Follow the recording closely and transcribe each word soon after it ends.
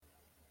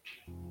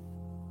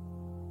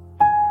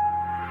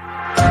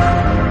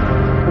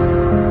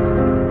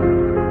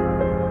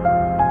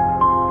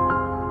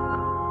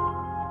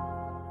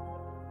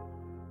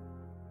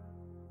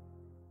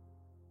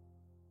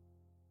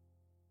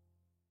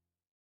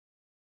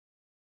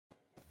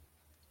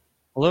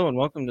Hello and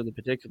welcome to the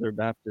Particular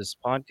Baptist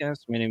Podcast.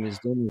 My name is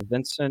Daniel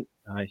Vincent,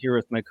 here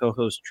with my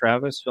co-host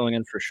Travis, filling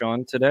in for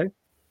Sean today.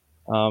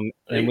 And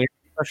we Hey, have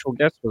a special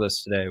guest with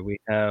us today. We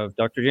have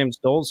Dr. James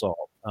Dolezal,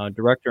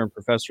 Director and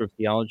Professor of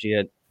Theology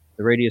at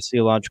the Radius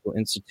Theological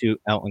Institute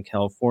out in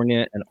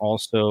California, and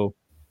also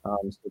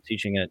still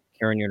teaching at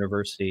Cairn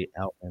University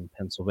out in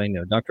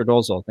Pennsylvania. Dr.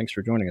 Dolezal, thanks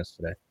for joining us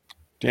today.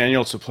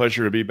 Daniel, it's a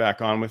pleasure to be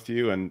back on with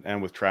you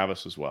and with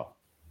Travis as well.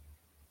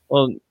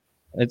 Well,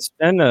 there's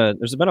been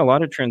a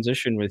lot of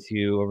transition with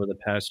you over the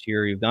past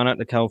year. You've gone out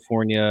to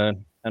California,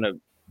 kind of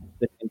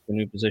fit into a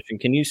new position.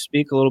 Can you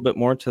speak a little bit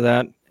more to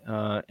that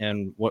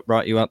and what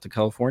brought you out to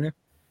California?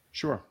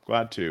 Sure,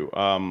 glad to.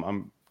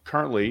 I'm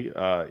currently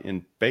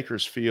in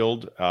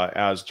Bakersfield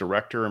as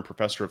Director and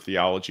Professor of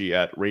Theology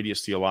at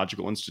Radius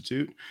Theological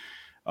Institute.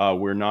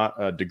 We're not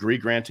a degree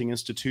granting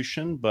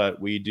institution, but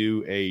we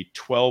do a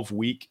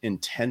 12-week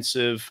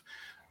intensive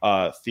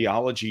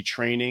theology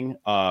training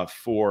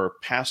for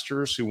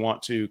pastors who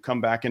want to come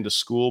back into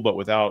school, but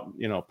without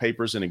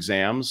papers and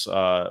exams,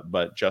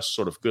 but just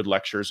sort of good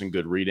lectures and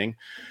good reading.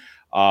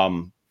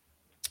 And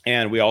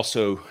we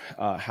also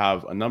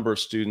have a number of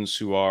students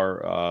who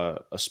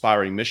are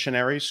aspiring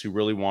missionaries who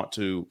really want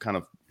to kind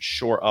of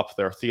shore up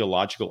their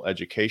theological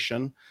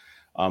education,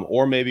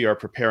 or maybe are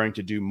preparing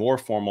to do more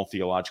formal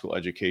theological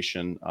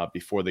education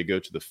before they go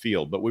to the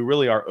field. But we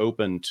really are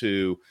open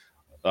to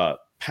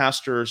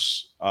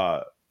pastors,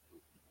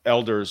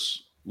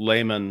 elders,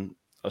 laymen,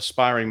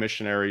 aspiring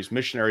missionaries,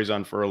 missionaries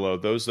on furlough,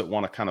 those that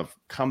want to kind of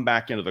come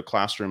back into the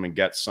classroom and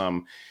get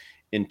some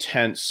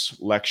intense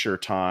lecture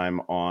time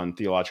on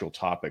theological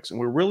topics. And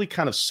we're really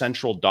kind of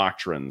central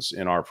doctrines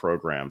in our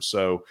program.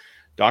 So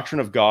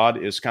Doctrine of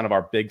God is kind of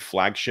our big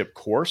flagship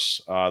course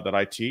that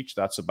I teach.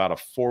 That's about a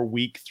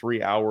 4-week,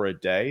 3-hour a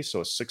day, so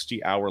a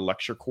 60-hour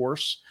lecture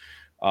course.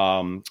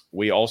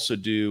 We also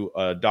do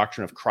a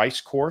Doctrine of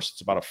Christ course. It's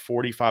about a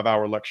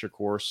 45-hour lecture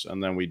course.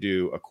 And then we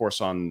do a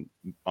course on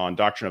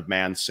Doctrine of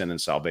Man, Sin,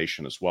 and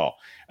Salvation as well.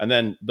 And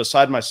then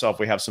beside myself,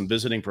 we have some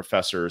visiting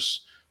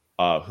professors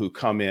who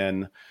come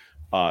in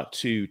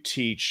to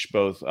teach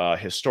both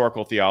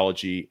historical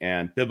theology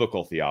and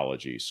biblical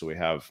theology. So we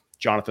have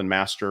Jonathan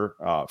Master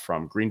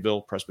from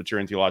Greenville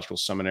Presbyterian Theological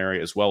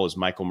Seminary, as well as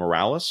Michael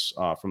Morales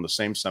from the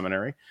same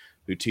seminary,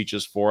 who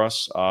teaches for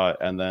us.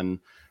 And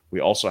then we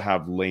also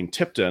have Lane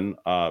Tipton,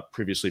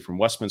 previously from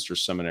Westminster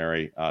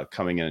Seminary,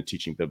 coming in and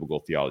teaching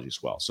biblical theology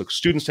as well. So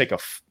students take a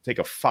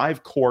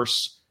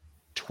 5-course,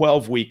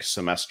 12-week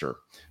semester,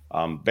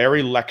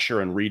 very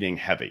lecture and reading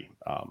heavy.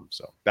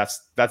 So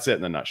that's it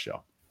in a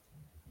nutshell.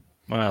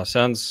 Wow,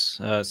 sounds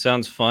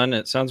fun.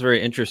 It sounds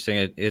very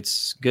interesting.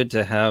 It's good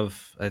to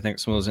have, I think,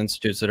 some of those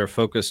institutes that are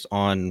focused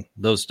on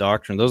those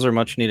doctrines. Those are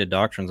much needed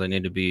doctrines that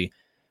need to be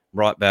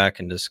brought back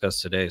and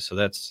discussed today. So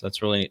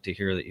that's really neat to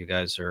hear that you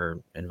guys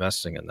are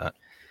investing in that.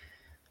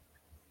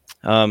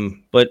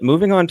 But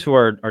moving on to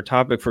our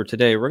topic for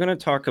today, we're going to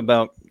talk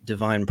about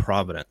divine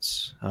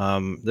providence.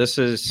 This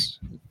is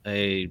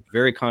a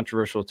very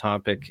controversial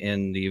topic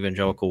in the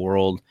evangelical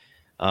world,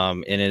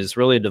 and is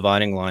really a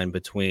dividing line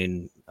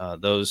between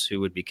those who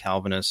would be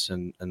Calvinists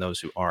and those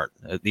who aren't.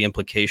 The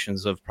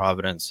implications of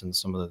providence and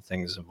some of the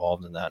things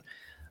involved in that.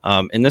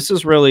 And this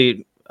is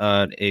really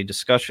a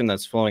discussion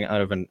that's flowing out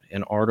of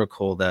an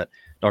article that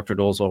Dr.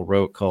 Dolezal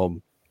wrote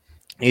called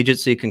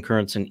Agency,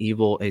 Concurrence, and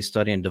Evil, A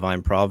Study in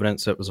Divine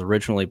Providence. That was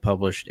originally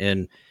published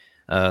in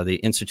the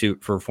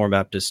Institute for Reformed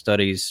Baptist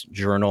Studies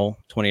Journal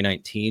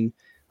 2019.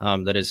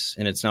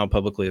 It's now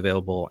publicly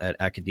available at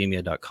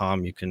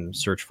academia.com. You can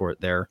search for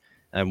it there,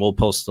 and we'll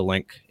post the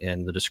link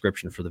in the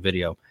description for the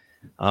video.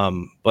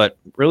 But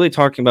really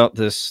talking about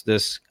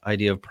this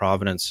idea of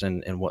providence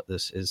and what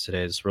this is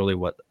today is really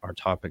what our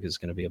topic is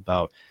going to be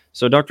about.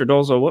 So, Dr.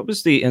 Dolezal, what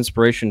was the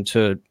inspiration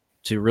to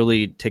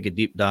really take a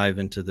deep dive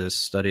into this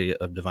study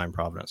of divine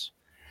providence?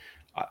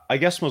 I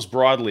guess most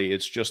broadly,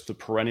 it's just the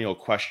perennial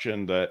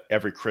question that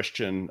every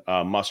Christian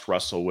must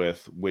wrestle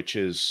with, which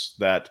is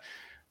that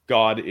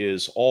God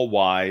is all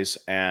wise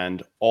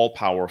and all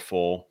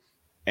powerful,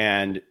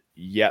 and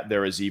yet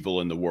there is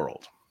evil in the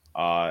world.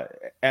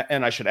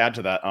 And I should add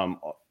to that,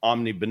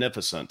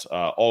 omnibeneficent,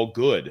 all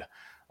good.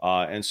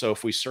 And so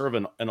if we serve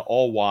an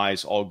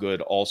all-wise,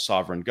 all-good,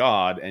 all-sovereign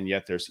God, and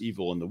yet there's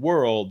evil in the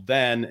world,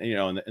 then,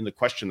 and the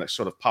question that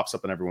sort of pops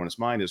up in everyone's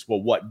mind is,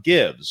 well, what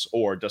gives?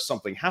 Or does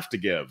something have to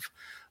give?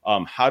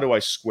 How do I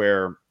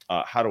square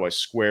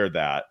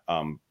that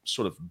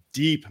sort of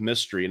deep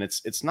mystery? And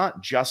it's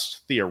not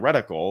just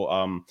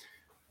theoretical.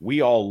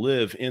 We all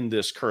live in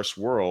this cursed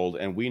world,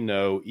 and we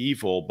know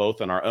evil both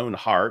in our own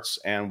hearts,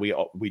 and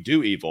we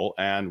do evil,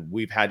 and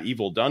we've had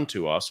evil done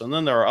to us. And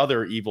then there are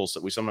other evils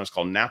that we sometimes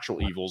call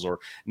natural evils or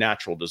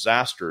natural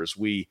disasters.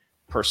 We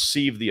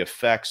perceive the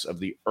effects of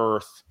the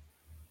earth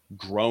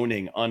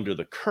groaning under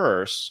the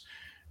curse.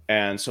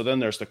 And so then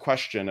there's the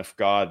question: if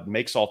God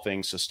makes all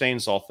things,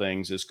 sustains all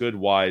things, is good,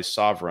 wise,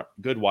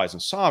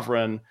 and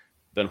sovereign,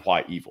 then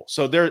why evil?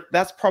 So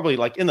that's probably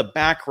like in the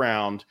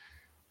background.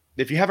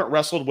 If you haven't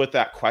wrestled with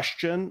that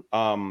question,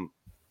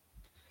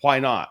 why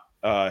not?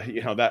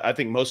 that I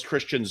think most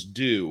Christians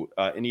do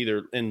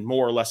in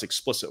more or less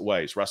explicit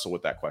ways wrestle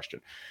with that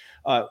question.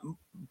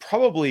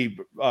 Probably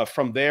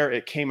from there,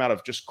 it came out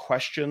of just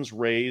questions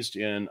raised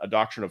in a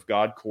Doctrine of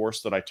God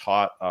course that I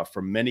taught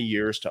for many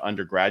years to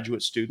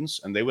undergraduate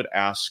students. And they would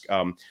ask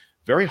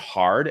very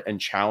hard and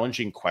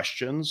challenging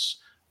questions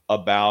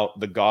about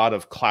the God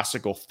of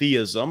classical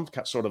theism,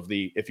 sort of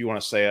if you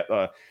want to say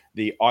it,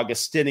 the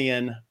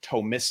Augustinian,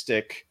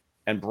 Thomistic,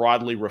 and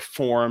broadly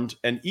Reformed,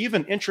 and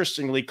even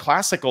interestingly,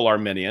 classical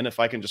Arminian, if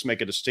I can just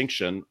make a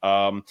distinction,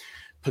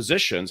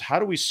 positions. How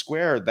do we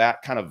square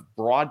that kind of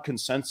broad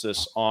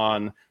consensus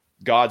on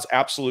God's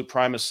absolute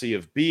primacy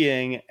of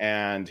being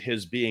and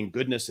his being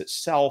goodness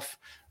itself,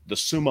 the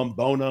summum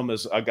bonum,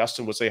 as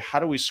Augustine would say? How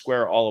do we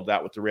square all of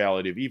that with the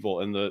reality of evil?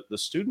 And the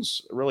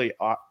students really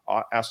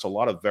asked a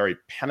lot of very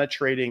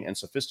penetrating and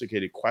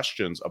sophisticated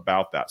questions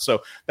about that.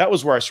 So that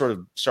was where I sort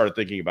of started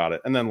thinking about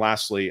it. And then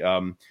lastly,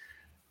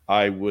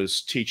 I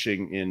was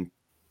teaching in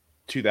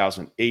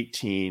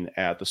 2018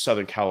 at the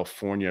Southern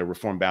California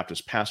Reformed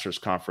Baptist Pastors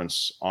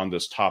Conference on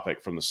this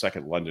topic from the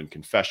Second London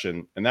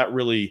Confession. And that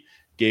really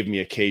gave me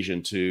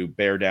occasion to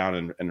bear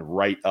down and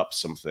write up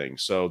some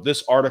things. So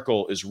this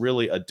article is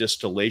really a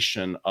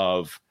distillation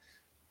of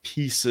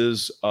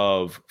pieces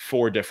of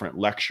 4 different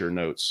lecture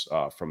notes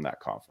from that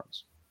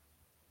conference.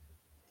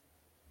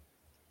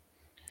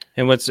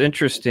 And what's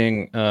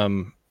interesting,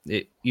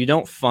 you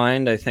don't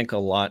find, I think, a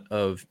lot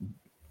of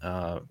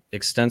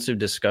extensive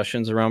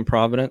discussions around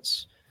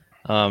providence.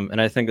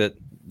 And I think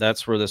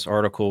that's where this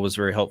article was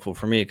very helpful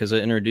for me, because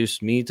it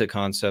introduced me to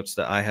concepts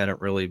that I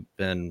hadn't really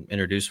been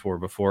introduced for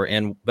before,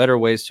 and better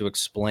ways to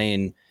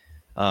explain,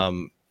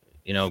 talking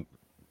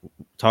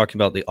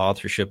about the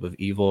authorship of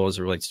evil as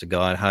it relates to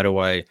God. How do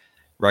I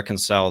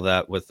reconcile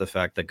that with the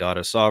fact that God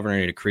is sovereign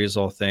and he decrees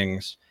all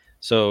things?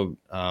 So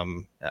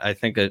I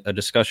think a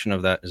discussion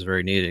of that is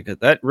very needed.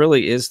 That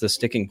really is the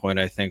sticking point,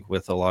 I think,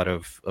 with a lot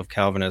of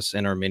Calvinists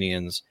and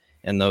Arminians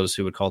and those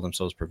who would call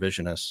themselves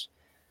provisionists.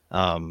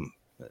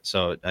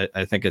 So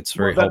I think it's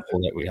very helpful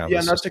that we have. Yeah,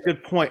 and that's a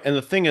good point. And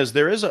the thing is,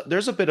 there's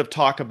a bit of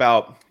talk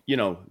about,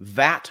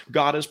 that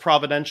God is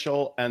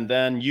providential. And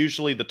then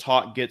usually the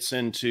talk gets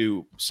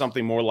into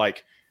something more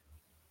like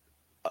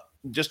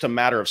just a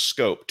matter of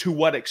scope. To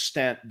what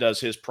extent does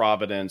his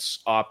providence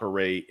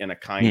operate in a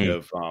kind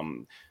of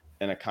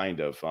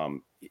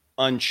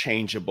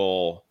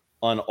unchangeable,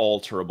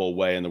 unalterable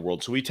way in the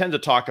world? So we tend to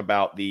talk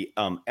about the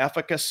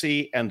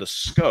efficacy and the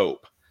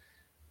scope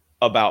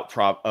of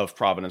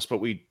providence, but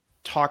we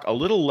talk a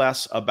little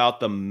less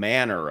about the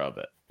manner of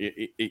it.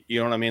 You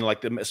know what I mean?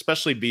 Like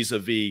especially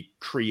vis-a-vis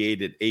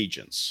created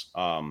agents.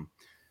 And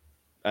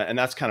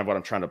that's kind of what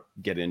I'm trying to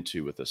get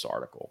into with this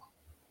article.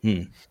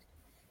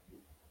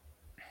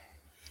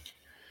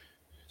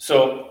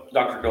 So,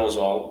 Dr.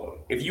 Dolezal,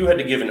 if you had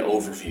to give an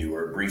overview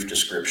or a brief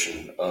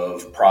description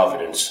of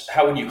providence,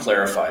 how would you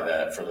clarify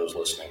that for those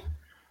listening?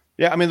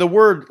 Yeah, I mean, the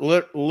word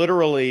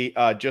literally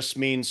just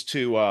means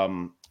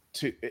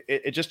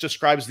it just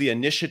describes the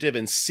initiative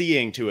in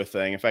seeing to a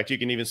thing. In fact, you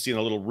can even see in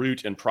the little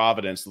root in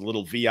providence, the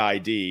little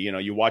VID,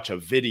 you watch a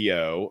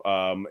video,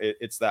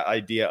 it's that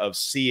idea of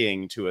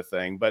seeing to a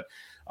thing. But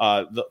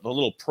the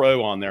little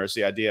pro on there is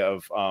the idea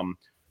of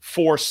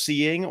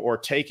foreseeing or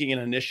taking an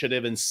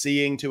initiative and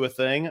seeing to a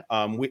thing.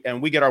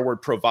 We get our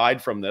word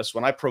provide from this.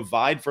 When I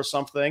provide for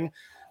something,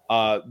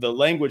 the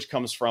language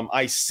comes from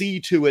I see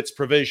to its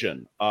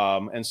provision.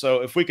 And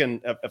so if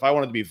I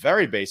wanted to be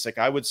very basic,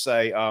 I would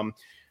say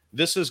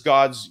this is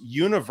God's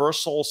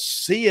universal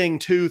seeing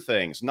to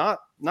things, not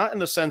in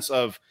the sense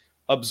of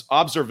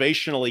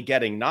observationally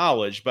getting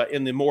knowledge, but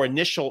in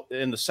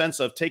the sense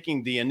of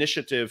taking the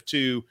initiative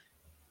to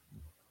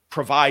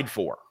provide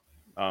for,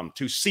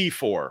 to see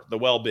for the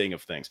well-being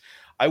of things.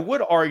 I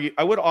would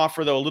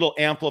offer, though, a little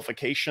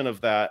amplification of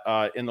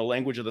that in the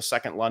language of the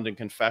Second London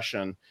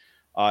Confession.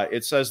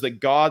 It says that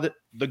God,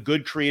 the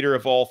good creator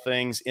of all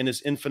things, in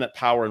his infinite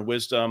power and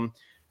wisdom,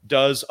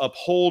 does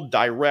uphold,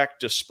 direct,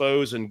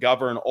 dispose, and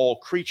govern all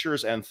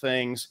creatures and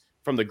things,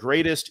 from the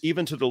greatest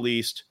even to the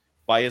least,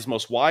 by his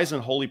most wise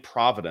and holy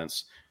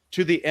providence,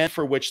 to the end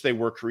for which they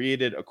were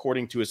created,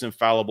 according to his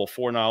infallible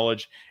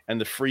foreknowledge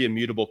and the free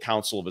immutable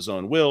counsel of his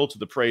own will, to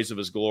the praise of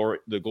his glory,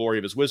 the glory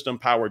of his wisdom,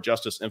 power,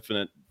 justice,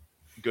 infinite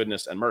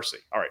goodness, and mercy.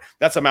 All right,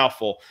 that's a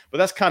mouthful, but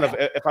that's kind of,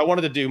 if I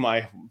wanted to do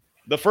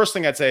the first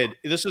thing I'd say,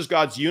 this is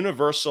God's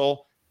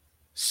universal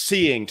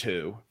seeing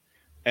to.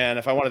 And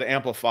if I wanted to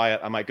amplify it,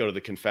 I might go to the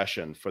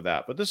confession for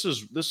that. But this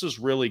is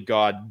really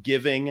God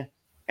giving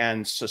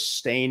and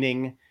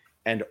sustaining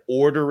and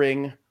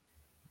ordering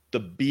the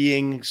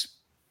beings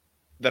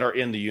that are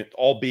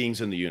all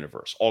beings in the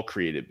universe, all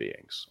created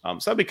beings. So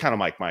that'd be kind of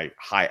like my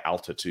high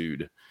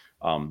altitude.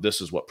 This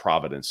is what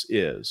providence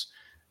is.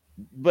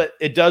 But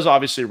it does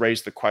obviously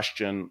raise the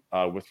question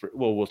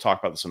we'll talk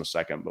about this in a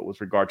second, but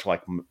with regard to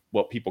like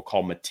what people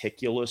call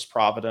meticulous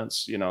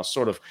providence,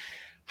 sort of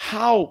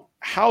how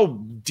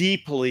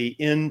deeply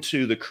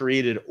into the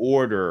created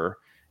order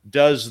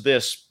does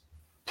this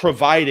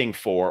providing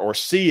for or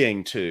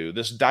seeing to,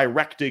 this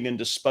directing and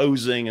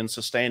disposing and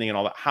sustaining and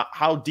all that,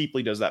 how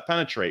deeply does that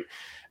penetrate?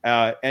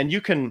 And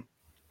you can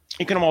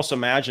almost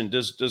imagine,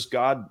 does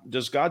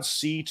God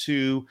see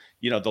to,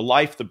 the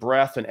life, the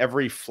breath, and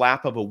every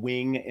flap of a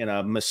wing in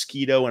a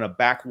mosquito in a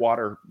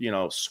backwater,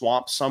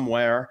 swamp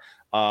somewhere?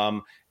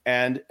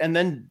 And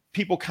then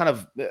people kind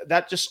of,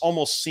 that just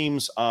almost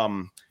seems,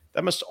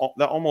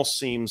 that almost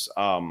seems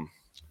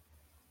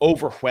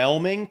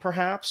overwhelming,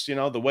 perhaps.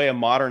 The way a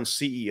modern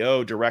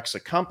CEO directs a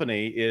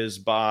company is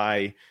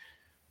by,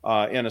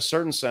 in a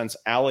certain sense,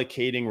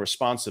 allocating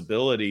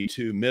responsibility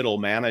to middle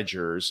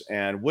managers.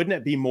 And wouldn't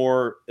it be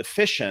more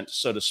efficient,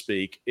 so to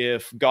speak,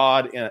 if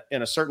God,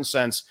 in a certain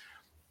sense,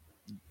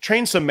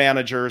 train some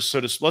managers,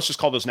 let's just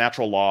call those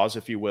natural laws,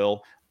 if you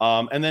will,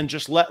 and then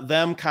just let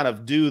them kind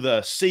of do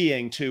the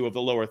seeing to of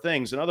the lower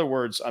things. In other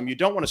words, you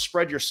don't want to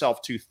spread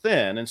yourself too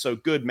thin. And so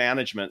good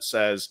management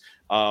says,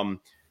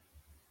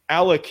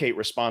 allocate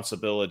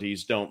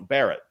responsibilities, don't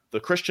bear it. The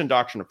Christian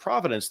doctrine of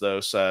providence, though,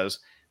 says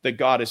that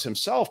God is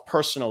himself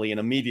personally and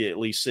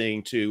immediately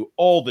seeing to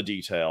all the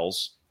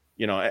details,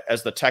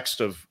 as the text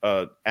of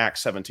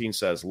Acts 17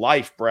 says,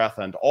 life, breath,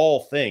 and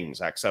all things,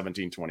 Acts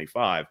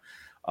 17:25.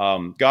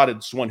 God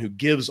is one who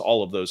gives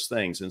all of those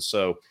things. And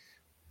so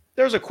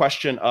there's a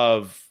question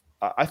of,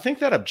 I think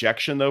that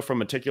objection, though, from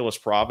meticulous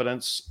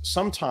providence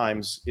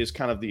sometimes is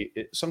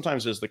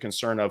the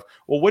concern of,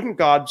 well, wouldn't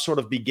God sort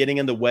of be getting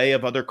in the way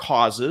of other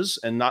causes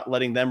and not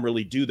letting them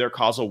really do their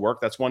causal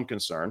work? That's one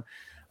concern.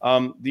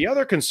 The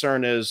other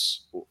concern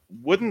is,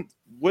 wouldn't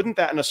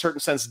that in a certain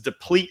sense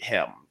deplete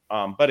him?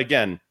 But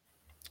again,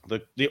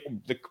 the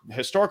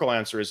historical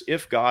answer is,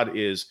 if God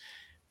is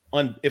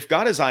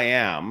I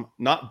am,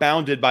 not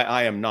bounded by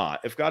I am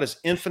not, if God is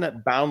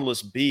infinite,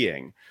 boundless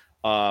being,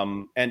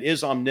 and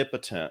is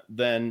omnipotent,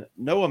 then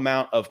no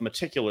amount of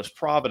meticulous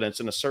providence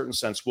in a certain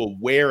sense will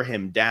wear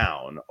him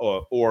down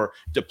or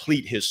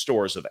deplete his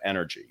stores of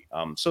energy.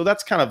 So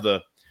that's kind of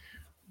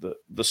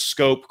the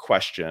scope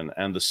question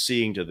and the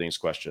seeing to things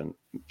question.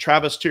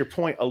 Travis, to your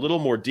point a little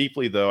more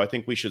deeply, though, I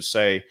think we should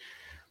say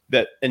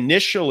that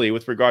initially,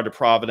 with regard to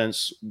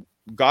providence,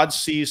 God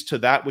sees to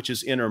that which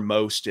is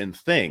innermost in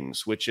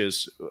things, which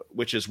is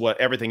what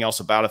everything else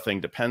about a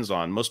thing depends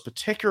on, most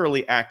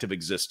particularly active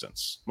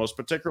existence,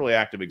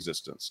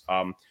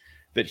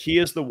 that he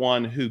is the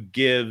one who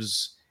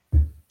gives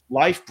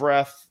life,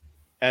 breath,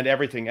 and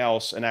everything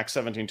else in Acts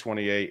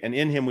 17:28, and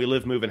in him we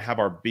live, move, and have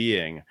our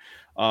being.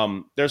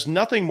 There's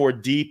nothing more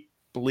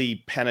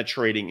deeply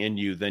penetrating in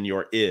you than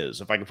your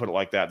is, if I can put it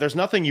like that. There's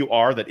nothing you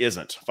are that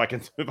isn't, if I can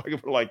put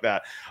it like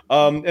that.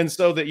 And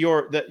so that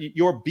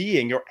your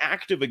being, your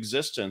active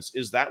existence,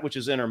 is that which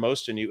is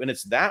innermost in you, and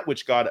it's that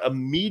which God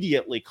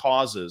immediately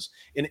causes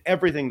in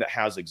everything that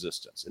has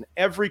existence. In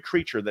every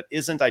creature that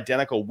isn't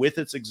identical with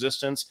its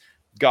existence,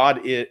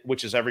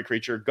 which is every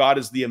creature, God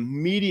is the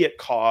immediate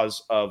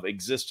cause of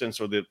existence,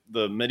 or the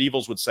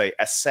medievals would say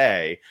esse,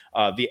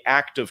 the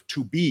act of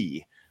to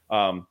be.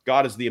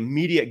 God is the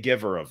immediate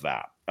giver of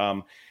that.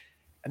 And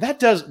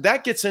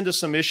that gets into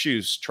some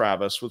issues,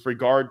 Travis, with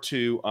regard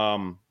to,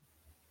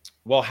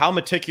 how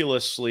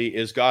meticulously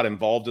is God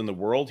involved in the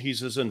world?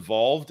 He's as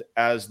involved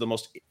as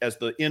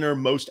the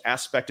innermost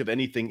aspect of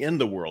anything in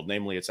the world,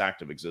 namely its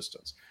active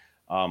existence.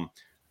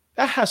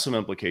 That has some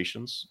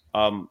implications,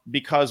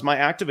 because my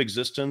active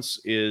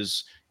existence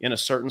is, in a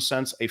certain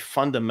sense, a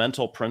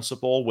fundamental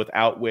principle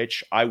without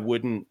which I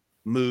wouldn't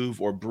move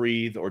or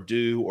breathe or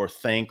do or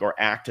think or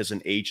act as an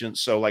agent.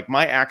 So like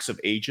my acts of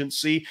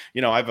agency,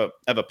 I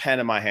have a pen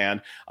in my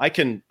hand. I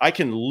can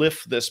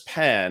lift this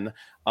pen.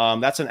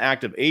 That's an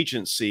act of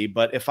agency.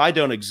 But if I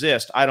don't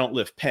exist, I don't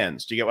lift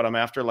pens. Do you get what I'm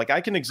after? Like I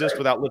can exist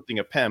without lifting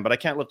a pen, but I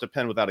can't lift a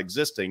pen without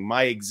existing.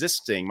 My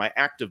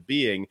act of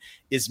being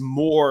is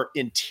more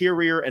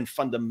interior and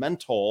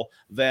fundamental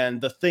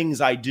than the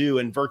things I do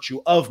in virtue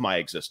of my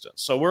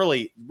existence. So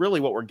really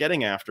what we're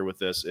getting after with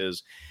this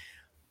is,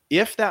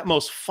 if that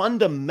most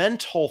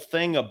fundamental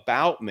thing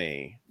about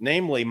me,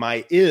 namely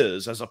my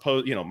is as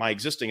opposed, my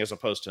existing as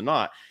opposed to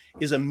not,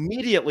 is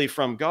immediately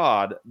from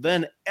God,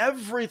 then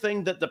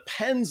everything that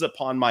depends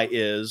upon my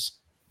is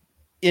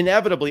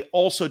inevitably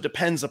also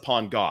depends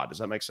upon God. Does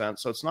that make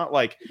sense? So it's not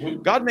like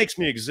God makes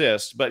me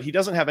exist, but he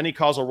doesn't have any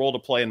causal role to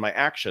play in my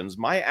actions.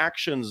 My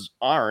actions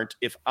aren't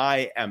if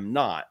I am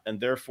not, and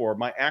therefore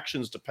my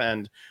actions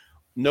depend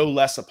no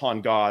less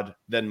upon God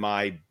than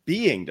my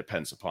being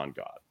depends upon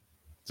God.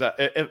 So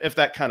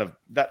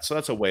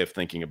that's a way of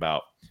thinking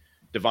about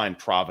divine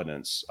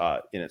providence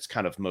in its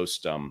kind of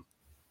most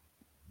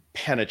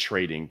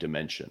penetrating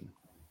dimension.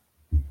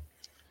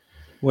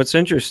 What's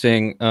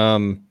interesting,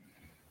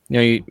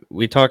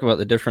 we talk about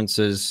the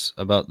differences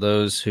about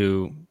those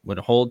who would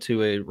hold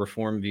to a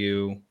Reformed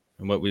view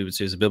and what we would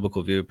see as a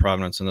biblical view of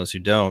providence, and those who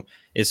don't.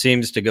 It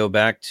seems to go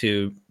back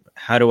to,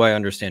 how do I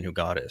understand who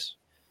God is?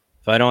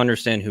 If I don't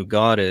understand who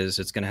God is,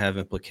 it's going to have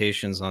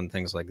implications on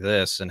things like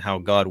this and how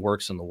God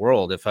works in the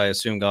world. If I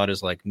assume God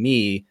is like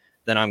me,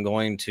 then I'm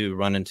going to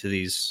run into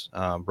these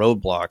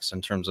roadblocks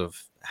in terms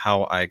of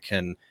how I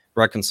can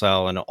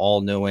reconcile an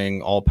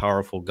all-knowing,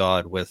 all-powerful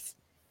God with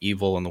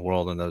evil in the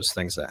world and those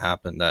things that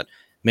happen that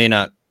may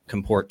not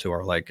comport to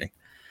our liking.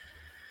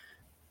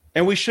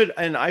 And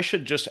I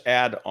should just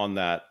add on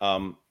that.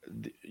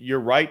 You're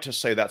right to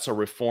say that's a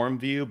Reformed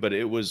view, but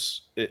it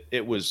was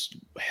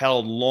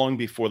held long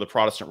before the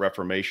Protestant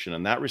Reformation.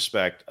 In that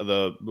respect,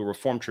 the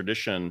Reformed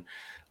tradition,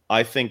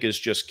 I think, is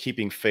just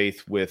keeping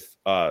faith with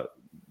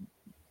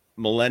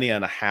millennia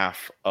and a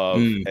half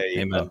of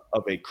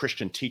a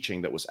Christian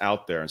teaching that was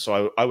out there. And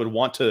so I would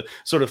want to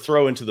sort of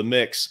throw into the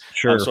mix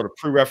sort of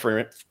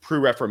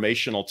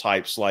pre-reformational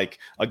types like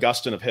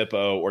Augustine of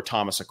Hippo or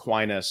Thomas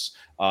Aquinas,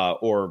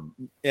 or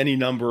any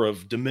number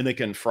of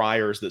Dominican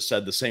friars that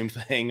said the same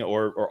thing,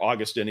 or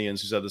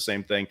Augustinians who said the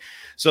same thing.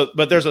 So,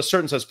 but there's a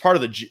certain sense, part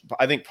of the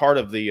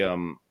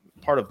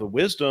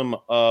wisdom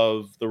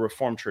of the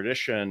Reformed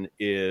tradition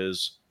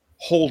is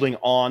holding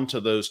on to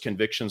those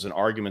convictions and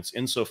arguments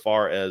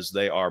insofar as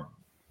they are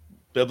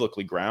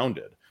biblically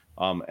grounded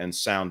and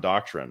sound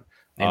doctrine.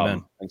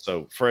 Amen. And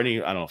so for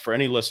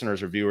any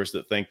listeners or viewers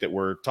that think that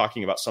we're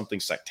talking about something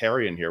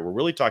sectarian here, we're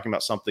really talking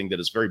about something that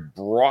is very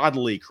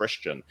broadly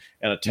Christian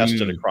and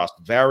attested across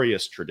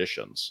various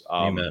traditions.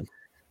 Amen.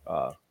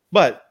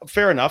 But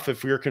fair enough,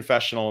 if we're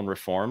confessional and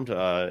Reformed,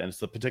 and it's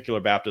the Particular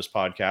Baptist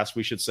podcast,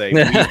 we should say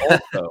we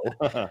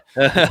also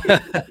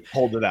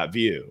hold to that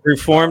view.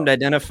 Reformed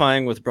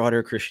identifying with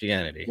broader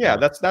Christianity. Yeah,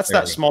 that's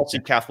that small c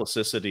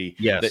Catholicity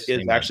that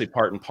is actually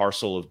part and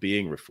parcel of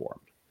being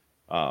Reformed.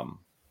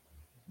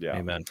 Yeah.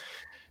 Amen.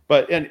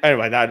 But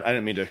anyway, I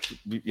didn't mean to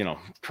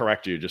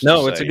correct you. It's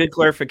a good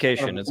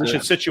clarification. We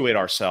should situate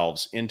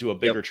ourselves into a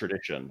bigger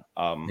tradition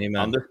on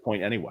this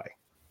point anyway.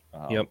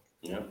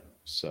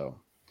 So.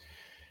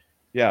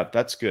 Yeah,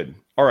 that's good.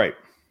 All right,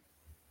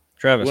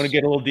 Travis, you want to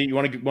get a little deep? You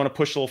want to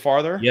push a little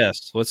farther?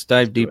 Yes, let's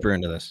dive deeper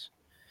into this.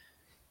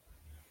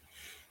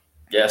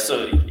 Yeah,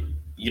 so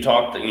you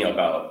talked,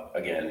 about,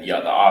 again, the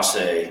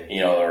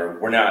ase, or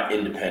we're not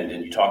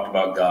independent. You talked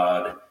about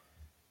God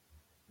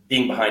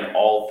being behind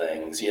all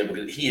things,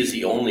 because He is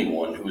the only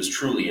one who is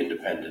truly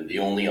independent, the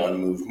only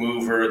unmoved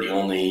mover, the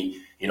only,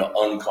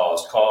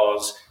 uncaused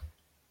cause.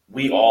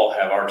 We all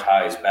have our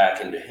ties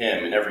back into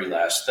Him in every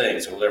last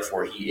thing. So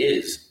therefore He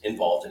is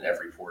involved in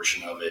every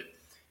portion of it.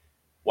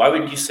 Why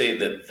would you say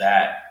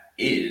that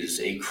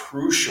is a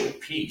crucial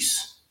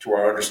piece to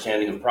our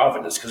understanding of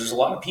providence? Because there's a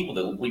lot of people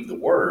that believe the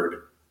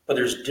word, but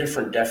there's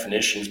different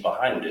definitions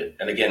behind it.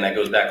 And again, that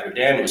goes back to what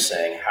Dan was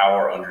saying, how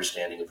our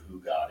understanding of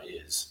who God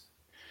is.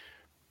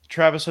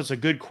 Travis, that's a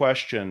good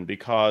question,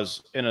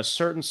 because in a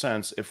certain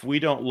sense, if we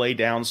don't lay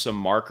down some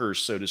markers,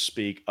 so to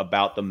speak,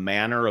 about the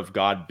manner of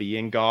God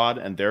being God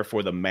and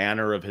therefore the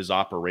manner of His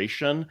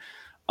operation,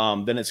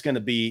 then it's going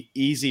to be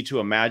easy to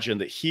imagine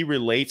that He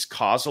relates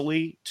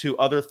causally to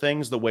other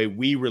things the way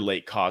we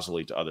relate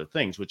causally to other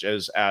things, which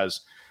is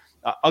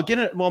I'll get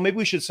it. Well, maybe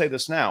we should say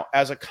this now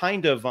as a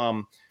kind of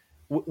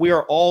we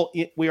are all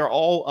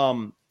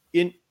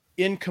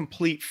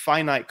incomplete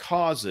finite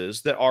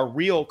causes that are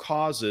real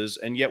causes,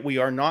 and yet we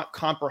are not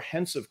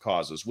comprehensive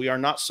causes. We are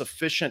not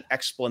sufficient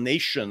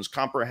explanations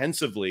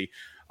comprehensively,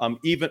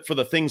 even for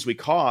the things we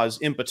cause,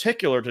 in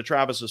particular, to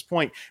Travis's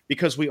point,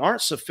 because we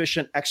aren't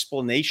sufficient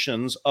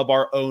explanations of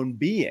our own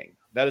being.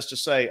 That is to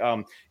say,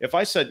 if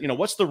I said,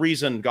 what's the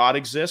reason God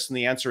exists? And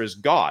the answer is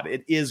God.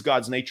 It is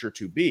God's nature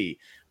to be,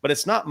 but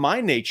it's not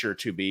my nature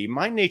to be.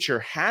 My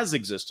nature has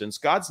existence.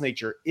 God's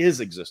nature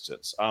is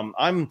existence.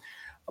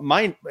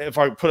 If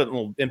I put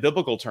it in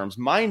biblical terms,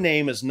 my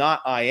name is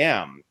not I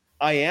am.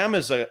 I am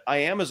as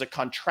a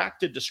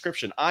contracted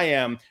description. I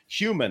am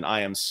human.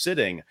 I am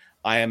sitting.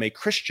 I am a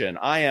Christian.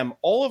 I am.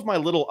 All of my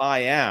little I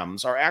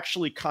ams are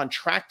actually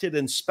contracted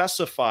and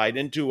specified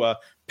into a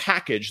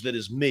package that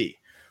is me.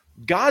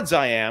 God's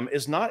I am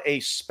is not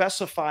a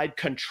specified,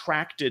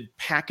 contracted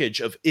package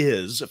of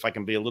is, if I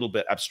can be a little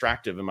bit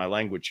abstractive in my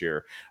language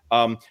here.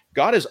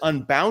 God is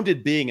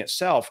unbounded being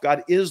itself.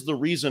 God is the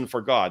reason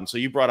for God. And so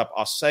you brought up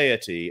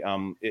aseity.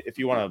 If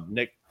you want to,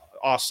 Nick,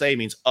 ase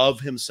means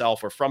of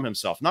himself or from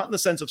himself, not in the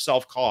sense of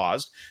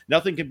self-caused.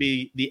 Nothing can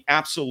be the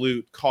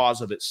absolute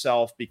cause of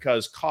itself,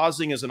 because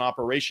causing is an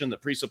operation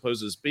that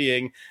presupposes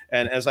being.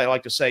 And as I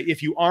like to say,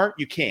 if you aren't,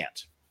 you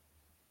can't.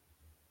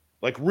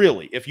 Like,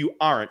 really, if you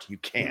aren't, you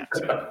can't.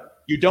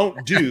 You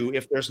don't do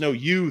if there's no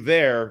you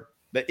there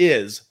that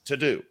is to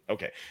do.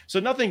 Okay, so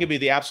nothing can be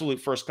the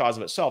absolute first cause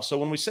of itself. So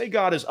when we say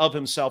God is of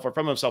himself or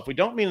from himself, we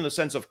don't mean in the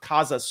sense of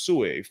causa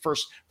sui,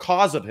 first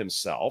cause of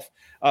himself.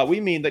 We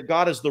mean that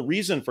God is the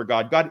reason for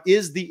God. God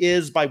is the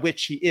is by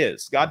which he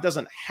is. God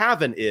doesn't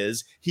have an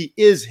is, he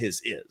is his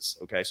is.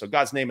 Okay, so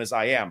God's name is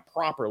I am,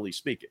 properly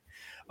speaking.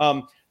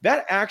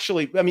 That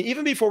actually,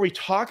 even before we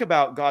talk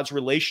about God's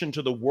relation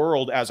to the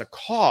world as a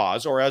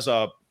cause or as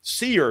a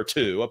seer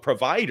to, a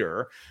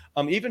provider,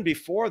 even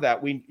before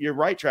that, you're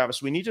right,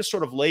 Travis, we need to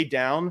sort of lay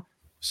down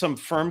some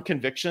firm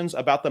convictions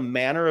about the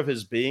manner of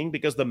his being,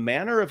 because the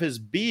manner of his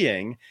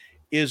being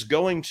is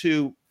going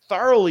to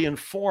thoroughly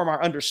inform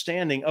our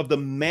understanding of the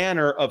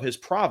manner of his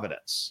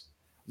providence.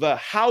 The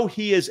how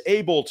he is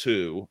able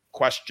to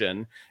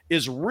question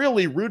is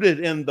really rooted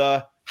in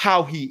the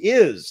how he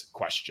is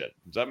questioned.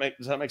 Does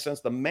that make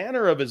sense? The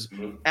manner of his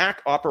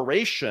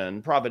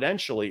operation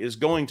providentially is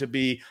going to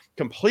be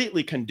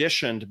completely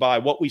conditioned by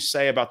what we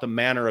say about the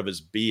manner of his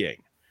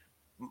being.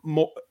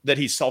 That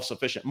he's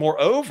self-sufficient.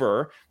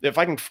 Moreover, if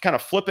I can kind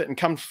of flip it and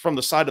come from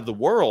the side of the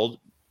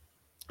world,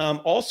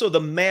 also the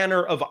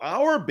manner of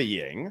our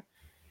being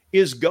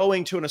is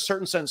going to, in a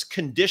certain sense,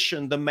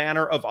 condition the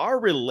manner of our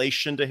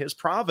relation to his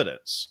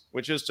providence,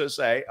 which is to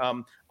say,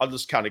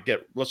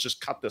 let's just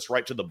cut this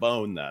right to the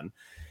bone then.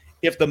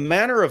 If the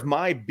manner of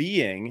my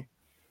being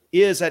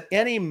is at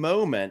any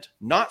moment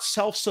not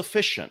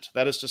self-sufficient,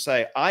 that is to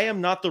say, I am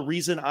not the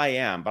reason I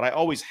am, but I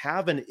always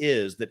have an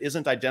is that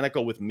isn't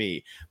identical with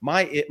me.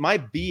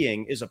 My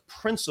being is a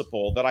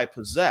principle that I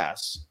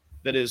possess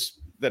that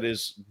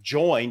is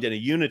joined in a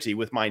unity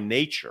with my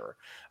nature.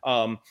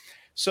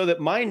 So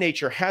that my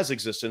nature has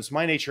existence.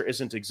 My nature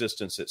isn't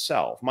existence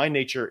itself. My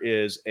nature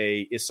is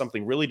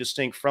something really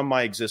distinct from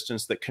my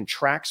existence that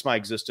contracts my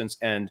existence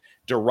and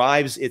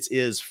derives its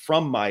is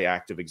from my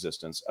active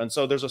existence. And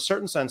so there's a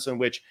certain sense in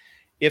which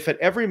if at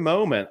every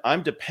moment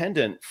I'm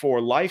dependent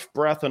for life,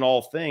 breath, and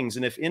all things,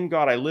 and if in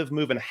God I live,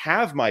 move, and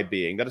have my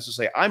being, that is to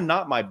say, I'm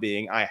not my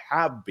being, I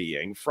have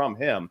being from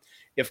him.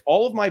 If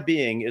all of my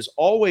being is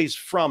always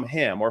from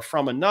him or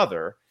from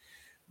another,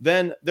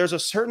 then there's a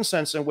certain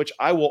sense in which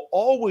I will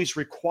always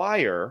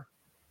require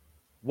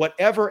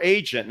whatever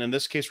agent, and in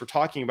this case, we're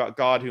talking about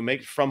God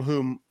from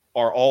whom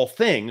are all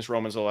things,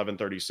 Romans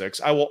 11:36.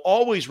 I will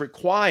always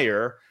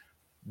require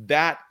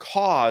that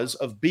cause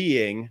of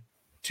being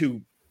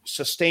to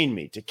sustain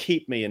me, to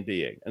keep me in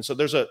being. And so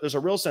there's a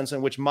real sense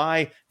in which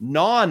my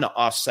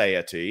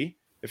non-aseity,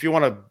 if you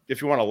want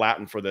to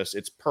Latin for this,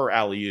 it's per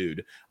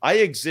aliud. I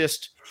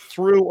exist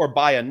through or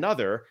by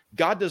another.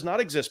 God does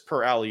not exist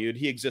per aliud.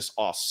 He exists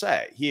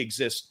ase. He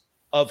exists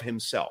of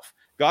himself.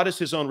 God is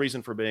his own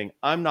reason for being.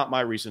 I'm not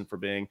my reason for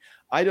being.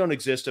 I don't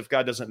exist if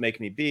God doesn't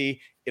make me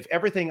be. If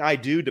everything I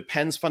do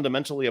depends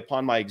fundamentally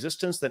upon my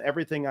existence, then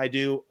everything I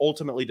do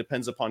ultimately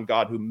depends upon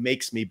God who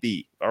makes me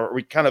be.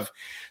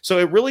 So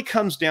it really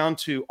comes down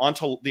to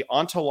the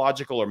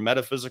ontological or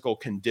metaphysical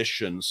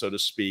condition, so to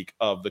speak,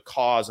 of the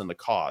cause and the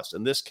caused.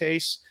 In this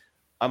case,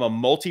 I'm a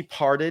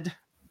multi-parted,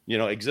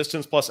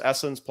 existence plus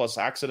essence plus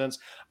accidents.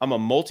 I'm a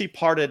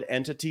multi-parted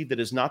entity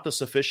that is not the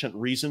sufficient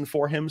reason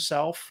for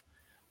himself.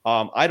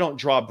 I don't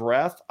draw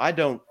breath. I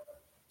don't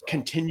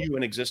continue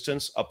in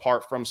existence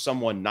apart from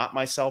someone, not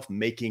myself,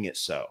 making it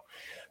so.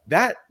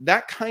 That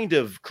kind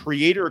of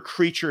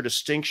creator-creature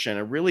distinction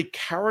and really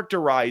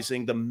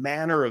characterizing the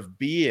manner of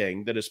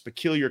being that is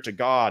peculiar to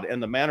God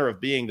and the manner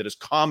of being that is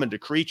common to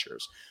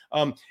creatures.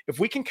 If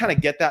we can kind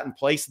of get that in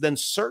place, then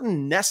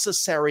certain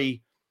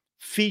necessary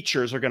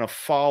features are going to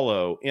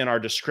follow in our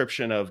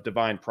description of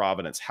divine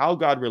providence. How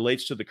God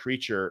relates to the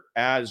creature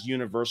as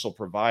universal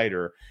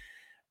provider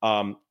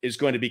is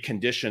going to be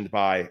conditioned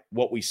by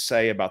what we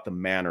say about the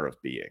manner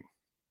of being.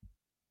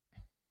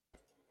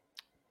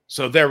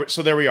 So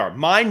there we are.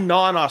 My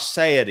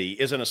non-aseity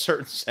is, in a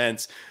certain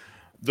sense,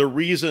 the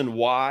reason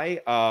why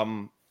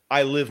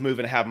I live, move,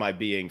 and have my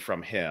being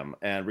from him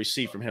and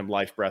receive from him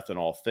life, breath, and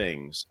all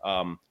things.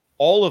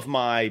 All of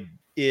my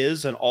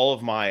is and all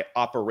of my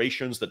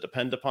operations that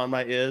depend upon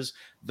my is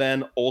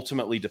then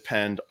ultimately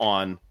depend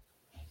on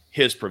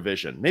his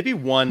provision. Maybe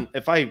one,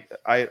 if I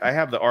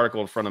have the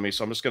article in front of me,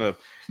 so I'm just going to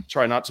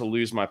try not to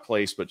lose my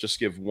place, but just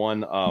give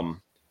one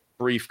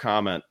brief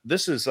comment.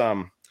 This is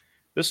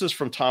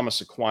from Thomas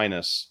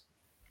Aquinas.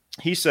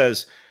 He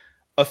says,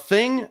 a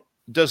thing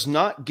does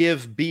not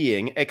give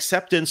being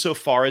except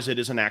insofar as it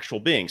is an actual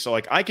being. So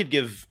like I could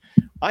give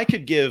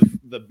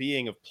the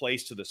being of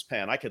place to this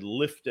pen. I could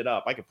lift it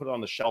up. I could put it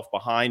on the shelf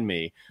behind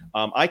me.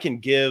 I can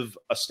give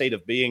a state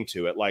of being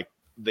to it, like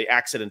the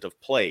accident of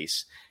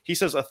place. He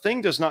says a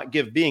thing does not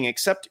give being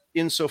except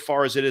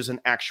insofar as it is an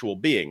actual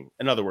being.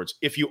 In other words,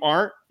 if you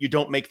aren't, you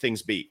don't make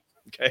things be.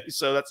 Okay,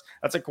 so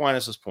that's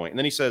Aquinas' point. And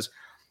then he says,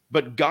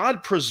 but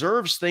God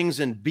preserves things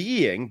in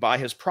being by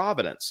his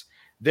providence.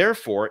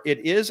 Therefore,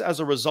 it is as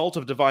a result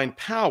of divine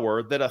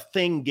power that a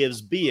thing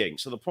gives being.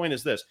 So the point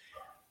is this: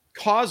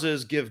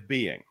 causes give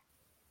being.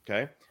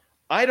 Okay,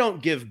 I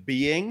don't give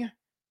being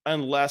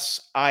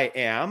unless I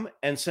am.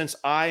 And since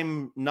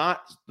I'm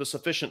not the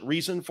sufficient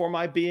reason for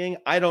my being,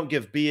 I don't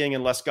give being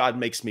unless God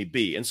makes me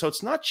be. And so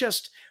it's not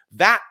just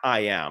that I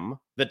am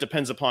that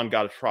depends upon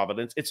God's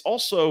providence. It's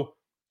also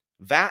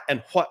that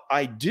and what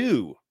I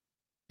do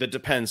that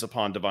depends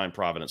upon divine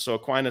providence. So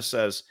Aquinas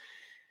says,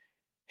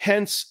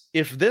 hence,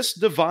 if this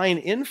divine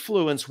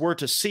influence were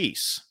to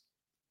cease,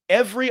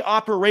 every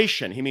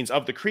operation, he means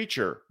of the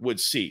creature, would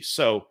cease.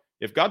 So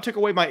if God took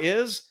away my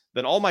is,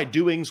 then all my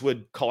doings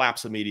would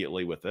collapse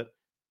immediately with it.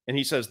 And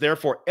he says,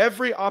 therefore,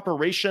 every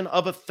operation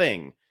of a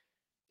thing,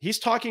 he's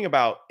talking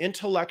about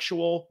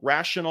intellectual,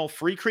 rational,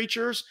 free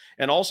creatures,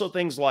 and also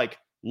things like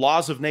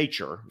laws of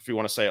nature, if you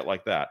want to say it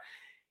like that.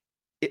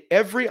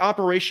 Every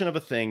operation of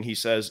a thing, he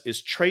says,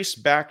 is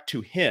traced back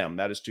to him,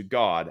 that is to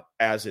God,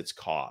 as its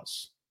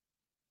cause.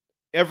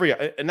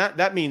 And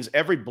that means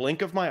every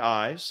blink of my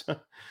eyes,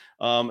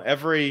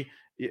 every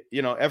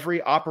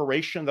every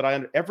operation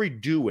that every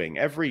doing,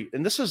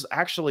 and this is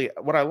actually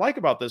what I like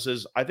about this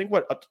is I think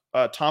what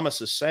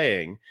Thomas is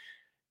saying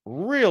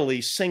really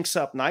syncs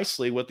up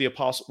nicely with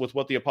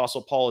what the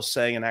apostle Paul is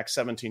saying in Acts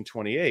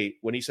 17:28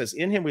 when he says,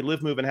 "In him we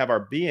live, move, and have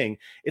our being."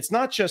 It's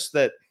not just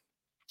that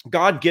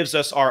God gives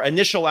us our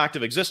initial act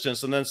of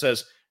existence and then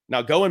says,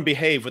 "Now go and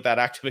behave with that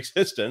act of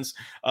existence."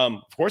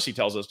 Of course, he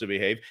tells us to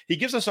behave. He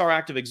gives us our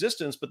act of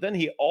existence, but then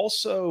he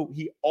also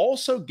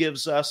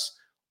gives us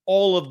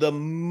all of the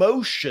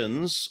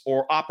motions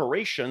or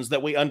operations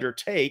that we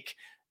undertake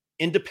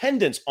in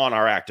dependence on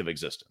our act of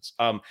existence.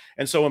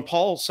 And so when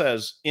Paul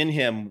says in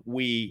him,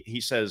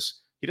 he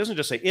doesn't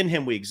just say in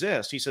him we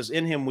exist. He says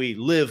in him we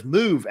live,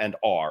 move, and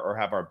are, or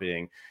have our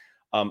being.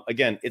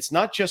 Again, it's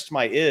not just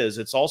my is,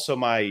 it's also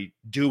my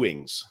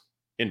doings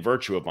in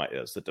virtue of my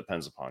is that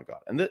depends upon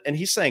God. And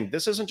he's saying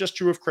this isn't just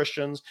true of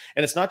Christians,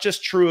 and it's not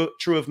just true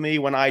of me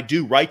when I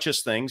do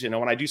righteous things.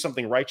 When I do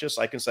something righteous,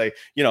 I can say,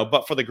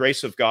 but for the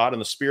grace of God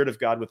and the Spirit of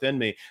God within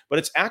me. But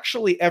it's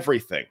actually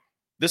everything.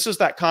 This is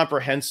that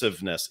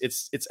comprehensiveness.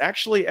 It's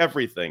actually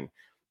everything.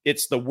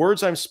 It's the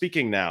words I'm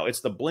speaking now. It's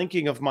the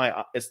blinking of my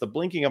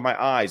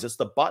eyes. It's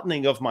the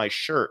buttoning of my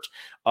shirt.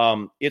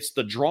 It's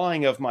the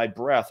drawing of my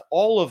breath.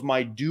 All of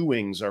my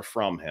doings are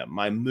from him,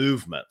 my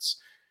movements.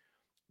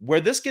 Where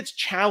this gets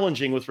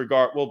challenging with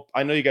regard, well,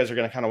 I know you guys are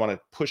going to kind of want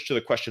to push to the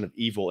question of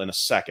evil in a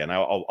second.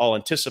 I'll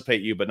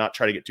anticipate you, but not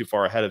try to get too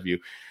far ahead of you.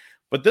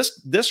 But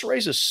this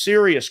raises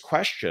serious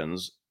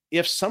questions.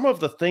 If some of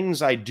the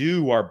things I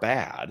do are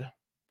bad,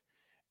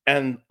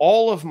 and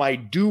all of my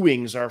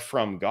doings are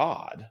from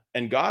God,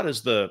 and God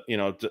is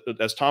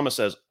as Thomas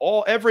says,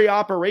 every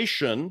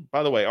operation,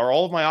 by the way, are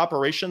all of my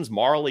operations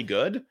morally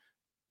good?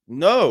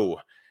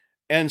 No.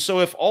 And so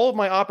if all of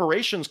my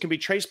operations can be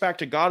traced back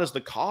to God as the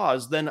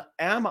cause, then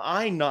am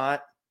I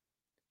not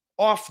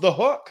off the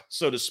hook,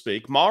 so to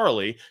speak,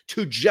 morally,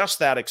 to just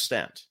that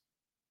extent?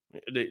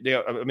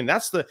 I mean,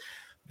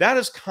 that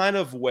is kind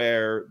of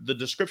where the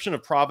description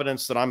of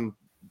providence that I'm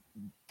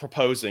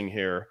proposing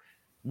here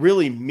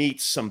really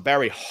meets some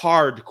very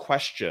hard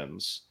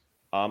questions.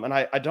 And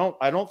I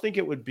don't think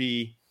it would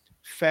be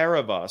fair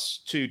of us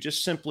to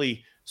just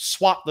simply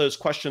swat those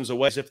questions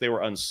away as if they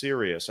were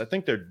unserious. I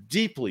think they're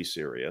deeply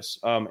serious,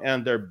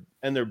 and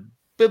they're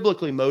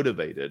biblically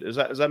motivated. Does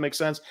that make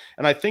sense?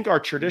 And I think our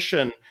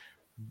tradition,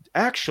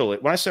 actually,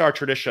 when I say our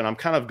tradition, I'm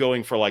kind of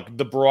going for like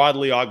the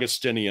broadly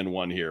Augustinian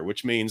one here,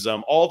 which means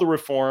all the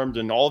Reformed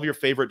and all of your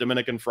favorite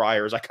Dominican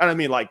friars. I kind of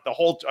mean like the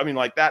whole. I mean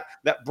like that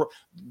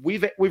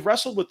we've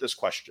wrestled with this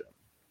question.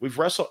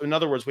 In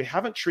other words, we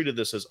haven't treated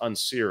this as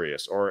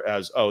unserious or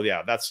as, oh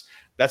yeah,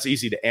 that's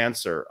easy to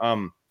answer.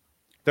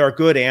 There are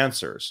good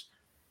answers,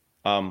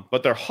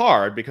 but they're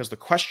hard because the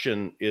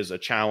question is a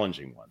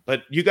challenging one.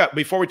 But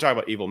before we talk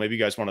about evil, maybe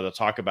you guys wanted to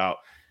talk about,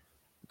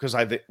 because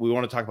we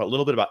want to talk about a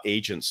little bit about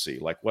agency,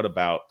 like what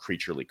about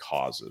creaturely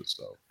causes?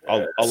 So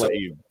I'll let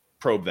you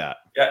probe that.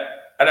 Yeah,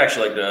 I'd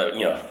actually like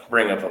to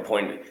bring up a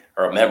point,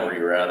 or a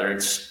memory rather.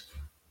 It's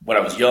when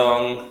I was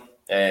young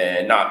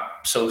and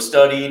not so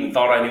studied and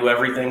thought I knew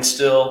everything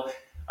still.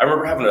 I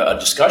remember having a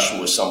discussion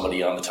with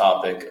somebody on the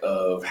topic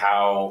of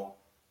how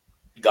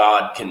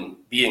God can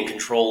be in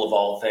control of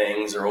all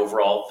things or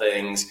over all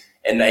things,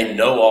 and they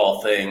know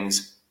all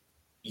things,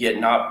 yet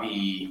not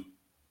be,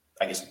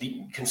 I guess,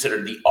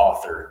 considered the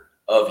author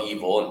of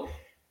evil.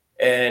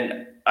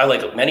 And I,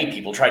 like many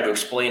people, tried to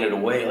explain it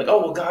away, like, oh,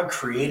 well, God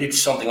created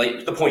something.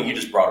 Like the point you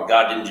just brought up,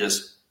 God didn't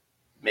just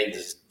make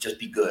this just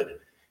be good,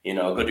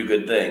 go do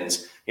good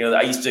things.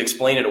 I used to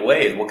explain it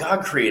away. Well,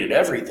 God created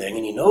everything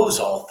and he knows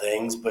all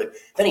things, but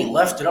then he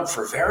left it up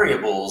for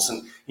variables.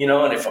 And,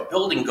 and if a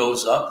building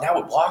goes up, now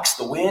it blocks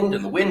the wind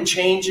and the wind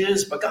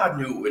changes, but God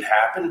knew it would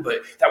happen,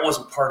 but that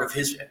wasn't part of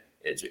his.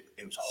 It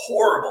was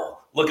horrible.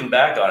 Looking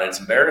back on it, it's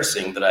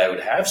embarrassing that I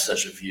would have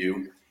such a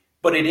view,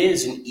 but it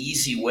is an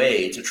easy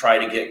way to try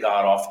to get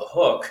God off the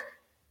hook.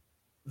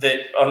 That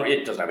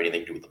it doesn't have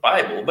anything to do with the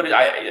Bible, but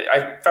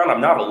I found I'm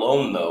not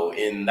alone, though,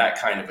 in that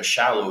kind of a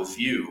shallow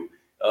view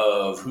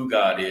of who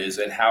God is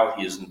and how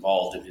he is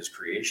involved in his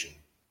creation.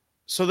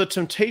 So the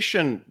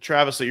temptation,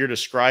 Travis, that you're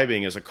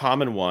describing is a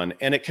common one,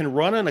 and it can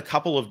run in a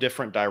couple of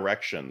different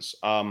directions.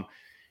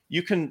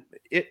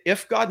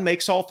 If God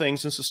makes all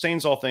things and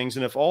sustains all things,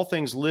 and if all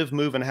things live,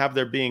 move, and have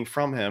their being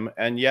from him,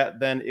 and yet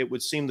then it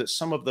would seem that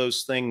some of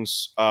those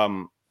things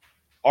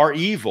are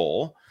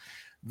evil,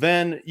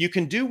 then you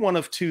can do one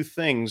of two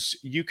things.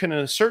 You can, in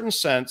a certain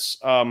sense,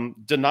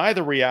 deny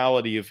the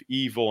reality of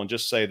evil and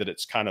just say that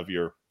it's kind of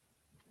it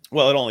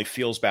only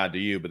feels bad to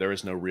you, but there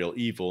is no real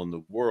evil in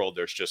the world.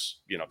 There's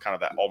just, kind of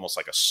that almost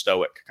like a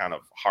stoic, kind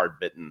of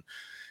hard-bitten,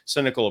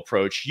 cynical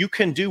approach. You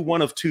can do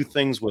one of two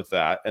things with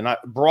that. And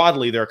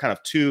broadly, there are kind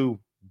of two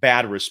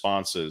bad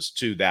responses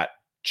to that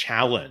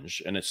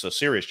challenge, and it's a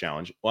serious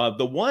challenge.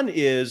 The one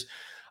is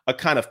a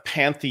kind of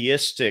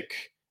pantheistic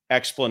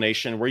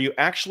explanation where you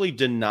actually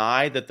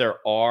deny that there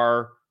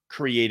are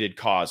created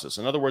causes.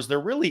 In other words,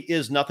 there really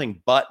is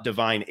nothing but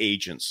divine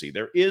agency.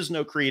 There is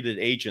no created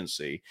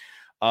agency.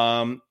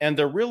 And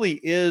there really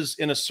is,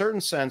 in a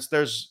certain sense,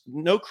 there's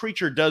no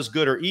creature does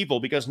good or evil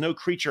because no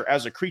creature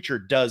as a creature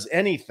does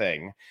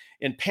anything.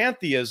 In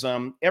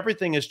pantheism,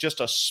 everything is just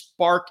a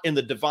spark in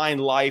the divine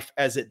life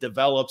as it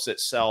develops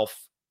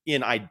itself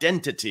in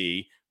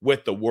identity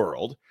with the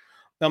world.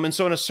 And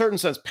so in a certain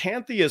sense,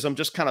 pantheism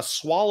just kind of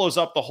swallows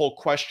up the whole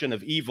question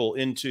of evil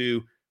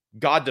into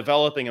God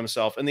developing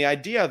himself, and the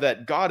idea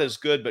that God is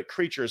good but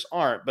creatures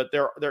aren't, but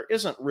there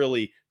isn't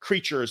really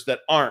creatures that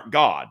aren't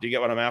God. Do you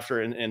get what I'm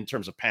after in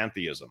terms of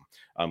pantheism?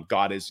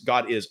 God is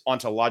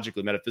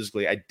ontologically,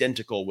 metaphysically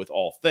identical with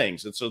all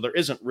things, and so there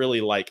isn't really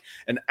like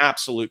an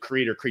absolute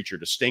creator-creature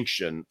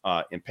distinction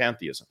in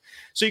pantheism.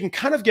 So you can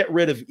kind of get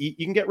rid of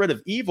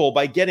evil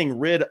by getting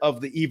rid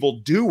of the evil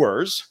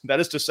doers.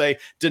 That is to say,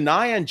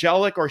 deny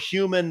angelic or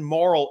human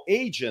moral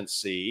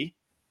agency.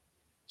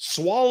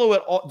 Swallow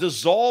it all,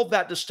 dissolve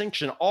that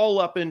distinction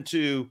all up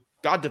into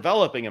God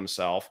developing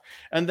himself.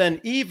 And then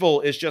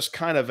evil is just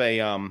kind of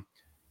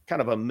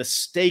a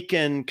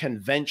mistaken,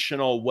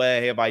 conventional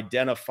way of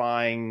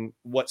identifying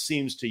what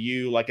seems to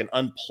you like an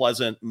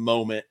unpleasant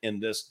moment in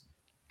this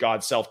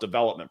God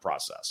self-development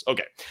process.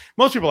 Okay.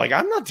 Most people are like,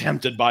 I'm not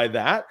tempted by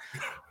that.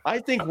 I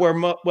think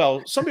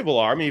some people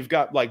are. I mean, you've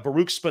got like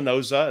Baruch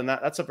Spinoza, and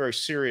that's a very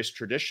serious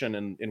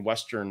tradition in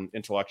Western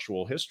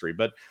intellectual history,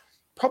 but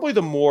probably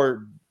the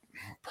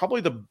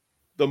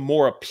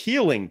more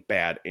appealing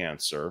bad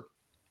answer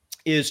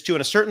is to,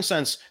 in a certain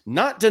sense,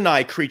 not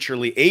deny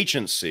creaturely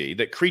agency,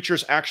 that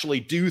creatures actually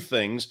do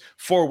things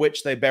for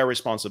which they bear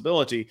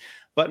responsibility,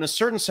 but in a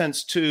certain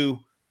sense to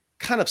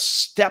kind of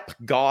step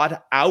God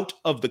out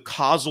of the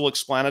causal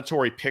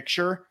explanatory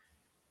picture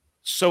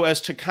so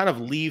as to kind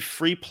of leave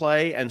free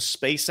play and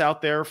space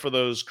out there for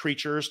those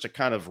creatures to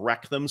kind of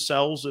wreck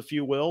themselves, if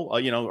you will,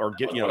 God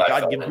gives you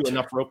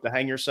enough rope to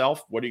hang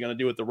yourself. What are you going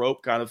to do with the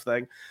rope kind of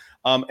thing?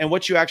 And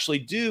what you actually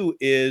do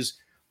is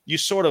you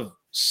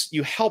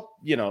help,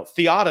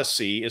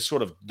 theodicy is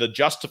sort of the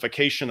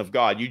justification of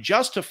God. You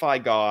justify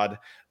God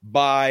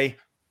by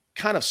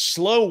kind of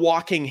slow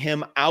walking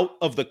him out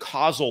of the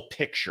causal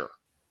picture.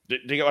 Do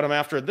you get what I'm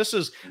after? This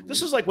is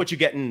like what you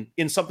get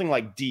in something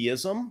like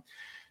deism.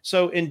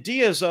 So in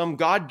deism,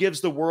 God gives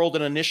the world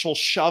an initial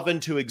shove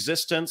into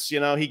existence.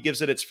 He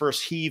gives it its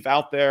first heave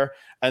out there.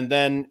 And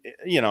then,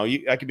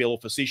 I could be a little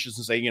facetious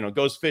and say,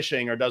 goes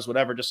fishing or does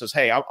whatever, just says,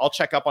 hey, I'll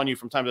check up on you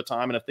from time to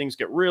time. And if things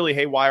get really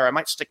haywire, I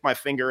might stick my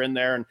finger in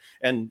there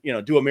and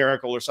do a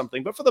miracle or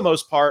something. But for the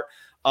most part,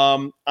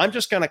 I'm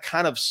just going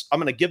to I'm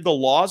going to give the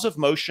laws of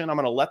motion. I'm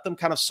going to let them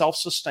kind of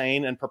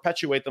self-sustain and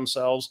perpetuate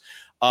themselves.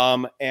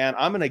 And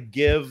I'm going to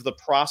give the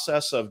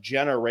process of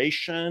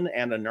generation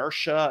and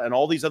inertia and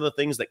all these other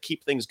things that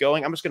keep things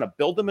going. I'm just going to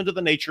build them into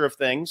the nature of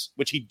things,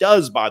 which he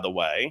does, by the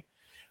way.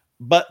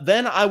 But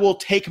then I will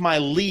take my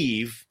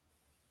leave,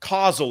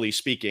 causally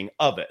speaking,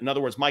 of it. In other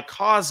words, my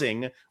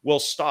causing will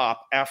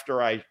stop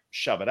after I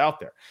shove it out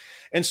there.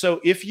 And so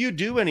if you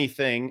do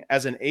anything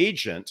as an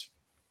agent,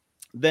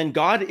 then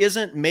God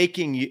isn't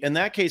making you, in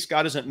that case,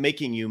 God isn't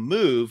making you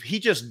move. He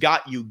just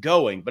got you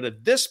going. But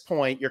at this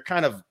point, you're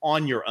kind of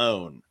on your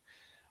own.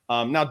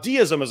 Now,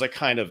 deism is a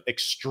kind of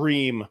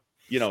extreme,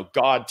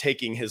 God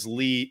taking his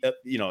leave,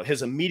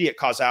 his immediate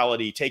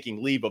causality,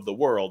 taking leave of the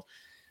world.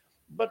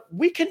 But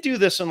we can do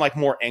this in like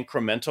more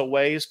incremental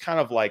ways, kind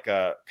of like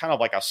a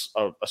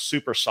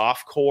super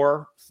soft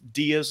core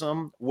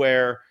deism,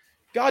 where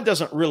God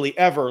doesn't really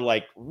ever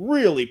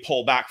really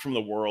pull back from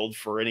the world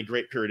for any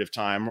great period of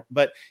time,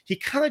 but he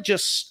kind of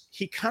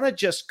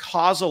just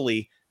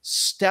causally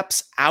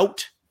steps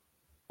out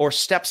or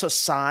steps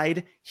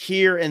aside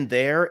here and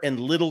there in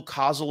little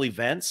causal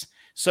events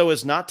so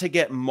as not to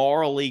get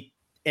morally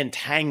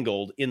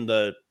entangled in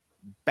the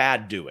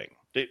bad doing.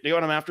 Do you know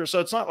what I'm after? So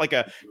it's not like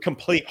a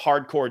complete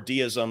hardcore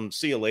deism,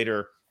 see you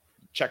later,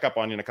 check up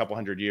on you in a couple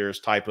hundred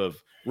years type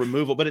of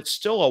removal, but it's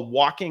still a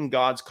walking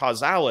God's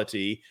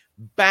causality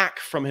back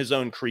from his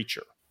own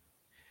creature.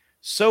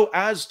 So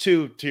as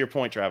to your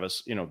point,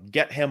 Travis,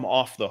 get him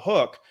off the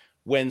hook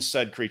when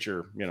said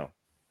creature,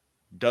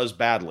 does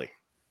badly.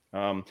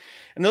 And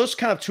those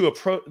kind of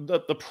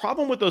the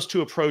problem with those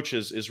two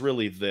approaches is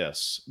really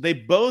this. They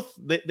both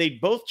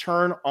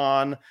turn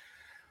on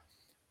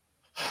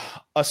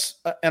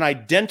an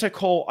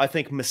identical, I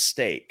think,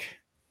 mistake,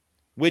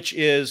 which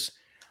is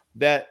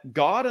that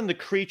God and the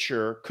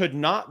creature could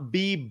not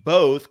be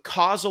both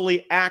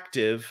causally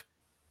active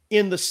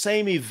in the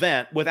same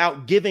event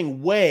without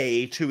giving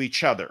way to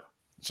each other.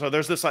 So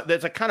there's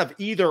a kind of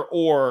either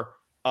or,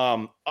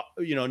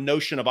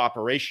 notion of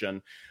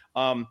operation.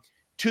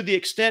 To the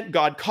extent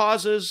God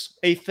causes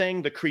a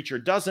thing, the creature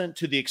doesn't.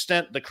 To the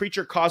extent the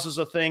creature causes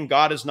a thing,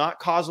 God is not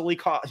causally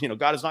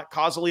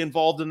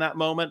involved in that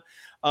moment.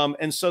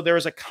 And so there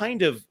is a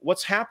kind of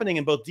what's happening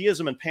in both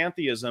deism and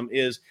pantheism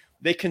is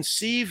they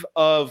conceive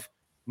of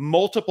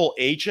multiple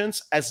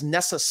agents as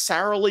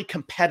necessarily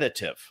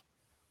competitive.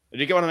 Do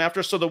you get what I'm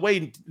after? So the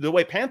way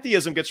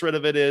pantheism gets rid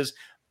of it is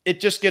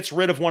it just gets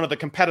rid of one of the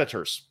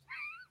competitors.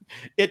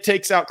 It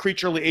takes out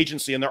creaturely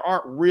agency, and there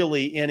aren't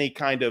really any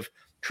kind of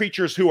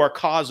creatures who are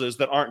causes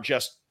that aren't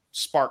just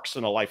sparks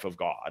in a life of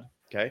God.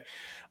 Okay.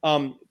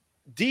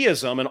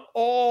 Deism and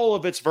all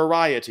of its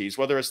varieties,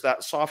 whether it's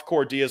that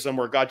softcore deism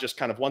where God just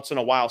kind of once in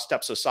a while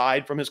steps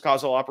aside from his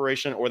causal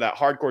operation, or that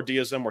hardcore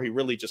deism where he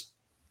really just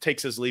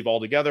takes his leave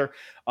altogether.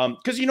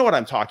 Because you know what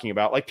I'm talking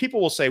about. Like,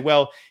 people will say,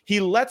 well, he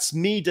lets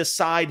me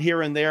decide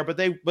here and there, but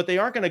they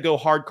aren't going to go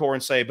hardcore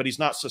and say, but he's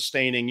not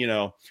sustaining,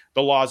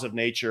 the laws of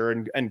nature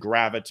and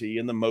gravity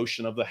and the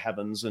motion of the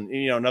heavens. And,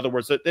 in other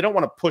words, they don't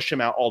want to push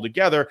him out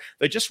altogether.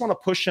 They just want to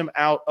push him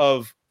out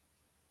of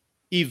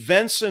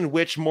events in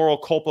which moral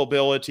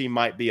culpability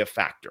might be a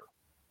factor.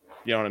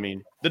 You know what I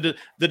mean? The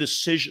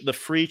decision, the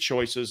free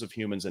choices of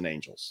humans and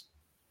angels.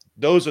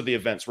 Those are the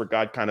events where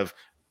God kind of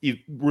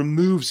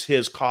removes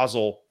his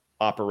causal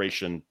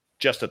operation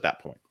just at that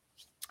point.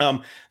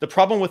 The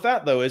problem with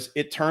that, though, is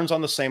it turns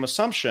on the same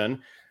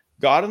assumption.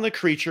 God and the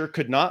creature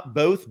could not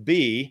both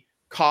be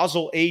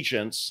causal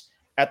agents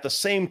at the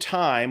same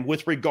time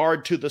with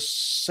regard to the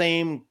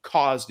same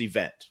caused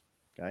event.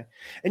 Okay.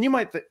 And you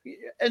might,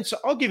 and so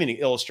I'll give you an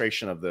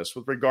illustration of this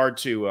with regard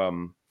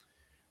to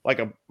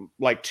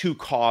like two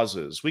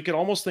causes. We could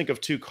almost think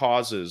of two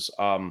causes.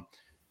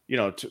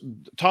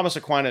 Thomas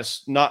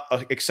Aquinas not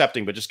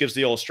accepting, but just gives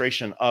the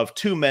illustration of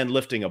two men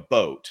lifting a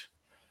boat.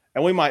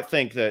 And we might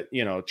think that,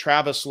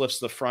 Travis lifts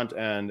the front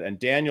end and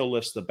Daniel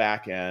lifts the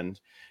back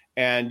end.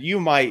 And you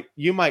might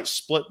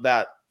split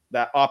that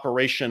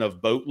operation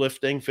of boat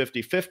lifting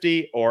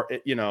 50-50, or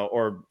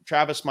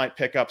Travis might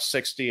pick up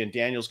 60 and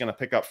Daniel's going to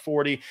pick up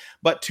 40.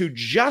 But to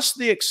just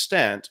the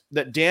extent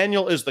that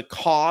Daniel is the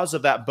cause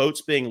of that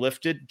boat's being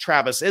lifted,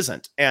 Travis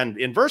isn't. And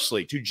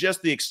inversely, to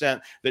just the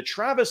extent that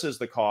Travis is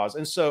the cause,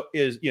 and so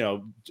is,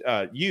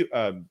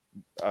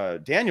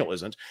 Daniel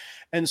isn't.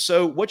 And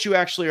so what you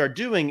actually are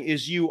doing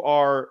is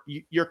you're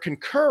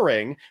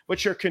concurring,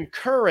 but you're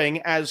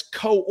concurring as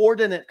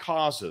coordinate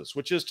causes,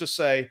 which is to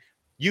say,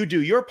 you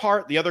do your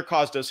part, the other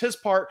cause does his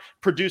part,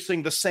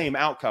 producing the same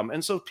outcome.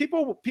 And so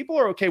people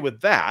are okay with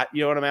that.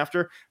 You know what I'm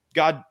after?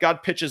 God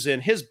pitches in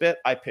his bit,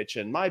 I pitch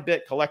in my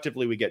bit.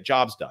 Collectively, we get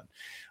jobs done.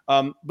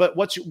 But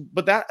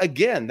that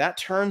again, that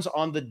turns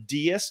on the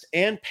deist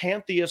and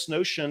pantheist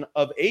notion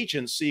of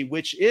agency,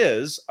 which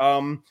is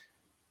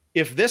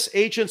if this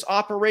agent's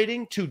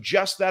operating to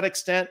just that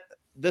extent,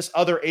 this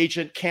other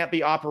agent can't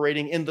be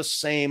operating in the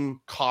same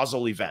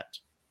causal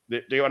event.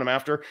 Do you know what I'm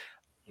after?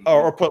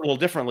 Or put a little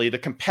differently, the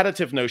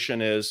competitive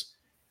notion is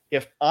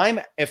if I'm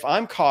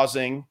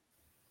causing,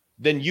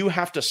 then you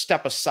have to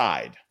step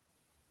aside,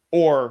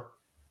 or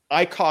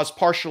I cause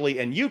partially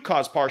and you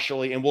cause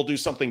partially, and we'll do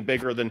something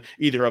bigger than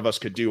either of us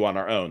could do on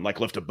our own, like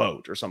lift a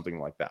boat or something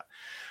like that.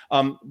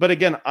 But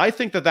again, I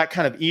think that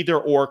kind of either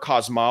or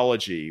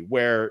cosmology,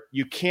 where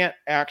you can't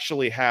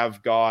actually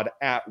have God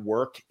at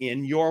work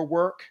in your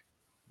work.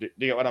 Do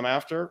you get what I'm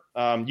after?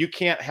 You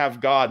can't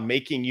have God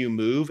making you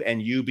move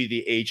and you be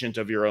the agent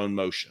of your own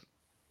motion.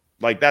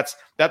 Like that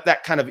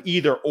kind of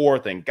either or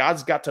thing.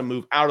 God's got to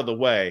move out of the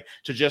way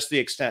to just the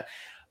extent.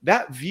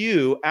 That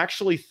view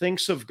actually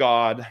thinks of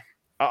God.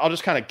 I'll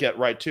just kind of get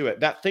right to it.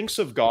 That thinks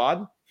of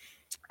God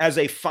as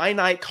a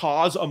finite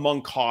cause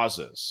among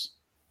causes.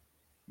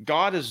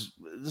 Does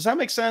that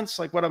make sense?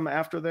 Like what I'm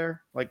after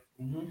there? Like,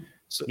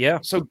 so, yeah.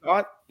 So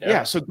God,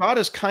 yeah. So God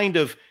is kind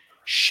of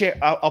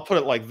I'll put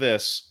it like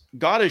this.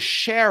 God is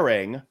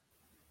sharing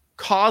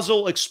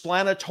causal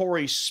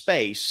explanatory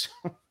space,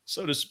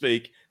 so to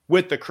speak,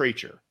 with the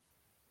creature.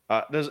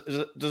 Does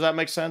that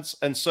make sense?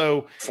 And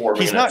so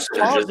he's not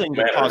causing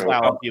the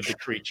causality of the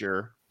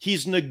creature.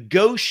 He's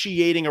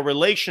negotiating a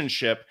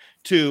relationship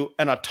to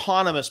an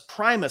autonomous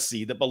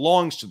primacy that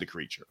belongs to the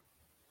creature.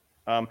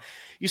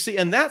 You see,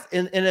 and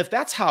if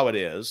that's how it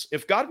is,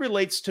 if God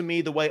relates to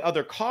me the way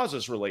other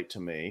causes relate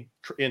to me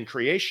in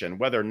creation,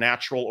 whether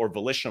natural or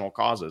volitional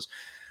causes,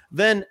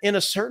 then in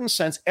a certain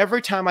sense,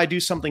 every time I do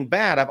something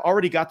bad, I've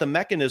already got the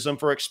mechanism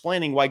for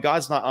explaining why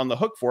God's not on the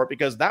hook for it,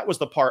 because that was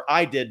the part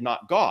I did,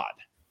 not God.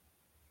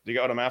 Do you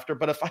get what I'm after?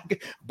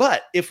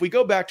 But if we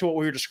go back to what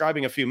we were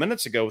describing a few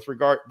minutes ago with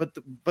regard,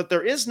 but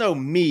there is no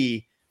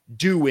me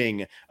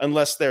doing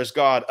unless there's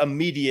God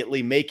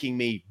immediately making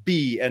me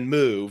be and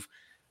move.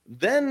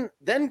 Then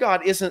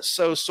God isn't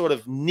so sort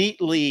of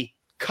neatly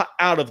cut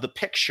out of the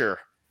picture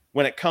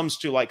when it comes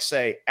to, like,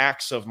 say,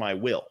 acts of my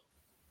will.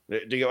 Do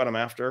you get what I'm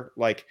after?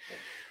 Like,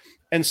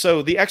 and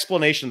so the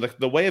explanation,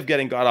 the way of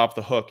getting God off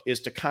the hook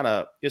is to kind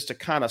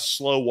of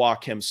slow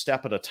walk him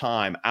step at a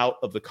time out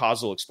of the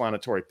causal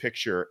explanatory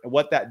picture. And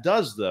what that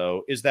does,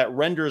 though, is that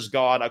renders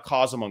God a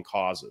cause among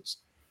causes.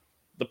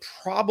 The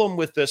problem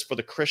with this for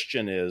the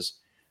Christian is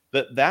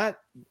that's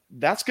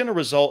going to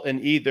result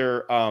in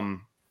either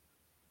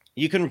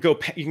you can go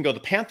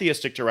the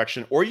pantheistic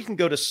direction, or you can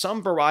go to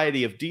some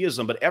variety of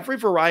deism. But every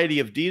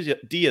variety of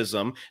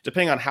deism,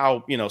 depending on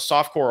how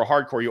softcore or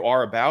hardcore you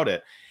are about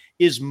it,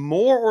 is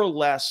more or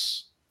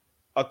less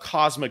a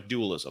cosmic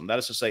dualism. That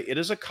is to say, it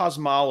is a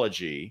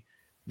cosmology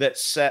that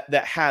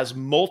has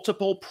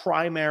multiple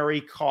primary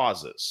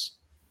causes.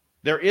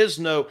 There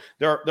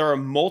are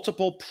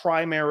multiple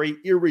primary,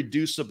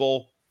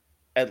 irreducible,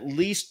 at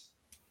least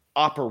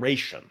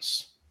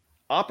operations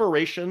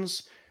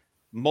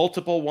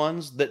multiple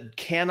ones that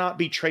cannot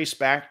be traced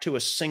back to a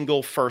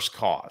single first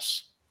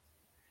cause.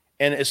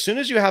 And as soon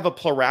as you have a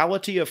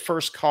plurality of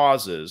first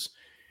causes,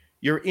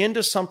 you're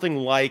into something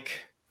like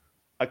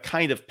a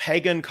kind of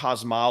pagan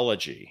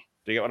cosmology.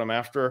 Do you get what I'm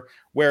after?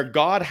 Where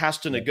God has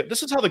to negotiate.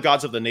 This is how the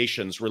gods of the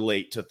nations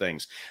relate to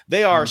things.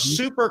 They are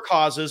super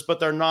causes, but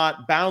they're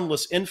not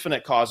boundless,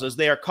 infinite causes.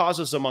 They are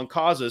causes among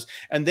causes,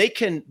 and they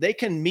can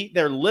meet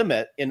their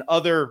limit in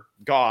other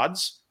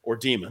gods or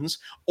demons,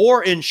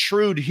 or in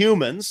shrewd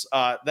humans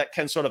that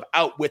can sort of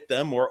outwit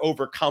them or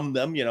overcome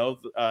them,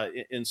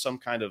 in some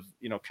kind of,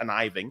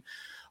 conniving.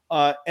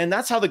 And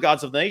that's how the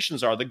gods of the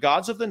nations are. The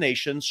gods of the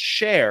nations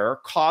share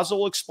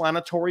causal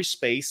explanatory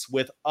space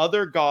with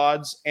other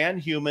gods and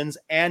humans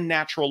and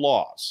natural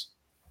laws.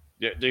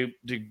 Do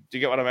you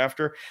get what I'm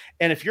after?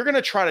 And if you're going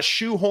to try to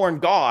shoehorn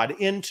God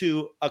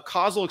into a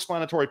causal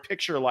explanatory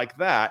picture like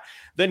that,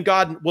 then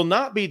God will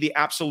not be the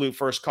absolute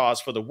first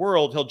cause for the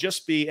world. He'll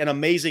just be an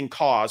amazing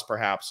cause,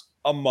 perhaps,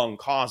 among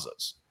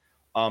causes.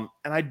 And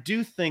I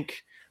do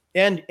think,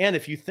 and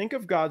if you think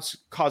of God's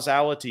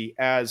causality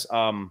as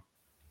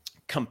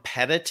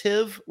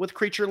competitive with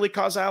creaturely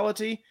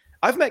causality,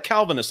 I've met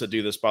Calvinists that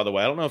do this, by the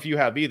way. I don't know if you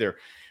have either,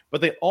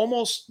 but they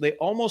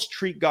almost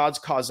treat God's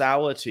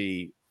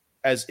causality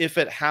as if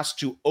it has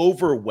to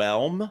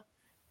overwhelm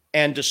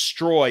and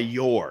destroy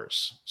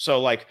yours. So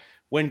like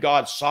when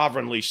God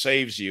sovereignly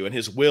saves you and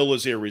his will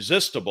is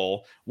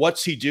irresistible,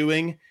 what's he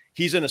doing?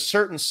 He's in a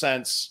certain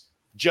sense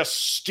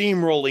just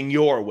steamrolling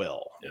your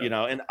will,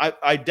 and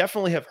I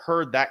definitely have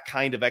heard that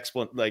kind of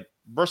explanation. Like,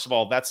 first of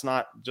all, that's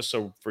not, just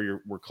so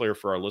we're clear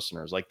for our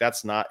listeners, like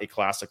that's not a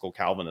classical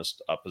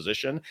Calvinist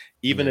position,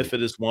 even if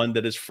it is one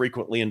that is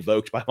frequently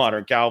invoked by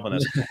modern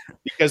Calvinists,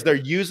 because they're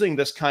using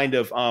this kind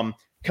of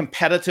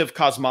competitive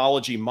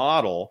cosmology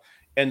model.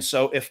 And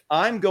so if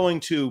I'm going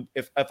to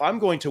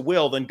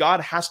will, then God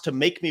has to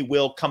make me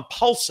will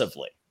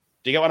compulsively.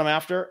 Do you get what I'm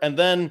after? And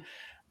then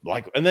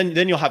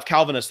you'll have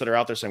Calvinists that are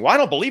out there saying, well, I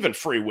don't believe in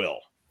free will,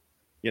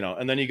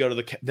 and then you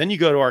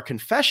go to our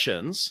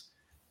confessions,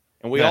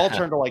 and we all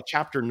turn to like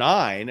chapter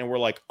 9, and we're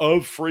like,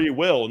 of free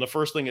will. And the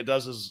first thing it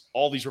does is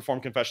all these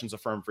Reformed confessions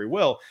affirm free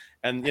will.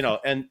 And,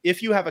 and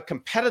if you have a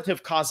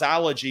competitive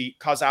causality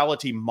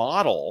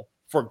model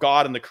for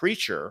God and the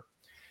creature,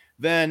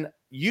 then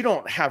you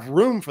don't have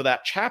room for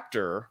that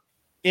chapter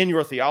in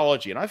your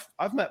theology. And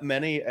I've met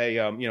many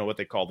what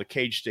they call the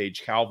cage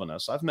stage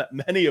Calvinists. I've met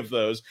many of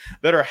those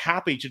that are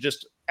happy to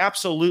just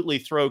absolutely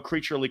throw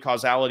creaturely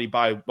causality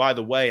by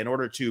the way in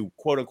order to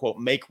quote unquote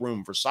make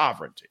room for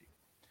sovereignty.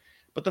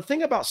 But the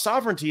thing about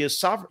sovereignty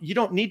is you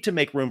don't need to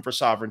make room for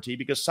sovereignty,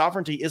 because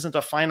sovereignty isn't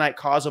a finite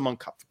cause among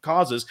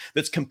causes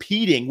that's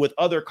competing with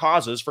other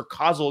causes for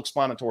causal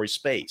explanatory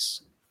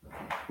space.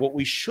 What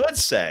we should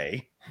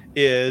say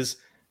is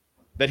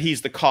that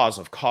he's the cause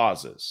of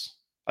causes.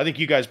 I think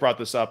you guys brought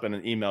this up in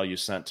an email you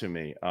sent to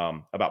me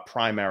about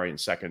primary and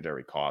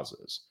secondary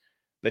causes,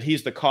 that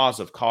he's the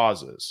cause of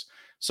causes.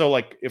 So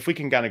like, if we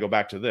can kind of go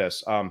back to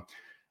this,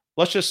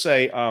 let's just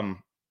say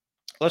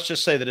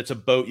that it's a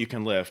boat you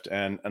can lift.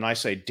 And I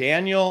say,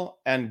 Daniel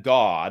and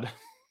God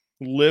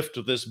lift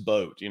this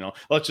boat,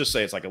 let's just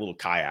say it's like a little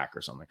kayak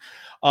or something.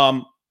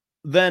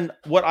 Then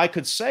what I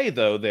could say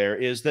though, there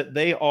is that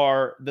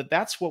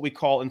that's what we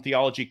call in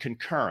theology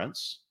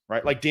concurrence.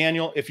 Right? Like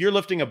Daniel, if you're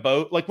lifting a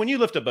boat, like when you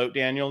lift a boat,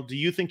 Daniel, do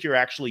you think you're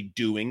actually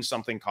doing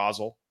something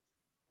causal?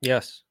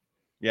 Yes.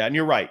 Yeah. And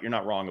you're right. You're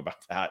not wrong about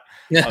that.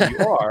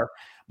 You are.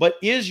 But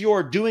is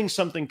your doing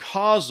something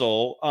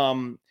causal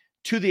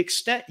to the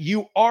extent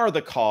you are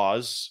the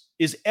cause?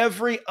 Is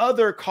every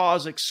other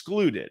cause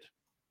excluded?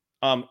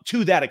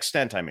 To that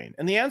extent, I mean.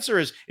 And the answer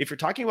is, if you're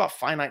talking about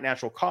finite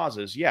natural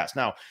causes, yes.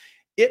 Now,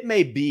 it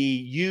may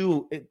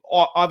be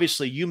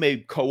obviously you may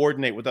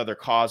coordinate with other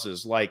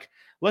causes, like,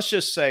 let's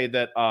just say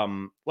that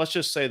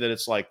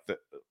it's like the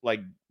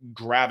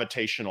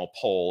gravitational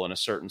pull in a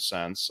certain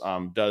sense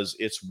does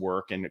its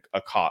work in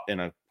a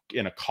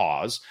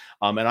cause,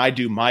 and I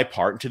do my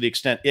part. And to the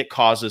extent it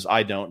causes,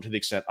 I don't. To the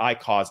extent I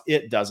cause,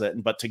 it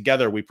doesn't. But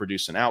together we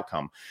produce an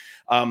outcome.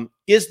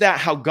 Is that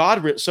how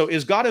God? So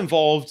is God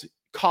involved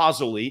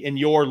causally in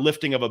your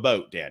lifting of a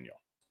boat, Daniel?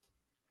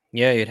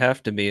 Yeah, you'd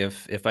have to be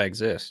if I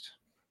exist.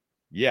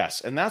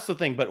 Yes, and that's the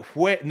thing. But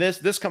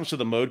this comes to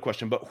the mode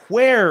question. But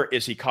where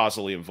is he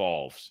causally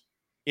involved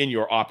in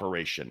your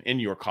operation, in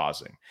your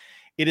causing?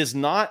 It is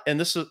not, and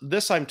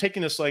this I'm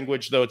taking this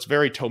language, though it's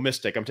very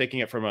Thomistic. I'm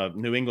taking it from a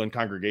New England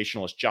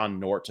Congregationalist,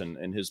 John Norton,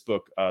 in his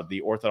book,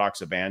 The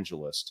Orthodox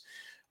Evangelist.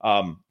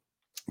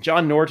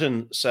 John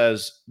Norton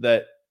says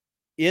that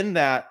in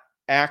that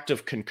act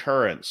of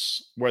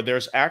concurrence, where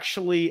there's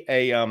actually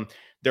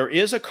there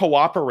is a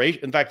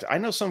cooperation. In fact, I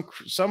know some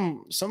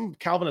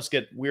Calvinists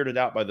get weirded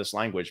out by this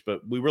language, but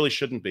we really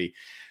shouldn't be.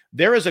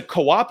 There is a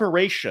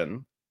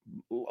cooperation,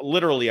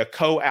 literally a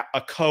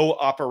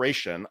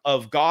cooperation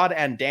of God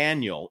and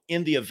Daniel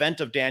in the event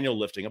of Daniel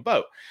lifting a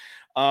boat.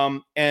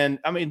 And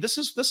I mean, this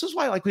is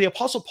why, like, the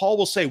Apostle Paul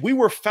will say, we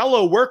were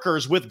fellow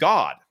workers with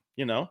God.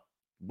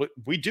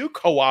 We do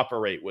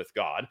cooperate with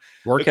God.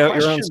 Work out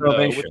your own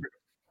salvation.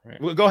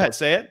 Well, go ahead,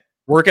 say it.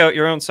 Work out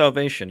your own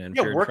salvation. And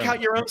work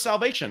out your own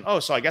salvation. Oh,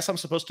 so I guess I'm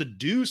supposed to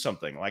do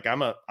something. Like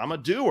I'm a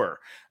doer.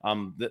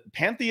 The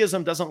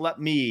pantheism doesn't let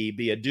me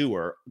be a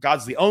doer.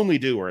 God's the only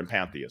doer in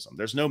pantheism.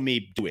 There's no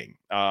me doing.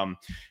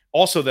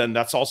 Also, then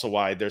that's also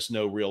why there's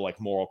no real like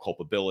moral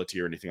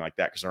culpability or anything like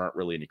that, because there aren't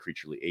really any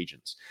creaturely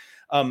agents.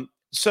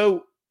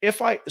 So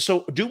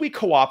do we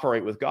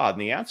cooperate with God?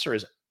 And the answer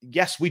is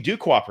yes, we do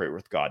cooperate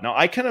with God. Now,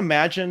 I can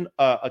imagine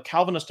a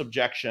Calvinist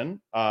objection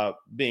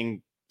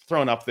being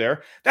thrown up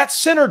there.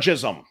 That's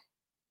synergism.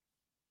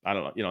 I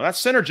don't know.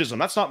 That's synergism.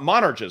 That's not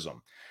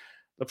monergism.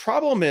 The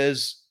problem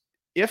is,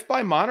 if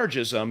by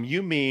monergism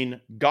you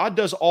mean God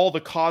does all the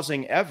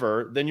causing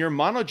ever, then your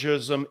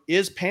monergism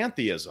is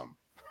pantheism.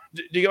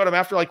 Do you get what I'm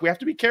after? Like, we have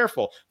to be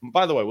careful.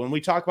 By the way, when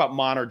we talk about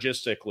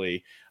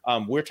monergistically,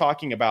 we're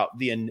talking about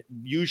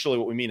usually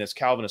what we mean as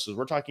Calvinists is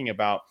we're talking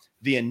about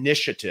the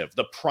initiative,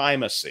 the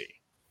primacy.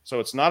 So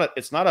it's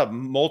not a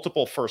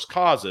multiple first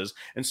causes.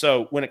 And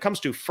so when it comes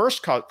to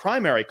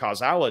primary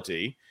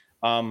causality,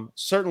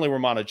 certainly we're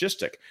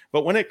monergistic.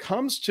 But when it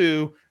comes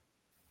to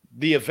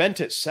the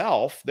event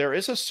itself, there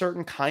is a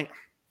certain kind,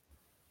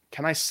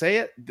 can I say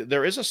it?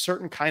 There is a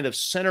certain kind of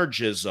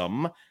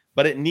synergism,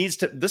 but it needs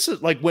to, this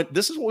is what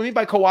we mean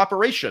by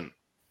cooperation.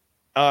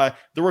 The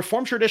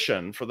Reformed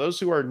tradition, for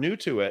those who are new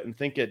to it and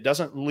think it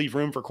doesn't leave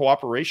room for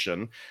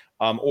cooperation,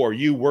 or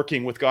you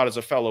working with God as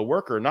a fellow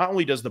worker, not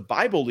only does the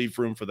Bible leave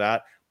room for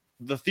that,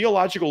 the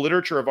theological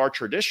literature of our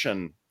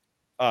tradition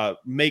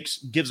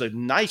gives a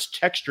nice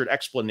textured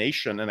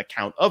explanation and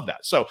account of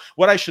that. So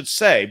what I should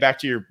say, back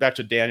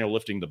to Daniel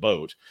lifting the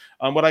boat,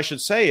 what I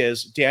should say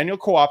is Daniel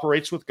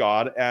cooperates with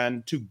God,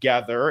 and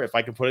together, if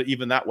I can put it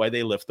even that way,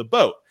 they lift the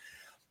boat.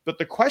 But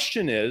the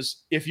question is,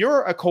 if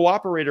you're a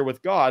cooperator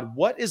with God,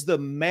 what is the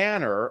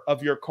manner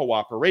of your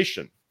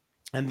cooperation?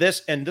 And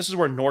this is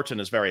where Norton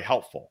is very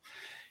helpful.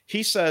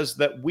 He says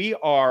that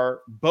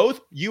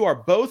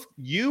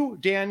you,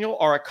 Daniel,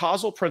 are a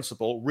causal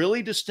principle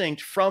really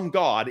distinct from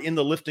God in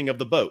the lifting of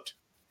the boat.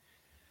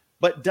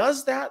 But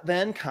does that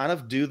then kind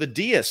of do the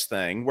deist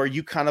thing where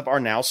you kind of are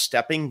now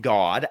stepping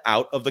God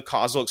out of the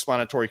causal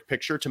explanatory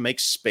picture to make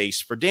space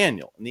for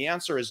Daniel? And the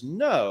answer is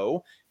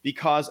no,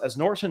 because as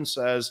Norton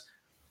says,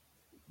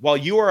 while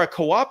you are a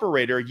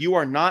cooperator, you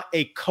are not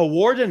a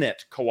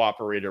coordinate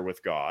cooperator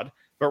with God,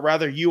 but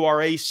rather you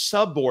are a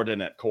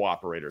subordinate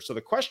cooperator. So the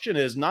question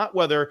is not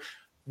whether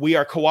we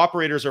are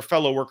cooperators or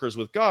fellow workers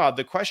with God.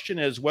 The question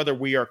is whether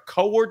we are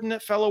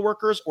coordinate fellow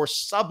workers or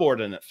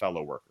subordinate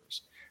fellow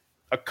workers.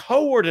 A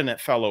coordinate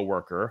fellow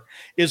worker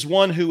is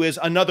one who is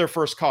another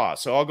first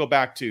cause. So I'll go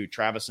back to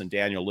Travis and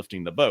Daniel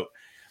lifting the boat.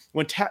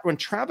 When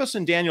Travis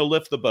and Daniel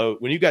lift the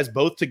boat, when you guys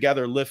both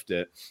together lift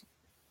it,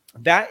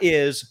 that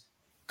is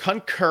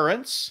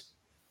concurrence,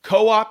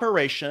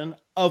 cooperation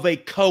of a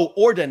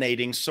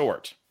coordinating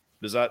sort.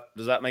 Does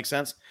that make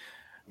sense?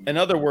 In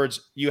other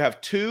words, you have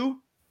two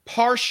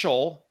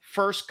partial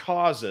first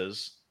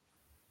causes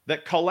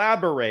that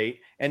collaborate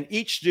and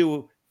each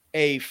do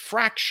a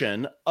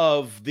fraction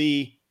of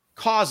the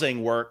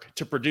causing work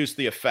to produce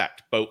the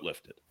effect, boat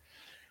lifted.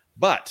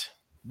 But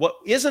what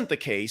isn't the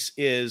case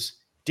is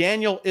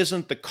Daniel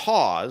isn't the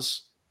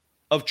cause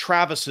of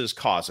Travis's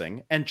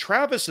causing, and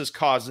Travis's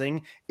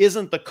causing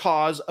isn't the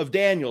cause of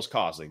Daniel's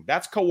causing.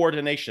 That's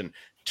coordination.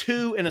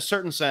 Two, in a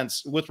certain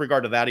sense, with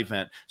regard to that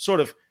event, sort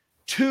of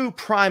two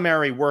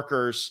primary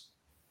workers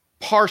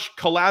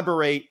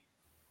collaborate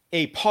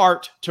a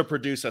part to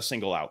produce a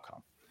single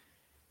outcome.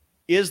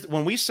 Is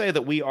when we say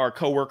that we are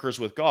co-workers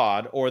with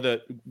God, or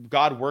that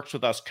God works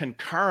with us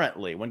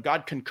concurrently, when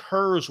God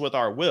concurs with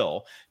our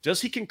will, does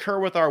he concur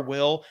with our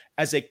will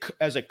as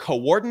a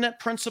coordinate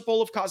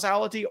principle of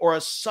causality or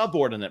a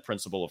subordinate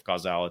principle of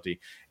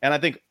causality? And I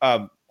think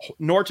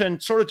Norton,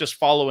 sort of just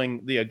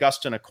following the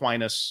Augustine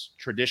Aquinas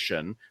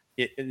tradition,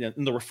 and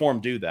the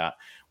Reformed do that,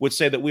 would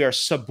say that we are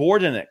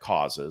subordinate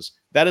causes.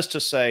 That is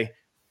to say,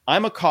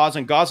 I'm a cause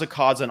and God's a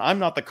cause, and I'm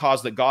not the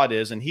cause that God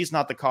is, and he's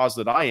not the cause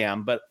that I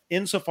am. But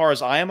insofar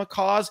as I am a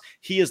cause,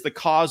 he is the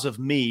cause of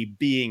me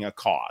being a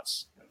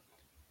cause.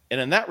 And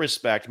in that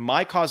respect,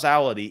 my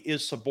causality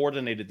is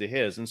subordinated to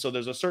his. And so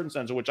there's a certain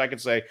sense in which I could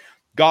say,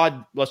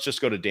 God, let's just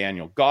go to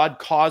Daniel. God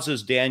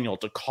causes Daniel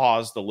to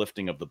cause the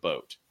lifting of the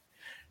boat.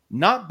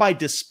 Not by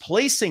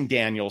displacing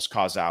Daniel's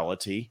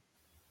causality,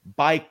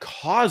 by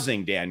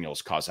causing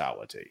Daniel's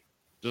causality.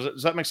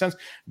 Does that make sense?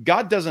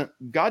 God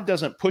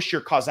doesn't push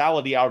your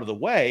causality out of the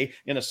way.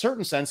 In a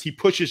certain sense, he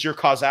pushes your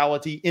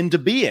causality into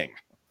being.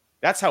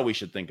 That's how we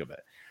should think of it.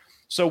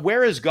 So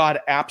where is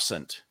God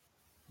absent?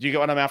 Do you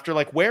get what I'm after?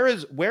 Like, where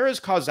is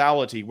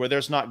causality where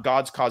there's not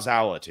God's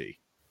causality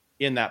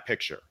in that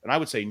picture? And I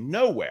would say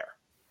nowhere.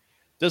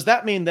 Does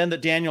that mean then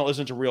that Daniel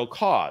isn't a real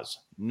cause?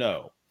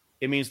 No.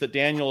 It means that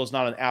Daniel is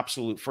not an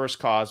absolute first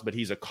cause, but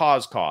he's a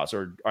cause,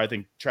 or I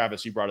think,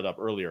 Travis, you brought it up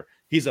earlier.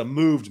 He's a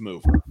moved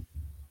mover.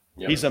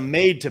 Yep. He's a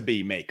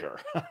made-to-be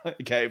maker,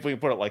 okay, if we can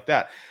put it like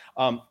that.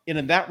 And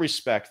in that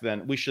respect,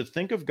 then, we should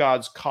think of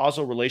God's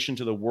causal relation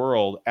to the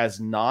world as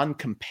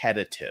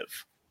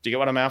non-competitive. Do you get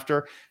what I'm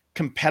after?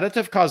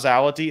 Competitive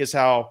causality is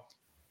how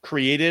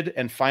created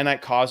and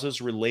finite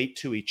causes relate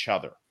to each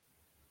other.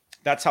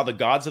 That's how the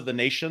gods of the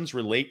nations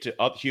relate to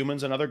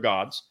humans and other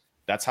gods.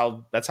 That's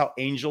how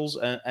angels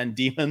and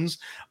demons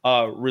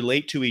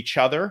relate to each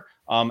other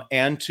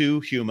and to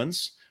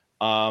humans.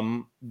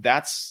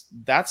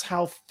 That's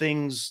how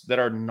things that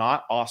are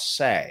not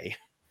ase,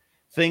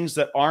 things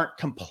that aren't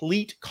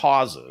complete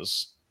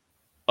causes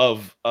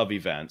of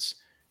events,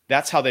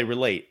 that's how they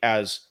relate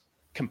as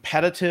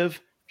competitive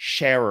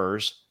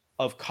sharers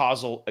of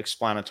causal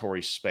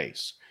explanatory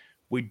space.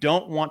 We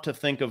don't want to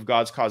think of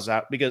God's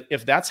causality, because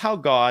if that's how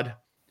God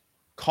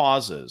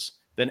causes,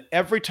 then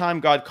every time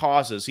God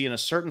causes, he in a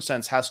certain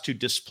sense has to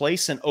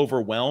displace and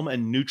overwhelm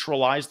and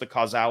neutralize the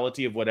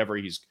causality of whatever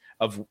he's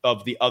of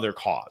the other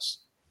cause.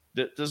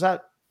 Does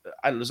that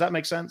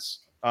make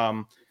sense?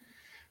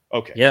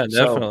 Okay. Yeah,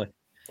 definitely.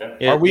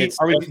 Do we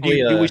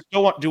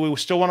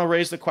still want to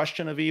raise the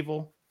question of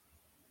evil?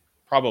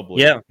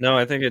 Probably. Yeah, no,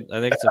 I think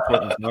it's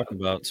important to talk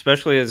about,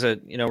 especially as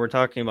we're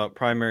talking about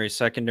primary,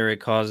 secondary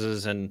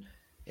causes and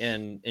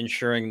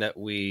ensuring that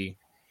we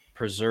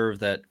preserve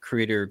that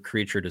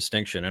creator-creature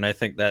distinction. And I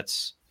think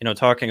that's,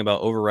 talking about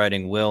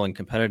overriding will and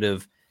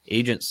competitive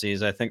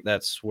agencies, I think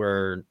that's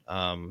where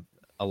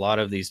a lot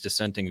of these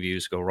dissenting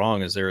views go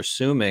wrong, is they're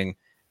assuming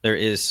there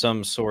is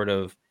some sort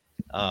of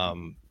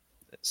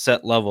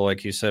set level,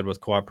 like you said, with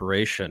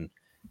cooperation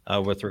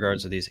with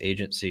regards to these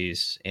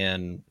agencies,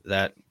 and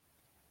that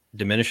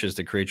diminishes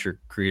the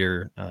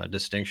creator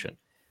distinction.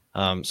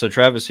 So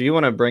Travis, so you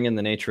want to bring in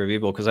the nature of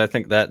evil, because I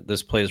think that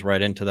this plays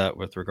right into that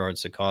with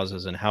regards to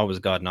causes and how is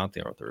God not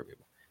the author of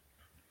evil?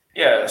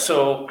 Yeah,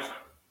 so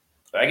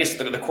I guess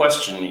the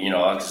question,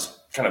 is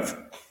kind of,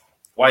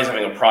 why is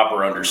having a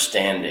proper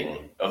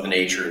understanding of the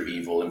nature of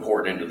evil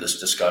important into this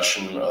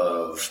discussion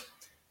of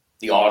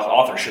the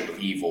authorship of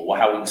evil? Well,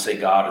 how we can say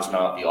God is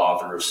not the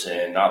author of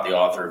sin, not the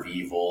author of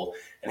evil,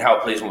 and how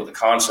it plays in with the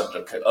concept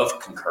of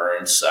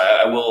concurrence.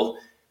 I will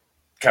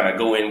kind of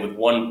go in with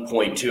one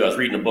point too. I was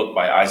reading a book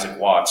by Isaac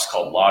Watts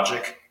called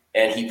Logic,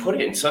 and he put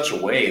it in such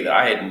a way that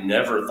I had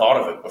never thought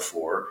of it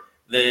before,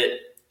 that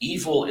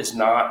evil is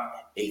not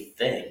a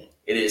thing.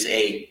 It is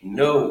a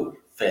no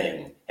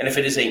thing. And if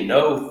it is a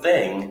no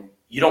thing,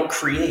 you don't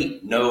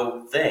create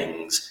no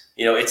things.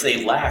 It's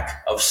a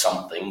lack of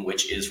something,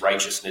 which is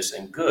righteousness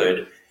and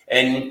good.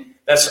 And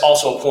that's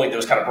also a point that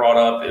was kind of brought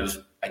up.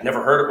 I'd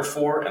never heard it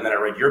before. And then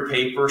I read your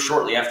paper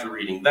shortly after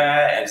reading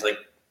that. And it's like,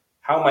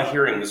 how am I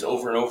hearing this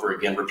over and over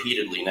again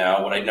repeatedly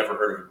now when I'd never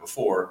heard of it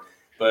before?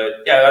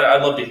 But yeah,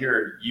 I'd love to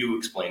hear you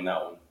explain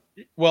that one.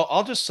 Well,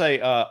 I'll just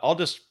say, I'll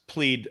just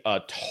plead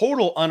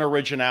total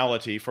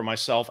unoriginality for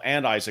myself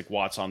and Isaac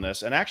Watts on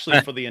this, and actually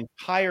for the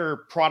entire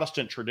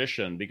Protestant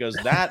tradition, because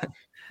that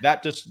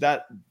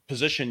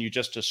position you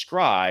just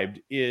described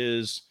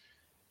is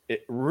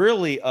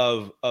really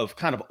of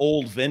kind of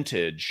old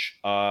vintage.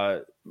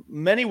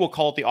 Many will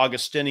call it the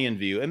Augustinian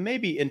view, and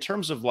maybe in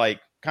terms of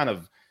like kind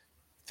of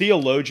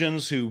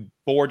theologians who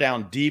bore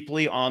down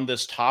deeply on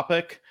this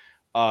topic,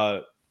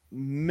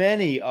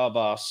 many of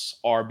us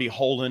are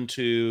beholden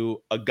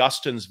to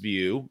Augustine's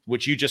view,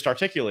 which you just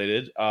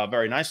articulated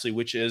very nicely,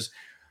 which is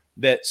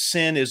that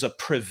sin is a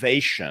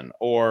privation,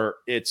 or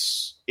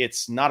it's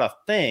not a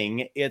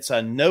thing, it's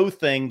a no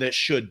thing that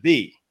should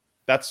be.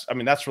 That's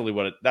really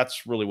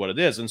what it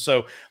is. And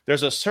so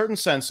there's a certain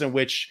sense in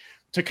which,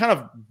 to kind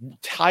of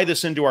tie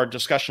this into our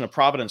discussion of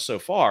providence so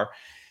far,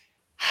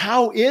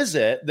 how is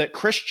it that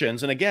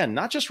Christians, and again,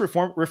 not just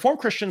Reformed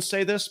Christians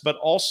say this, but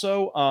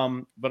also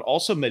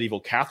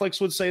medieval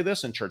Catholics would say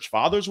this, and church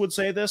fathers would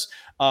say this,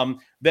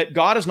 that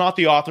God is not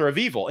the author of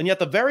evil. And yet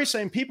the very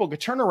same people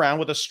could turn around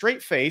with a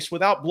straight face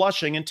without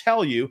blushing and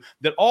tell you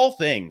that all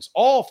things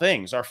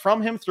are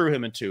from him, through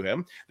him, and to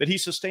him, that he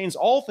sustains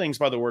all things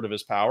by the word of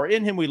his power.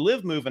 In him we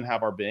live, move, and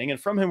have our being, and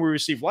from him we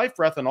receive life,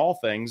 breath, and all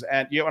things.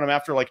 And you know what I'm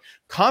after? Like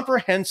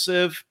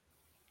comprehensive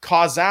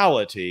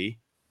causality,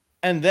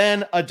 and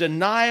then a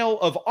denial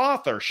of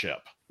authorship.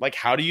 Like,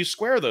 how do you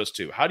square those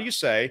two? How do you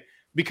say,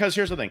 because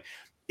here's the thing,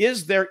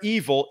 is there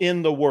evil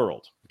in the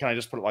world? Can I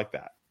just put it like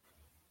that?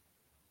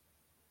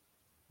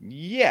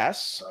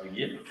 Yes.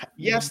 Yeah.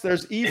 Yes,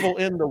 there's evil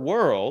in the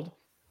world.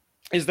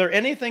 Is there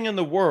anything in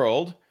the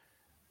world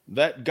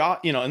that God,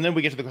 and then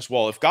we get to the question,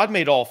 well, if God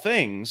made all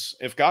things,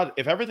 if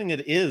everything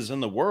that is in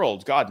the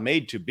world, God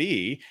made to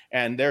be,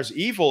 and there's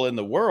evil in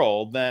the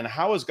world, then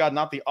how is God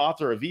not the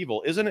author of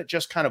evil? Isn't it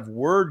just kind of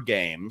word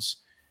games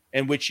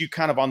in which you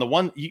kind of, on the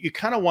one, you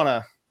kind of want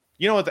to,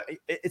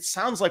 it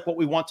sounds like what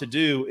we want to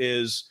do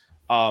is,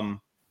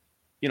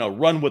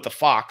 run with the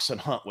fox and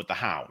hunt with the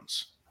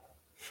hounds.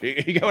 You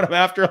get what I'm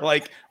after?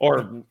 Like,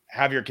 or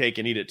have your cake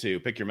and eat it too.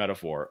 Pick your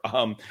metaphor.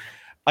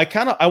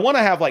 I want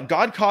to have like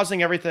God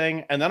causing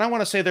everything, and then I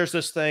want to say there's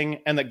this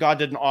thing and that God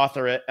didn't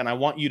author it, and I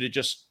want you to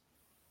just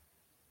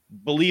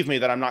believe me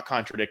that I'm not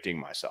contradicting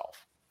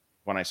myself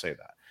when I say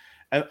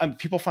that. And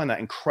people find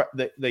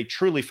that they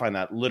truly find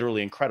that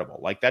literally incredible.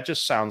 Like that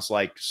just sounds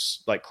like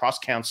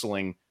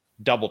cross-counseling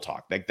double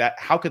talk. Like that,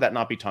 how could that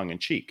not be tongue in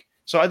cheek?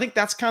 So I think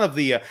that's kind of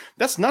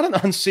that's not an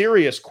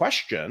unserious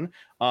question.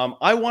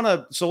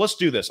 So let's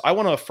do this. I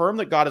want to affirm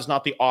that God is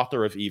not the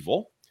author of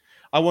evil.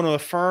 I want to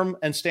affirm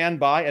and stand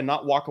by and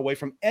not walk away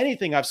from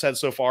anything I've said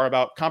so far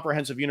about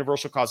comprehensive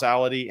universal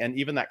causality and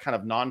even that kind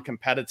of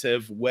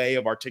non-competitive way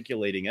of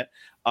articulating it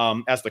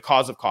as the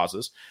cause of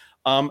causes.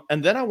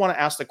 And then I want to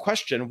ask the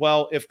question,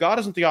 well, if God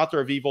isn't the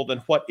author of evil,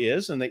 then what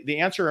is? And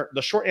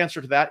the short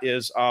answer to that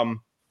is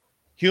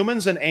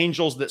humans and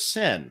angels that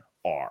sin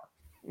are.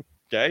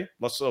 Okay,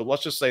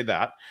 let's just say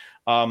that.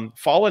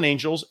 Fallen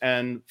angels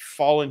and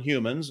fallen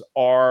humans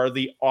are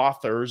the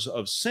authors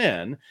of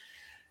sin.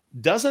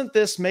 Doesn't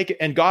this make it,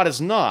 and God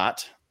is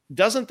not,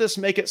 doesn't this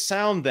make it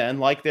sound then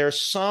like there's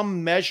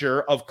some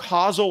measure of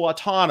causal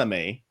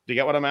autonomy? Do you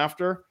get what I'm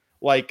after?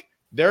 Like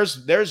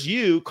there's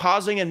you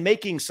causing and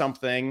making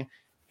something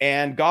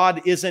and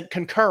God isn't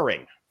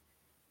concurring.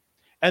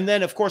 And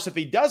then, of course, if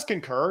he does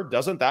concur,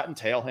 doesn't that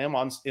entail him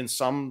in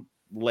some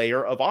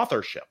layer of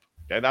authorship?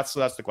 Okay, that's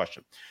the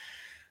question.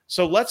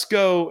 So let's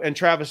go, and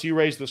Travis, you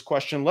raised this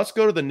question. Let's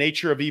go to the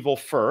nature of evil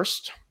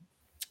first,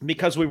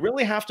 because we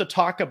really have to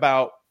talk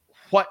about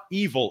what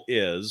evil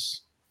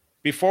is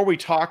before we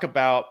talk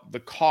about the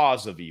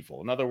cause of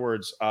evil. In other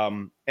words,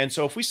 and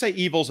so if we say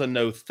evil's a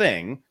no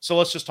thing, so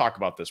let's just talk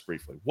about this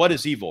briefly. What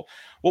is evil?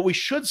 What we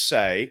should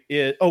say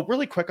is,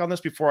 really quick on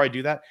this before I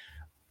do that,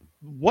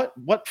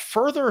 what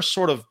further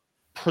sort of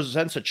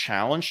presents a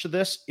challenge to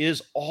this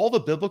is all the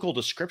biblical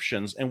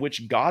descriptions in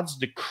which God's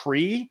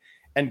decree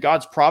and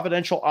God's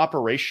providential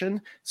operation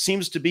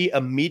seems to be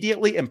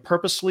immediately and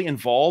purposely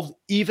involved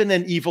even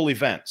in evil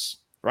events,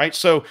 right?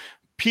 So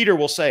Peter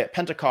will say at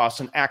Pentecost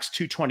in Acts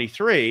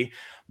 2:23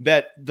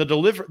 that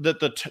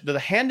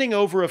the handing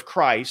over of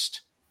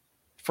Christ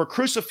for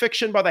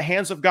crucifixion by the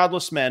hands of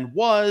godless men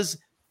was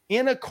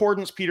in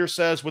accordance, Peter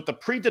says, with the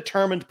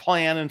predetermined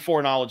plan and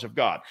foreknowledge of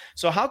God.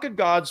 So how could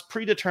God's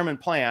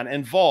predetermined plan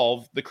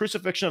involve the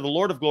crucifixion of the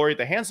Lord of glory at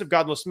the hands of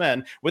godless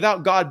men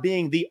without God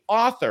being the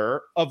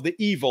author of the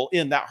evil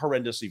in that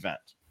horrendous event?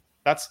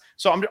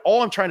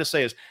 All I'm trying to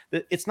say is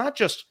that it's not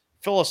just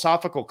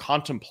philosophical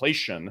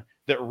contemplation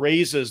that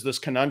raises this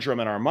conundrum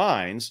in our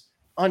minds.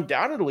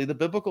 Undoubtedly, the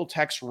biblical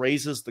text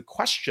raises the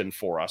question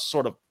for us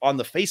sort of on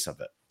the face of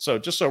it. So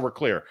just so we're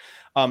clear.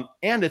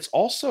 And it's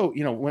also,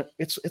 when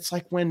it's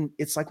like when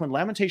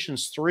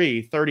Lamentations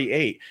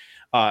 3:38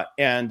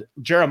 and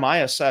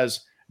Jeremiah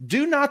says,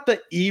 do not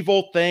the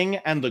evil thing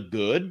and the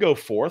good go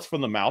forth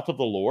from the mouth of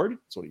the Lord?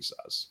 That's what he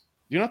says.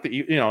 Do not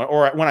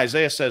or when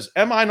Isaiah says,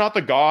 am I not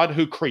the God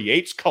who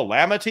creates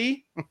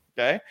calamity?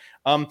 Okay.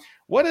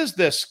 What is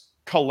this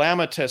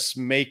calamitous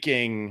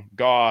making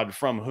God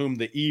from whom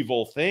the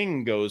evil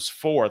thing goes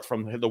forth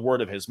from the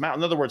word of his mouth?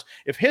 In other words,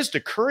 if his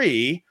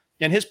decree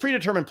and his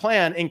predetermined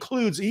plan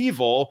includes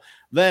evil,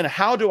 then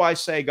how do I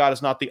say God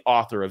is not the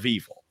author of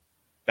evil?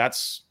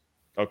 That's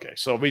okay.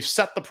 So we've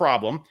set the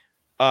problem.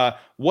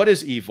 What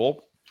is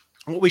evil?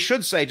 What we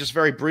should say just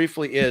very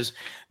briefly is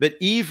that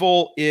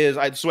evil is,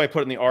 this is the way I put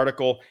it in the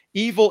article,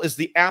 evil is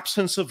the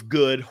absence of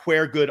good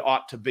where good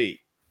ought to be.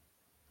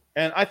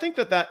 And I think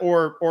that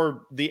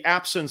or the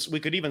absence, we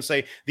could even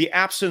say the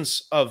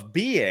absence of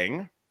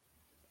being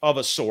of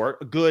a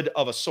sort, good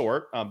of a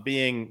sort,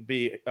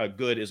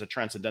 good is a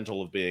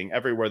transcendental of being.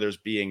 Everywhere there's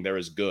being, there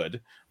is good.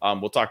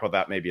 We'll talk about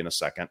that maybe in a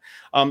second.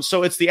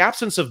 So it's the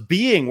absence of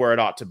being where it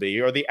ought to be,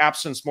 or the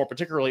absence more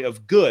particularly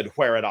of good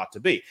where it ought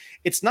to be.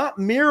 It's not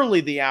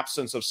merely the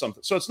absence of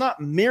something. So it's not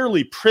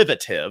merely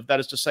privative. That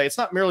is to say, it's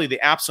not merely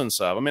the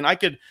absence of. I mean, I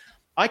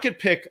could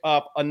pick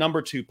up a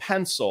number 2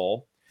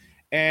 pencil,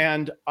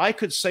 and I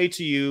could say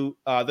to you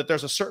that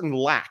there's a certain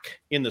lack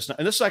in this.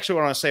 And this is actually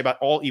what I want to say about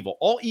all evil.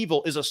 All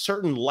evil is a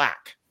certain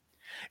lack.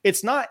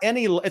 It's not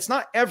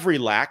every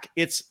lack.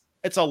 It's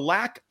a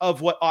lack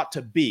of what ought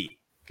to be,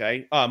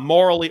 okay,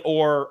 morally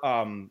or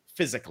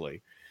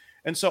physically.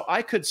 And so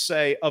I could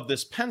say of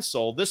this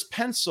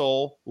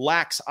pencil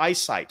lacks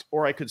eyesight,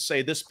 or I could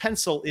say this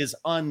pencil is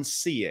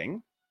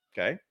unseeing,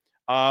 okay?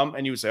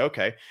 And you would say,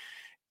 okay.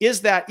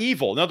 Is that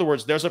evil? In other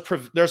words, there's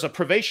a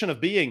privation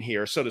of being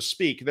here, so to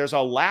speak. There's a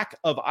lack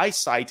of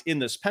eyesight in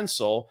this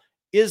pencil.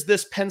 Is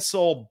this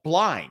pencil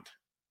blind?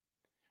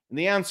 And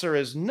the answer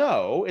is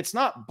no, it's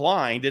not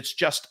blind. It's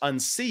just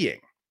unseeing.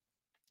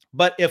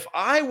 But if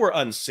I were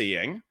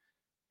unseeing,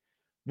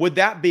 would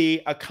that be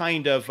a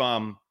kind of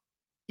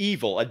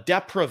evil, a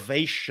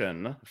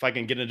deprivation, if I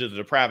can get into the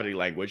depravity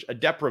language, a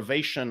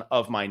deprivation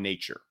of my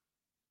nature?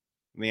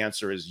 And the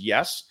answer is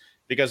yes.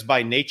 Because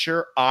by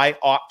nature, I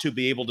ought to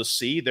be able to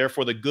see.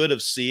 Therefore, the good of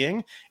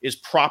seeing is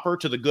proper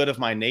to the good of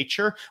my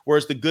nature,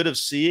 whereas the good of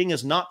seeing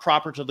is not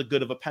proper to the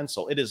good of a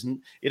pencil. It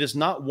is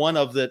not one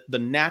of the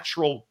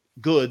natural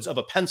goods of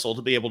a pencil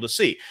to be able to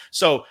see.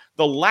 So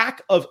the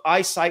lack of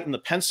eyesight in the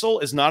pencil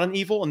is not an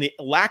evil, and the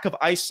lack of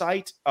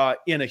eyesight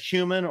in a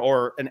human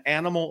or an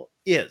animal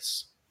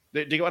is.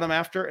 Do you get what I'm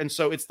after? And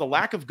so it's the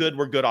lack of good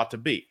where good ought to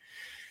be.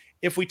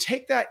 If we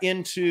take that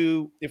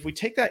into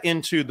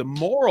the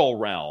moral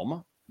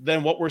realm,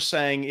 then what we're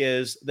saying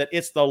is that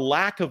it's the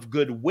lack of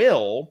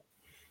goodwill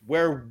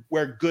where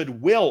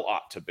goodwill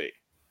ought to be.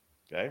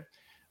 Okay,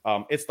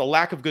 it's the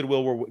lack of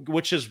goodwill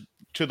which is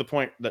to the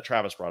point that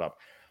Travis brought up,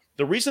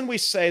 the reason we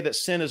say that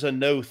sin is a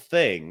no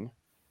thing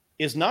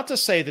is not to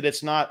say that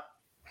it's not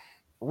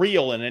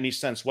real in any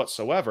sense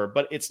whatsoever,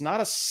 but it's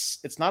not a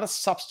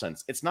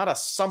substance. It's not a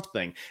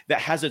something that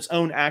has its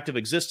own active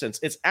existence.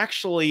 It's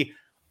actually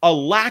a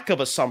lack of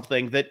a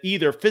something that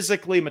either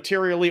physically,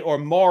 materially, or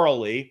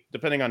morally,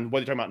 depending on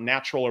whether you're talking about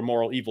natural or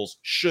moral evils,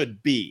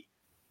 should be,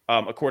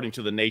 according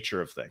to the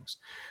nature of things.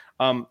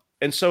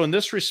 And so in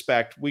this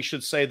respect, we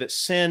should say that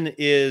sin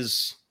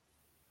is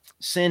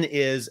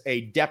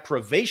a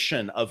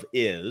deprivation of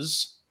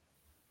is,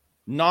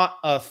 not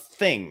a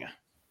thing.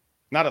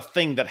 Not a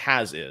thing that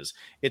has is.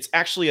 It's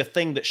actually a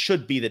thing that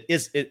should be that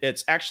is.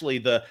 It's actually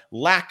the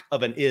lack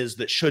of an is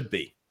that should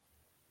be,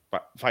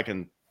 if I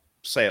can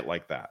say it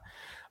like that.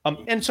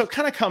 And so it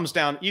kind of comes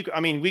down, we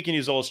can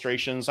use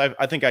illustrations.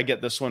 I think I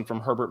get this one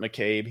from Herbert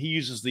McCabe. He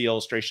uses the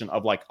illustration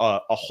of like a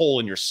hole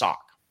in your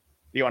sock.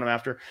 You know what I'm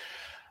after?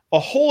 A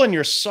hole in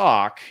your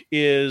sock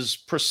is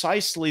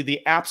precisely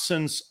the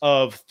absence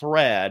of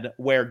thread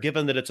where,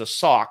 given that it's a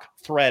sock,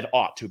 thread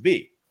ought to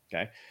be.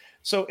 Okay.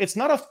 So it's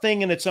not a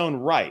thing in its own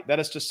right. That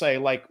is to say,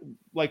 like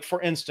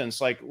for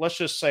instance, like let's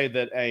just say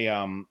that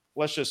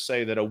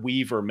a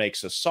weaver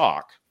makes a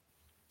sock,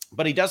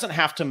 but he doesn't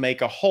have to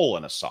make a hole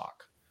in a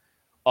sock.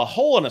 A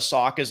hole in a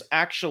sock is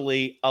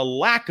actually a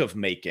lack of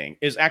making,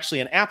 is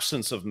actually an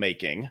absence of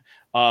making,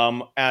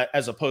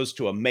 as opposed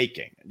to a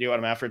making. Do you know what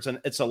I'm after?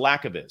 It's a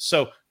lack of it.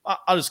 So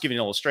I'll just give you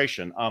an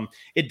illustration.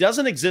 It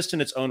doesn't exist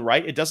in its own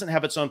right. It doesn't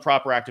have its own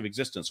proper active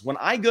existence. When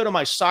I go to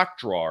my sock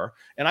drawer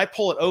and I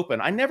pull it open,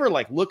 I never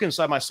like look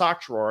inside my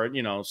sock drawer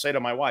and, say to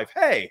my wife,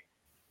 hey,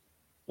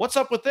 what's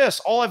up with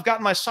this? All I've got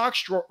in my sock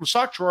drawer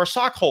are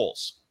sock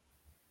holes.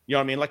 You know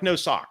what I mean? Like no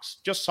socks,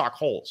 just sock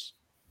holes.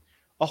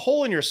 A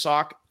hole in your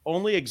sock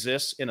only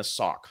exists in a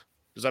sock.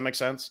 Does that make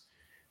sense?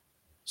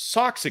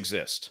 Socks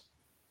exist.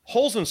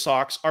 Holes in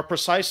socks are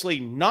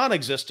precisely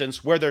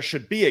non-existence where there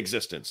should be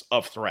existence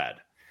of thread.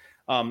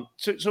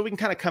 So we can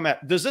kind of come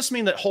at, does this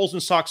mean that holes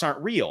in socks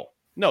aren't real?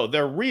 No,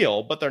 they're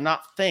real, but they're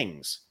not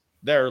things.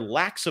 They're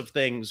lacks of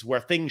things where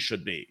things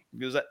should be.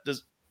 Does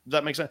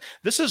that make sense?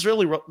 This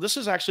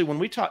is actually when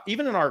we talk,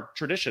 even in our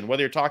tradition,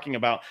 whether you're talking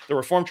about the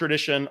Reformed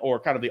tradition or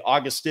kind of the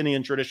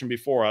Augustinian tradition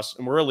before us,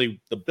 and we're really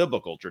the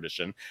biblical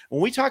tradition,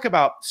 when we talk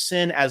about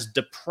sin as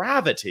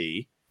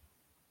depravity,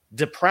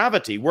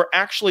 we're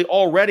actually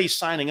already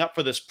signing up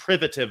for this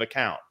privative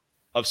account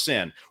of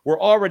sin. We're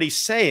already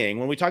saying,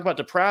 when we talk about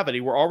depravity,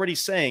 we're already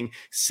saying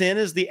sin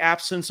is the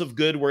absence of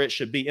good where it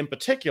should be. In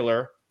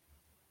particular,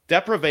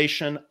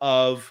 deprivation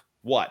of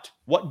what?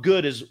 What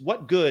good is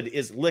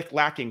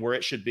lacking where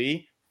it should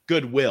be?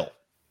 Goodwill.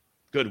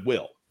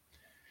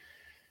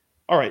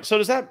 All right. So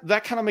does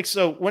that kind of make,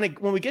 so when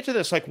we get to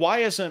this, like,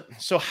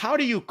 how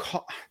do you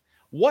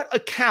what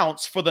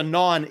accounts for the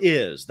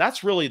non-is?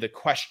 That's really the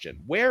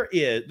question.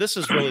 This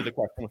is really the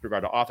question with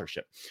regard to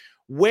authorship.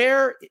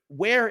 Where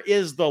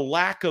is the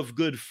lack of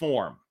good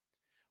form?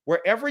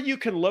 Wherever you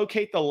can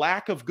locate the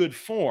lack of good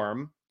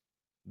form,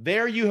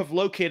 there you have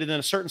located, in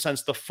a certain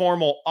sense, the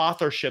formal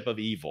authorship of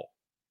evil.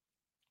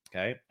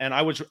 Okay. And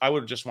I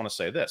would just want to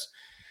say this,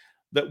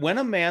 that when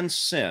a man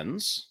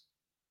sins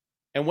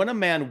and when a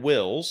man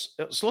wills,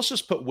 so let's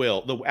just put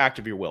will, the act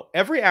of your will.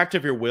 Every act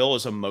of your will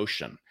is a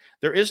motion.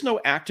 There is no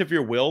act of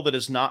your will that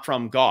is not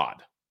from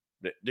God.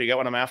 Do you get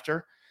what I'm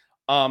after?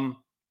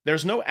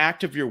 There's no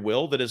act of your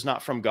will that is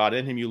not from God.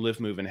 In him you live,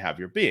 move, and have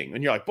your being.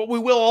 And you're like, but we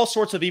will all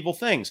sorts of evil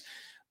things.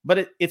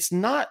 But it's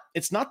not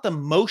the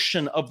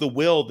motion of the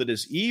will that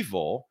is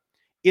evil.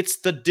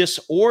 It's the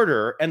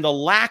disorder and the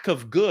lack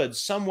of good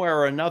somewhere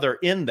or another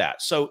in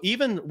that. So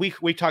even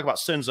we talk about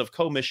sins of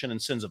commission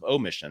and sins of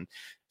omission.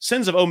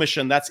 Sins of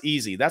omission, that's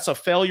easy. That's a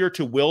failure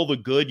to will the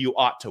good you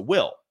ought to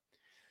will.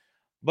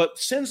 But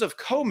sins of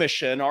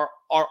commission are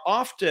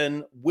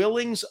often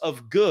willings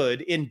of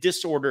good in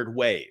disordered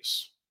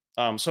ways.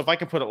 So if I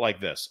can put it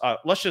like this,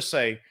 let's just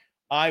say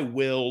I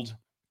willed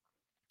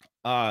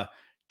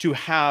to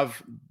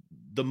have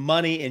the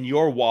money in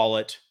your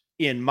wallet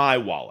in my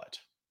wallet.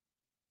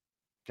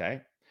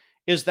 Okay.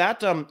 Is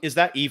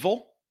that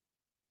evil?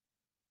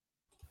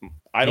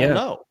 I don't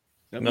know.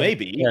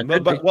 Maybe. Yeah,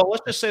 but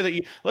let's just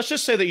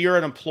say that you're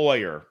an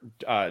employer,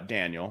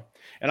 Daniel,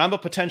 and I'm a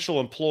potential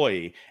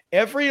employee.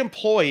 Every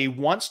employee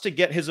wants to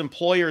get his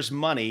employer's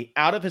money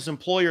out of his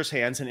employer's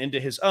hands and into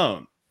his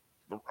own.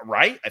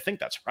 Right? I think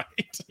that's right.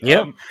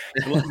 Yeah.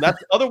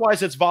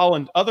 Otherwise it's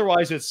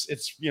otherwise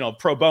it's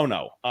pro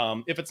bono.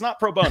 If it's not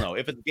pro bono,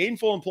 if it's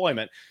gainful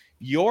employment,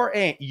 you are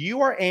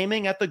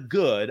aiming at the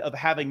good of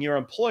having your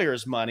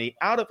employer's money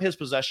out of his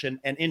possession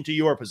and into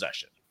your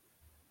possession.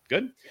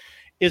 Good.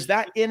 Is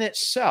that in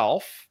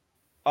itself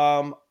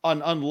an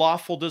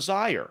unlawful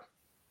desire?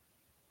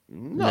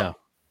 No.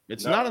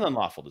 It's not an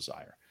unlawful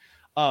desire.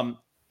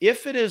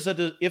 If it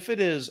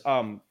is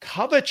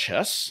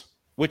covetous,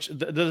 which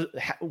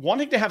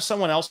wanting to have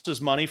someone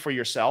else's money for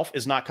yourself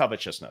is not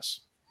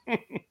covetousness. I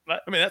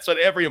mean, that's what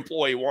every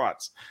employee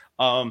wants.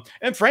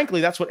 And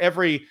frankly, that's what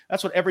every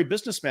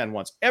businessman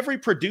wants. Every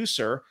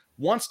producer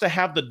wants to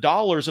have the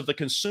dollars of the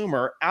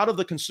consumer out of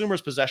the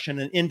consumer's possession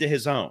and into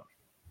his own.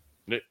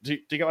 Do you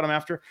get what I'm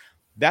after?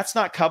 That's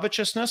not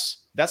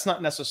covetousness. That's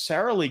not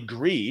necessarily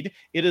greed.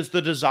 It is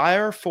the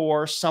desire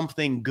for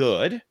something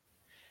good.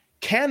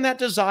 Can that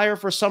desire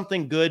for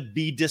something good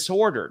be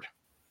disordered?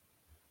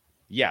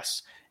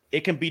 Yes,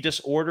 it can be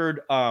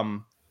disordered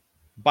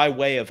by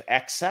way of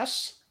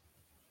excess.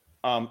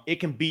 It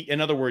can be, in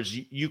other words,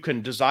 you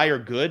can desire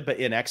good, but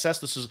in excess.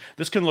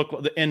 This can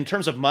look, in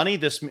terms of money,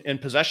 this in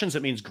possessions,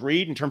 it means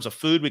greed. In terms of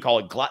food, we call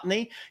it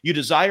gluttony. The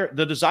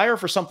desire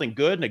for something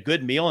good, and a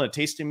good meal and a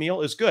tasty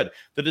meal is good.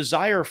 The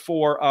desire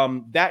for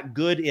that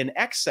good in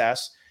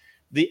excess,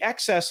 the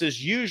excess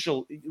is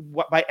usually,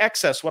 by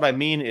excess, what I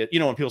mean is,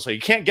 when people say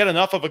you can't get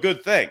enough of a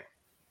good thing.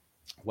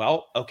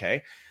 Well,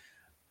 okay.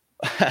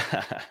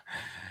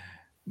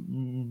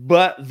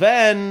 But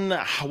then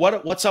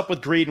what's up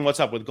with greed and what's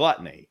up with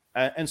gluttony?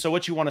 And so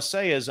what you want to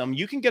say is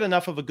you can get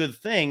enough of a good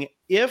thing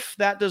if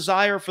that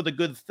desire for the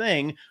good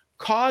thing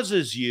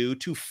causes you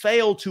to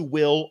fail to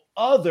will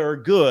other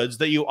goods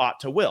that you ought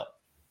to will.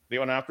 You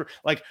know what I'm after?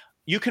 Like,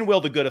 you can will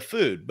the good of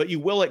food, but you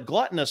will it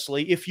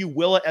gluttonously if you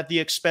will it at the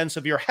expense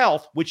of your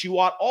health, which you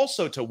ought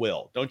also to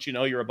will. Don't you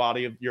know you're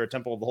a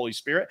temple of the Holy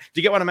Spirit? Do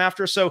you get what I'm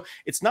after? So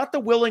it's not the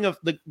willing of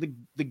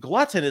the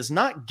glutton is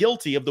not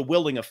guilty of the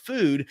willing of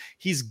food.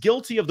 He's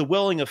guilty of the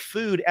willing of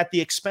food at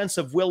the expense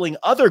of willing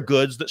other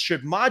goods that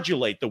should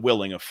modulate the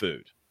willing of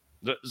food.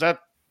 Does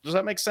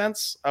that make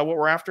sense? What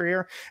we're after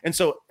here? And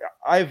so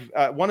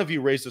one of you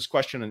raised this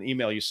question in an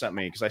email you sent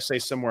me, because I say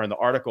somewhere in the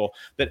article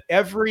that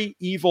every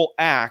evil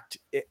act,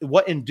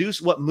 what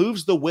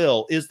moves the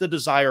will is the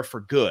desire for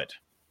good.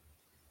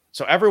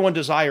 So everyone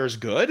desires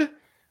good.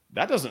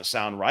 That doesn't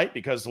sound right,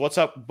 because what's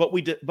up? But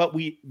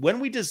when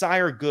we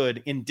desire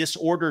good in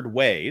disordered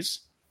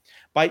ways,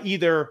 by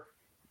either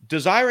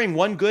desiring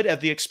one good at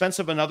the expense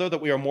of another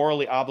that we are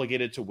morally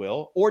obligated to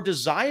will, or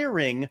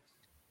desiring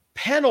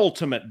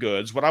penultimate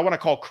goods, what I want to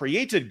call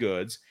created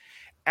goods,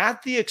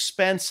 at the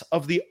expense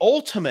of the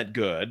ultimate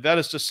good. That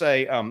is to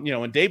say,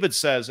 when David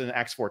says in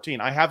Acts 14,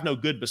 I have no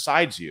good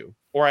besides you,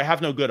 or I have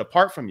no good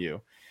apart from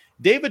you,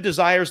 David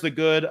desires the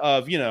good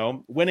of,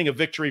 winning a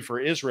victory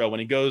for Israel when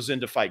he goes in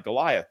to fight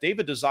Goliath.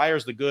 David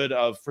desires the good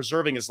of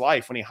preserving his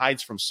life when he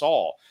hides from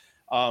Saul.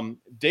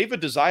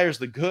 David desires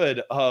the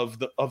good of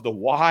the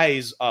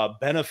wise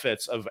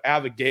benefits of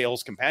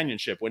Abigail's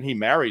companionship when he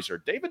marries her.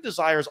 David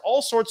desires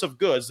all sorts of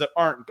goods that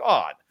aren't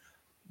God.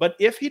 But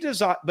if he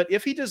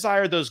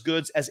desired those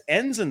goods as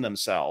ends in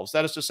themselves,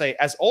 that is to say,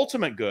 as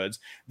ultimate goods,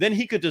 then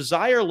he could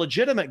desire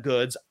legitimate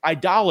goods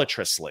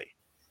idolatrously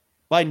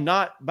by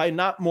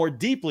not more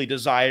deeply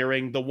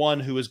desiring the one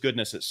who is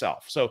goodness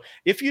itself. So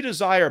if you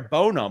desire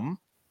bonum,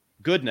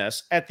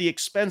 goodness, at the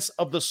expense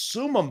of the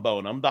summum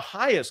bonum, the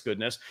highest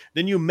goodness,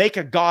 then you make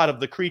a god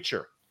of the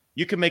creature.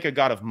 You can make a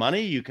god of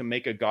money. You can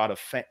make a god of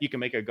you can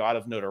make a god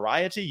of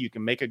notoriety. You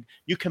can make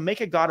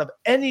a god of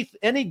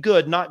any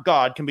good, not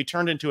God, can be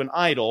turned into an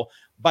idol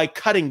by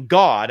cutting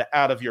God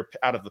out of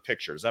the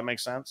picture. Does that make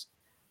sense?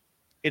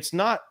 It's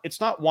not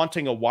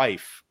wanting a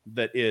wife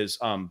that is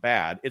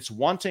bad. It's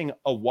wanting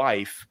a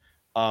wife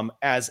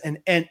as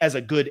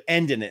a good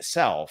end in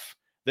itself,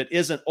 that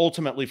isn't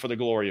ultimately for the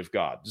glory of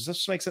God. Does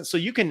this make sense? So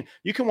you can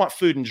want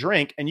food and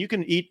drink, and you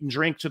can eat and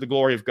drink to the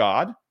glory of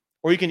God,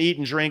 or you can eat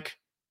and drink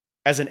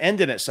as an end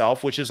in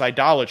itself, which is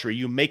idolatry.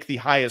 You make the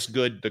highest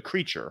good the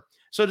creature.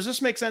 So does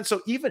this make sense?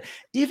 So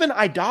even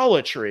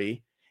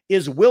idolatry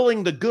is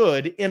willing the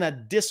good in a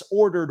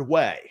disordered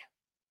way.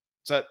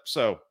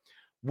 So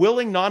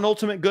willing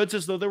non-ultimate goods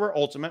as though they were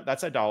ultimate,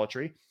 that's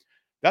idolatry.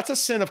 That's a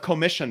sin of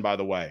commission, by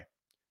the way.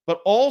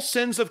 But all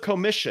sins of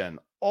commission,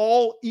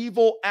 all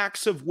evil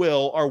acts of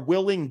will, are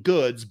willing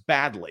goods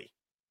badly.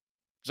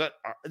 Is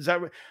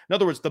that in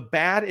other words, the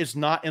bad is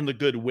not in the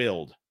good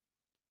willed.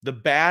 The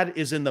bad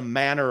is in the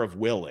manner of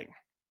willing.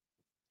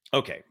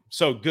 Okay,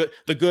 so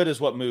the good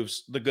is what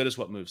moves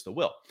the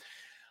will.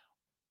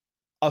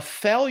 A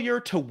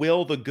failure to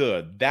will the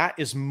good, that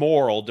is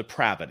moral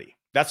depravity.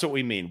 That's what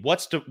we mean.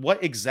 What's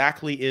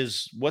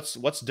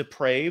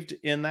depraved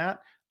in that?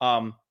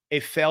 A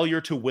failure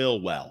to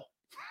will well.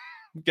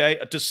 Okay,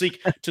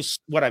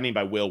 what I mean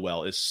by will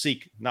well is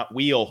seek, not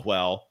wheel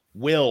well,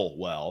 will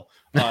well,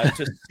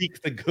 to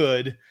seek the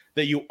good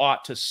that you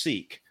ought to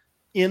seek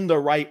in the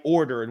right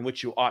order in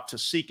which you ought to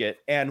seek it,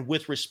 and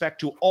with respect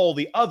to all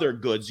the other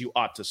goods you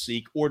ought to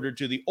seek, ordered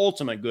to the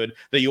ultimate good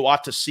that you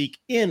ought to seek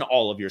in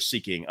all of your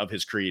seeking of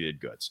his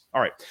created goods.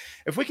 All right,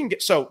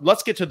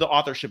 let's get to the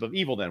authorship of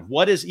evil then.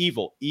 What is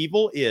evil?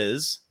 Immoral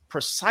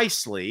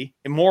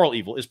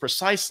evil is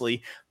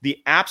precisely the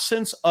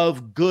absence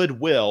of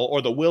goodwill,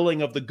 or the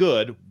willing of the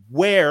good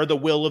where the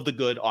will of the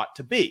good ought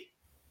to be.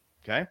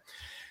 Okay.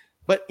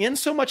 But in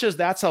so much as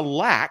that's a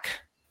lack,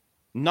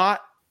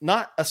 not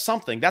a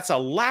something, that's a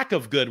lack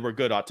of good where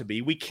good ought to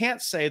be, we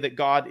can't say that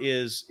God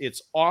is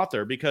its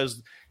author,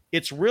 because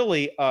it's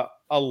really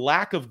a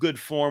lack of good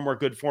form where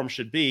good form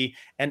should be.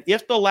 And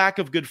if the lack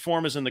of good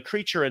form is in the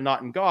creature and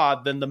not in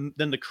God, then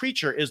the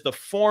creature is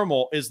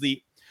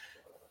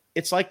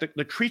it's like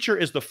the creature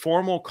is the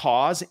formal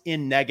cause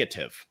in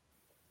negative.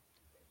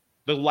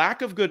 The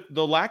lack of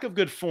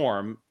good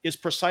form is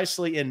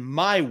precisely in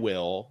my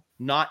will,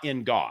 not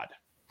in God.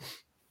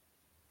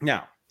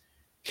 Now,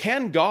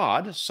 can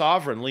God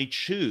sovereignly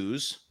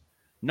choose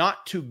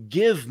not to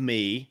give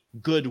me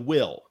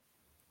goodwill,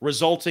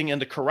 resulting in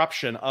the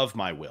corruption of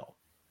my will?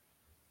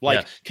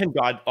 Like, yes. Can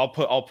God,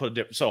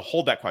 so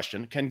hold that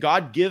question. Can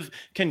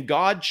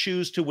God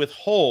choose to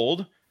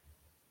withhold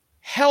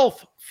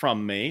health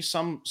from me,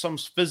 some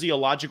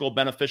physiological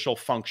beneficial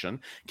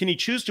function? Can he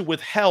choose to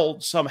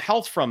withhold some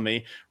health from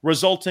me,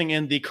 resulting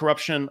in the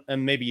corruption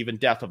and maybe even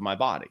death of my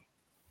body?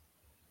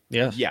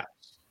 Yes. Yes.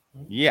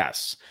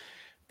 Yes.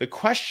 The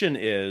question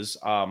is,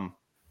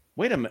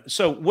 wait a minute.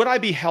 So would I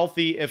be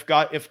healthy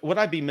would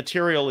I be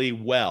materially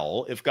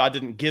well if God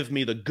didn't give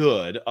me the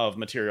good of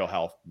material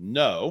health?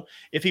 No.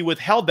 If he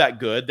withheld that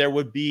good, there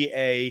would be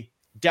a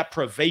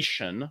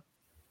deprivation.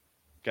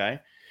 Okay.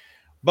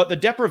 But the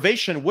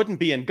deprivation wouldn't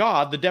be in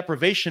God. The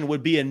deprivation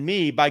would be in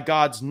me by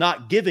God's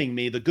not giving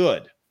me the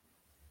good.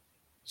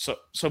 So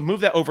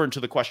move that over into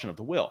the question of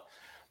the will.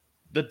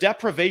 The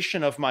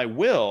deprivation of my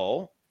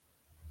will,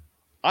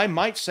 I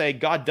might say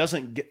God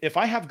doesn't, if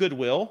I have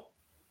goodwill,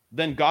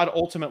 then God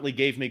ultimately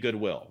gave me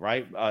goodwill,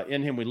 right?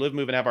 In him we live,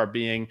 move, and have our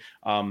being.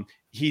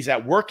 He's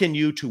at work in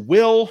you to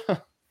will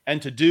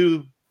and to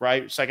do,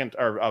 right?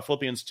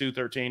 Philippians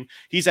 2:13.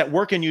 He's at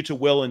work in you to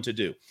will and to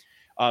do.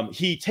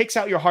 He takes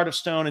out your heart of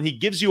stone and he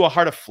gives you a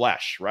heart of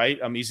flesh, right?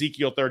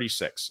 Ezekiel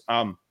 36.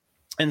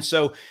 And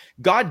so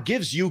God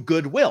gives you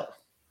goodwill.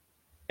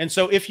 And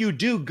so if you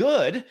do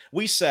good,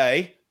 we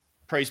say,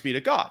 praise be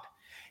to God.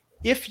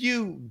 If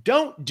you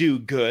don't do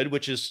good,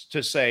 which is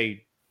to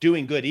say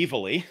doing good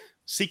evilly,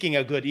 seeking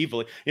a good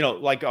evilly,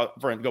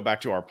 go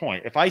back to our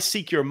point. If I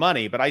seek your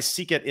money, but I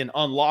seek it in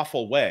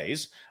unlawful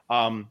ways,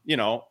 I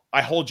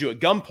hold you at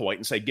gunpoint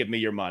and say, give me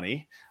your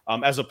money,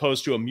 as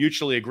opposed to a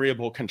mutually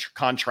agreeable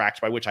contract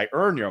by which I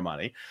earn your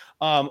money.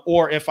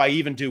 Or if I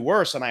even do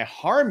worse and I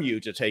harm you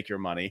to take your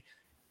money,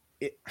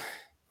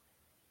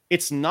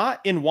 it's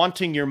not in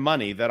wanting your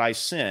money that I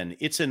sin.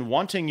 It's in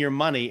wanting your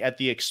money at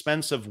the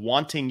expense of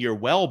wanting your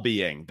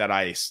well-being that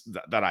I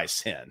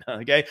sin.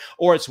 Okay,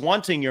 or it's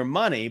wanting your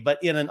money,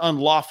 but in an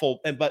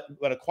unlawful, but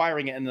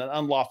acquiring it in an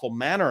unlawful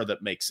manner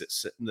that makes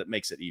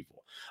it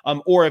evil.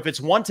 Or if it's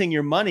wanting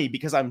your money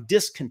because I'm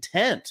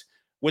discontent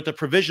with the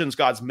provisions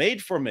God's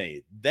made for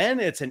me,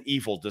 then it's an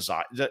evil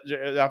desire.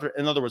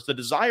 In other words, the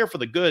desire for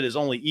the good is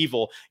only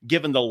evil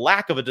given the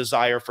lack of a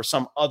desire for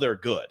some other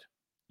good.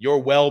 Your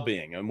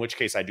well-being, in which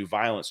case I do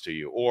violence to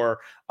you,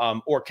 or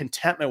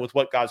contentment with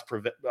what God's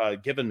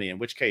given me, in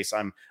which case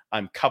I'm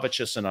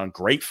covetous and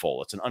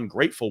ungrateful. It's an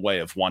ungrateful way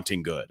of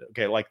wanting good.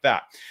 Okay, like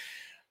that.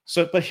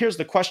 So, but here's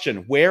the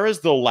question: where is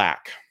the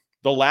lack?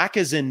 The lack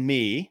is in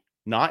me,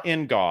 not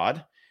in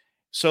God.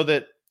 So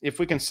that if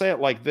we can say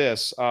it like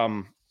this,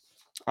 I'm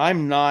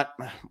not.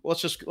 Let's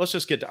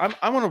just get to.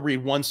 I want to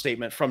read one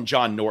statement from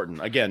John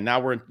Norton. Again,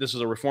 this is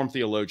a Reformed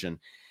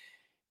theologian.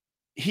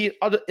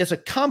 It's a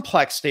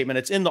complex statement.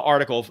 It's in the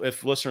article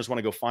if listeners want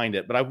to go find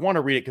it, but I want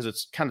to read it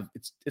because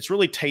it's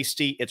really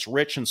tasty, it's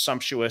rich and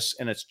sumptuous,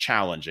 and it's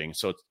challenging.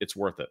 So it's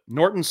worth it.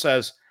 Norton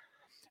says,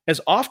 as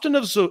often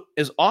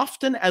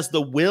as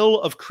the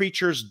will of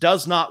creatures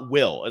does not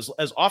will,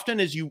 as often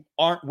as you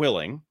aren't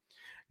willing,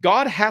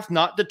 God hath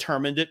not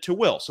determined it to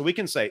will. So we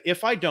can say,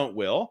 if I don't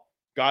will,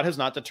 God has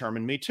not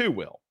determined me to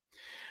will.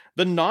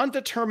 The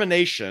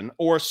non-determination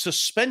or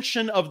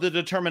suspension of the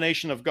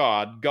determination of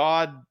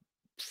God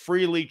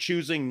freely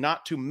choosing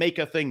not to make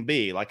a thing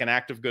be, like an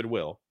act of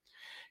goodwill,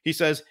 he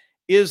says,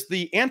 is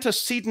the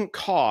antecedent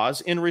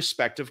cause in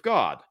respect of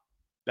God.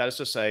 That is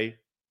to say,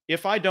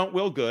 if I don't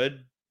will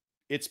good,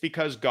 it's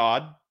because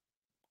God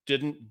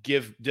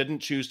didn't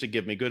choose to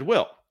give me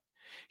goodwill.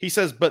 He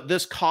says, but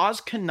this cause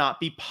cannot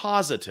be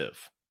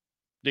positive.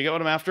 Do you get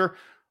what I'm after?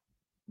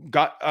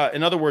 God,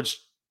 in other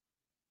words,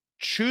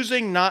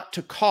 choosing not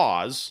to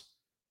cause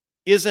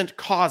isn't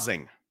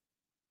causing,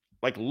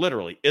 like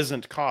literally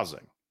isn't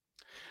causing.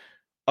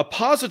 A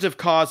positive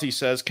cause, he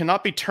says,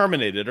 cannot be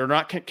terminated or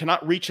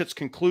cannot reach its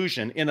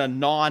conclusion in a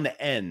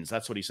non-ens.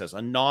 That's what he says,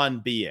 a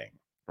non-being,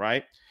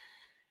 right?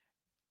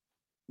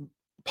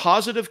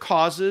 Positive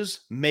causes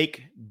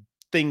make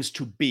things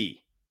to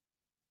be.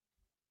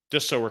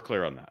 Just so we're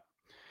clear on that.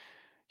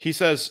 He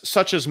says,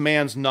 such as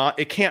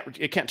it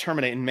can't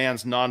terminate in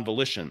man's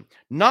non-volition.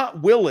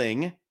 Not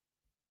willing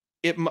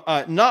it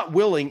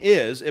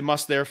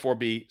must therefore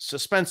be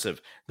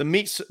suspensive. The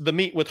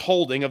meat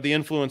withholding of the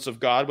influence of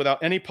God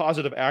without any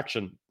positive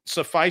action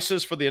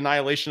suffices for the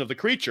annihilation of the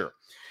creature.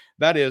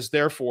 That is,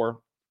 therefore,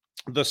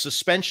 the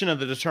suspension of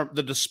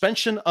the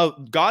suspension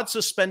of God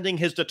suspending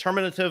his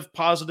determinative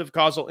positive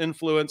causal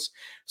influence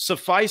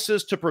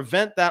suffices to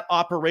prevent that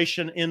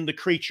operation in the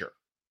creature.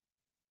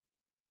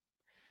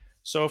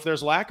 So if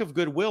there's lack of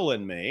goodwill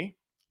in me,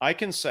 I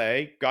can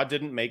say God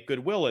didn't make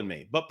goodwill in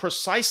me. But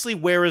precisely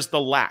where is the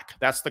lack?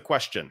 That's the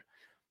question.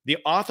 The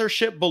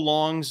authorship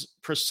belongs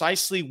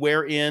precisely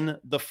wherein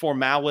the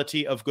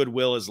formality of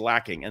goodwill is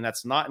lacking. And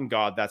that's not in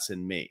God, that's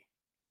in me.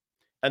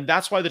 And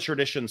that's why the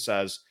tradition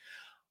says,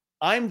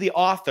 I'm the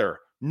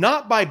author,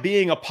 not by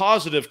being a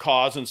positive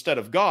cause instead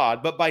of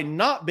God, but by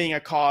not being a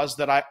cause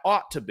that I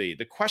ought to be.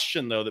 The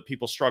question, though, that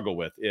people struggle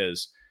with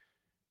is,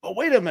 but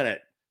wait a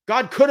minute,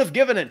 God could have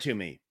given it to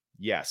me.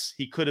 Yes,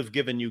 he could have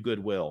given you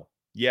goodwill.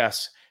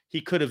 Yes, he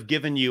could have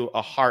given you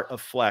a heart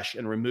of flesh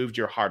and removed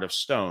your heart of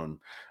stone.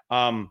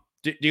 Do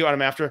you know what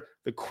I'm after?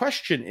 The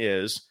question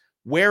is,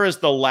 where is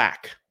the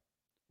lack?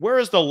 Where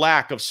is the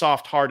lack of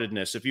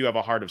soft-heartedness if you have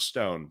a heart of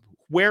stone?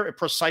 Where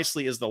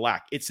precisely is the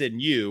lack? It's in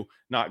you,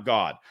 not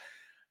God.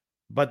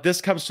 But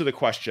this comes to the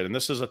question, and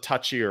this is a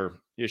touchier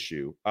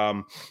issue.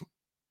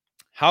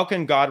 How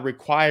can God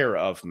require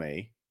of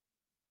me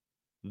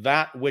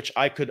that which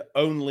I could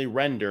only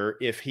render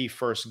if he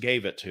first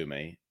gave it to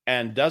me?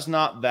 And does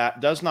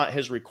not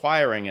his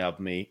requiring of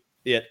me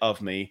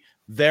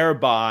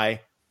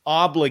thereby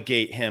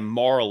obligate him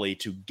morally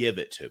to give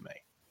it to me?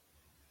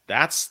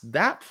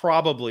 That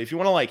probably, if you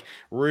want to like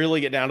really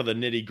get down to the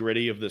nitty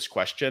gritty of this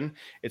question,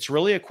 it's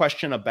really a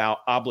question about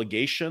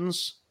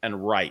obligations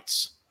and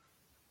rights.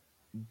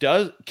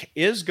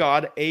 Is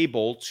God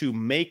able to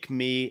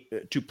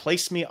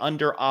place me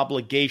under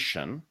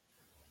obligation,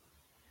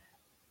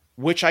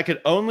 which I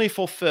could only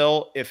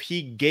fulfill if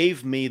he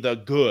gave me the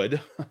good,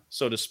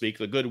 so to speak,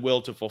 the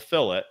goodwill to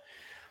fulfill it?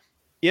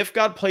 If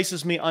God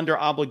places me under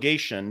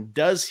obligation,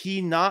 does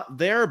he not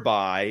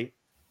thereby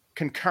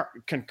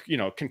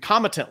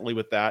concomitantly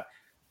with that,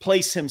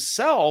 place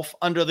himself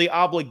under the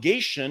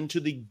obligation to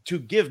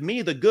give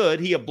me the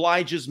good he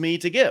obliges me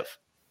to give?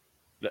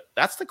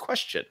 That's the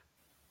question.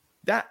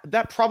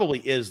 That probably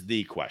is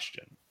the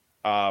question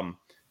on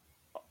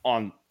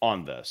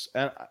this,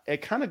 and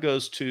it kind of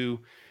goes to,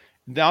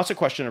 now it's a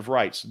question of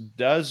rights.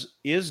 Does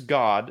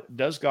God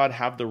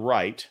have the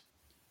right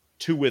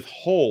to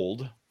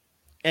withhold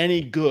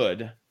any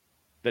good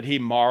that he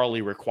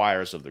morally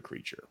requires of the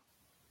creature?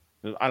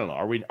 I don't know.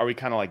 Are we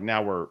kind of like,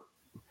 now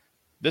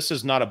this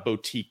is not a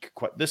boutique.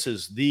 This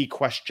is the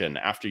question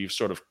after you've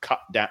sort of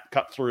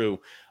cut through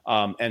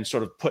and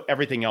sort of put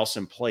everything else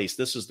in place.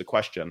 This is the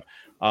question.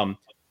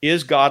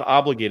 Is God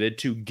obligated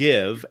to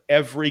give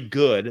every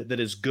good that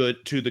is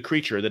good to the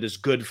creature, that is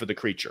good for the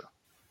creature?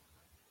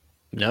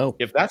 No.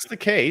 If that's the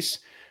case,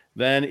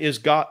 then is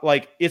God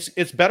like,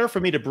 it's better for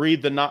me to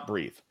breathe than not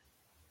breathe,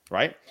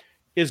 right?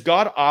 Is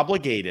God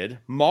obligated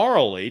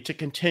morally to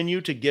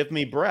continue to give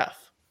me breath?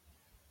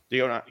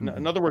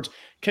 In other words,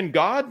 can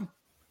God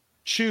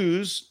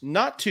choose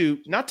not to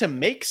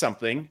make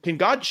something? Can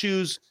God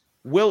choose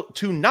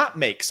to not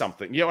make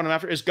something? You know what I'm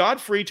after? Is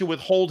God free to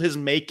withhold his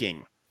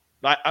making?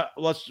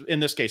 Let's, in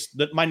this case,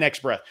 my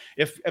next breath.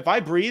 If I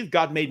breathe,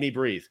 God made me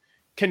breathe.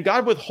 Can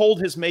God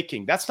withhold his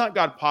making? That's not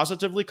God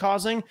positively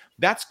causing.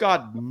 That's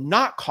God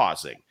not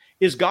causing.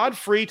 Is God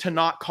free to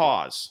not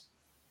cause?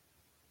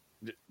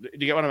 Do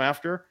you get what I'm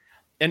after?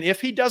 And if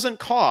he doesn't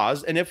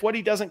cause, and if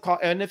he doesn't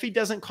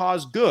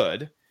cause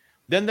good,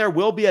 then there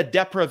will be a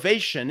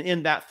deprivation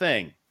in that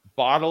thing,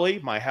 bodily,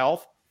 my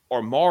health,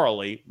 or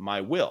morally,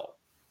 my will.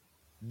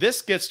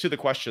 This gets to the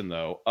question,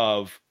 though,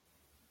 of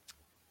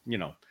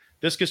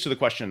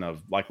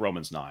like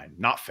Romans 9,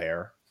 not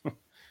fair.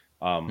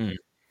 And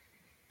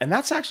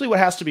that's actually what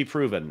has to be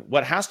proven.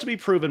 What has to be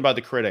proven by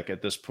the critic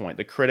at this point,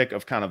 the critic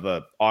of kind of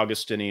the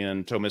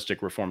Augustinian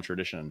Thomistic Reformed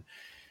tradition,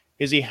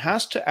 is he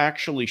has to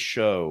actually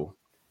show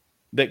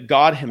that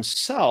God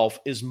himself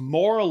is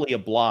morally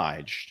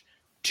obliged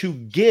to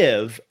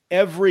give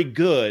every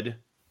good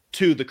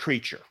to the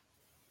creature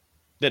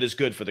that is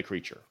good for the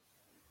creature.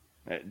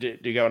 Do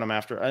you get what I'm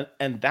after?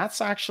 And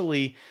that's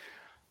actually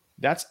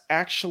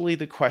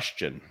the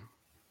question.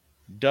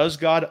 Does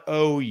God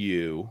owe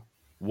you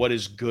what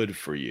is good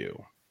for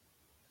you?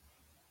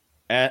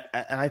 And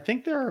I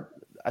think the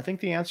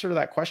answer to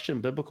that question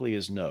biblically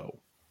is no.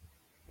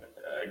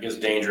 I guess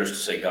dangerous to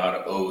say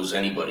God owes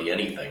anybody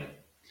anything.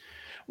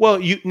 Well,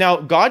 now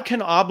God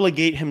can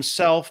obligate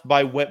himself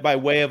by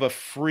way of a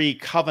free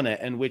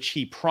covenant in which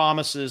he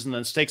promises and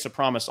then stakes a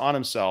promise on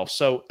himself.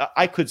 So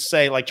I could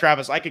say, like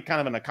Travis, I could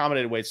kind of in an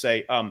accommodated way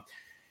say,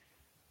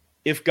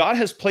 if God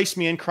has placed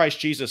me in Christ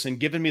Jesus and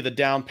given me the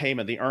down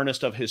payment, the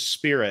earnest of his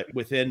Spirit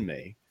within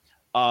me,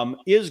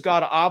 is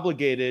God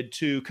obligated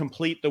to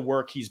complete the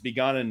work he's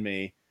begun in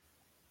me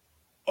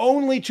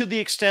only to the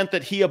extent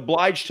that he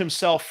obliged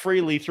himself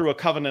freely through a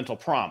covenantal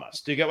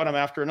promise? Do you get what I'm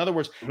after? In other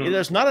words,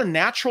 There's not a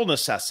natural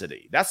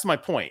necessity. That's my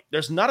point.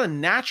 There's not a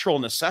natural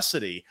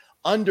necessity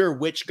under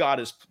which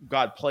God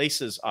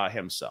places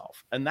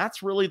himself. And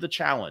that's really the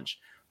challenge.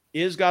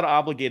 Is God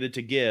obligated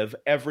to give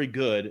every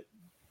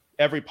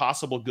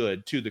possible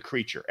good to the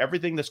creature?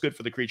 Everything that's good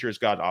for the creature is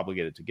God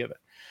obligated to give it.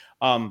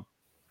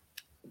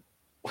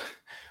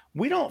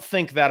 We don't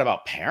think that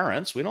about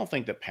parents. We don't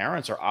think that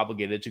parents are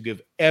obligated to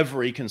give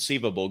every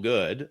conceivable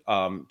good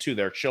to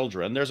their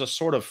children. There's a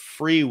sort of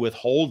free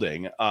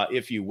withholding,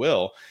 if you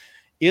will.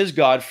 Is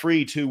God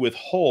free to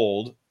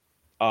withhold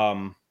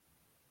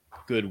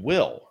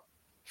goodwill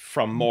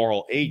from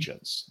moral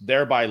agents,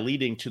 thereby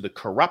leading to the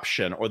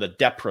corruption or the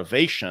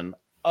deprivation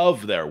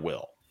of their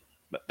will?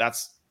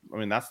 That's I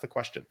mean, that's the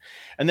question.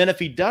 And then if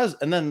he does,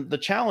 and then the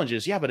challenge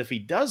is, yeah, but if he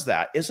does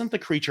that, isn't the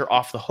creature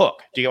off the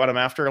hook? Do you get what I'm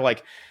after?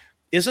 Like,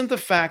 isn't the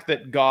fact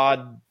that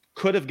God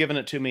could have given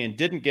it to me and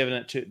didn't give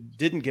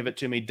it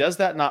to me, does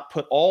that not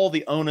put all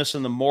the onus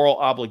and the moral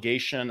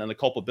obligation and the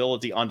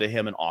culpability onto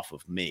him and off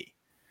of me?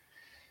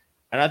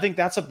 And I think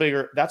that's a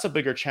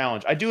bigger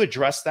challenge. I do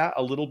address that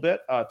a little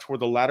bit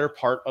toward the latter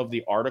part of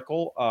the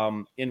article,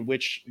 in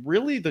which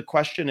really the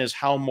question is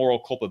how moral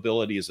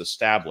culpability is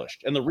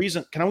established. And the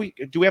reason,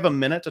 do we have a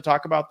minute to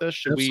talk about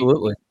this?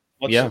 Absolutely.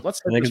 Let's I hit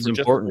think this it's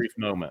for important. just a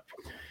brief moment.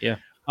 Yeah.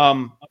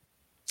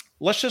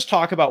 Let's just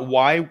talk about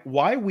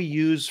why we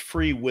use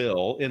free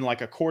will in like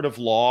a court of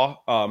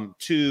law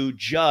to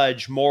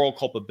judge moral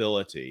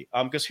culpability.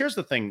 Because here's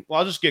the thing. Well,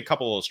 I'll just get a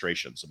couple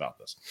illustrations about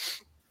this.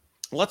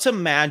 Let's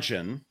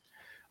imagine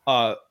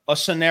a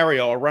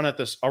scenario. I'll run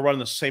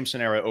the same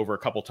scenario over a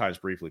couple times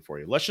briefly for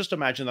you. Let's just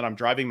imagine that I'm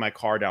driving my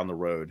car down the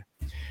road,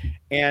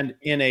 and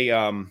in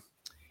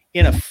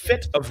a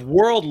fit of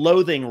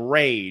world-loathing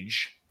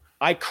rage,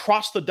 I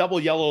cross the double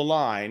yellow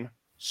line,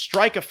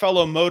 strike a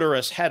fellow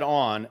motorist head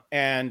on,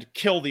 and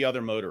kill the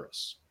other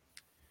motorists.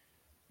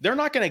 They're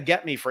not going to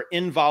get me for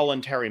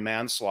involuntary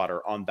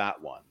manslaughter on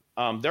that one.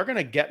 They're going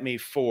to get me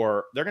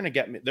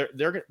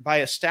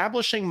by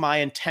establishing my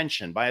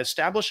intention, by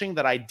establishing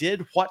that I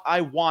did what I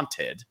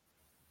wanted.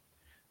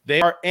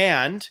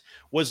 And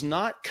was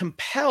not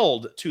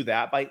compelled to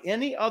that by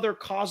any other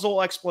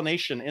causal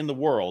explanation in the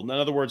world. In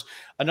other words,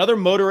 another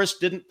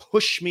motorist didn't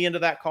push me into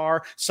that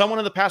car. Someone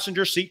in the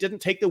passenger seat didn't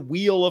take the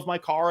wheel of my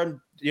car and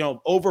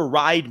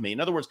override me. In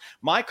other words,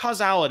 my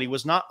causality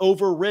was not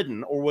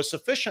overridden or was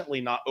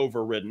sufficiently not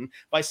overridden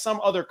by some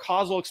other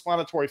causal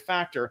explanatory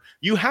factor.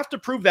 You have to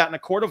prove that in a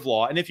court of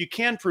law. And if you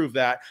can prove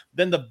that,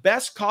 then the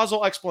best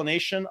causal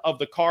explanation of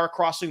the car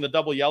crossing the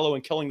double yellow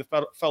and killing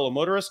the fellow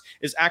motorist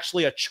is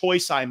actually a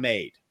choice I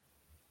made.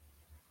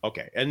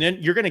 Okay, and then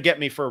you're going to get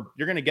me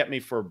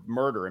for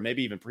murder and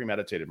maybe even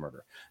premeditated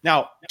murder.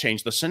 Now,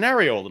 change the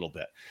scenario a little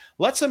bit.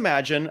 Let's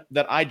imagine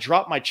that I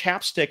drop my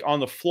chapstick on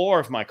the floor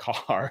of my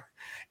car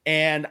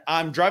and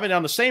I'm driving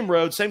down the same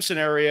road, same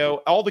scenario.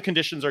 All the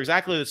conditions are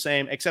exactly the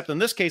same, except in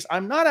this case,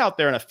 I'm not out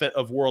there in a fit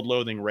of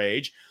world-loathing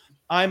rage.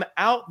 I'm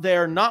out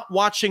there not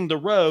watching the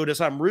road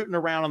as I'm rooting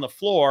around on the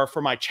floor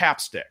for my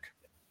chapstick.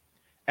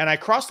 And I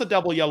crossed the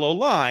double yellow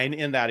line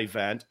in that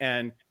event,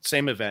 and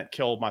same event,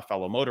 killed my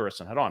fellow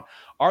motorist and head on.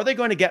 Are they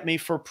going to get me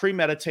for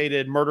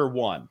premeditated murder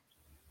 1?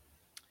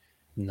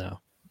 No.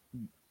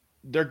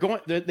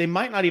 They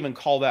might not even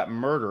call that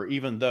murder,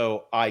 even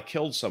though I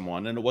killed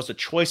someone and it was a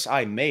choice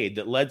I made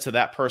that led to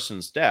that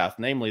person's death,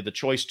 namely the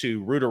choice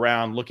to root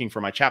around looking for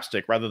my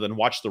chapstick rather than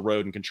watch the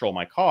road and control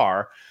my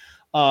car.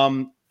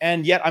 And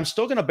yet I'm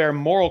still going to bear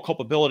moral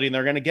culpability, and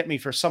they're going to get me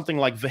for something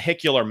like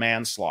vehicular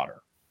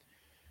manslaughter.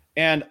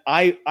 And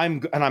I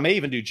may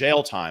even do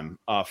jail time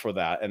for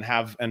that,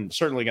 and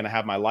certainly going to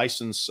have my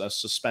license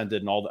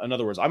suspended and all. In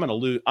other words, I'm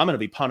going to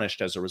be punished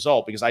as a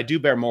result because I do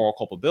bear moral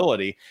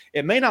culpability.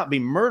 It may not be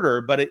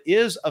murder, but it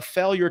is a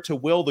failure to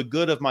will the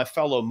good of my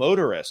fellow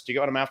motorist. Do you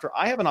get what I'm after?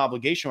 I have an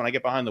obligation when I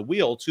get behind the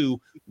wheel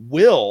to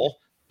will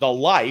the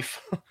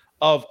life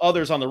of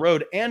others on the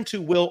road and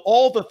to will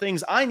all the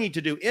things I need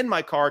to do in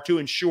my car to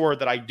ensure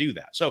that I do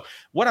that. So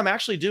what I'm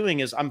actually doing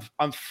is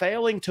I'm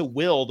failing to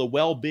will the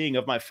well-being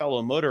of my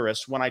fellow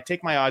motorists when I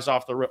take my eyes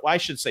off the road. Well, I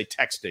should say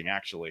texting,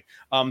 actually.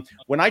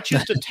 When I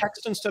choose to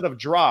text instead of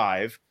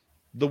drive,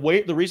 the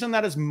reason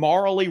that is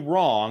morally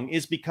wrong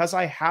is because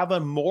I have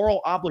a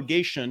moral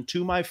obligation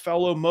to my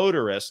fellow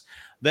motorists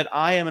that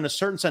I am in a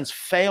certain sense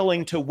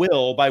failing to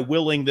will by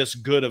willing this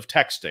good of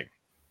texting.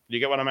 Do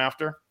you get what I'm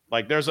after?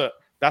 Like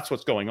that's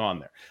what's going on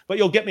there. But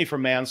you'll get me for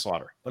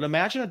manslaughter. But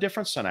imagine a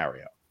different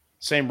scenario.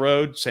 Same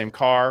road, same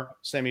car,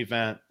 same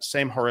event,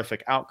 same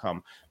horrific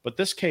outcome. But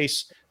this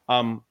case,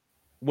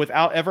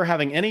 without ever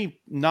having any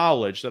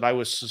knowledge that I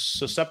was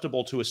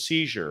susceptible to a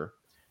seizure,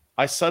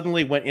 I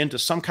suddenly went into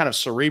some kind of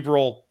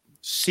cerebral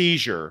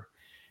seizure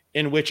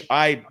in which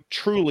I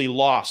truly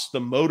lost the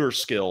motor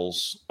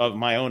skills of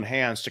my own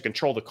hands to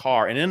control the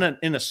car. And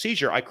in a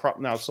seizure,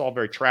 now it's all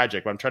very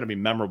tragic, but I'm trying to be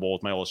memorable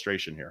with my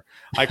illustration here.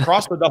 I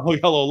crossed the double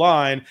yellow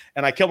line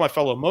and I killed my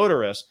fellow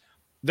motorist.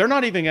 They're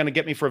not even going to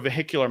get me for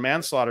vehicular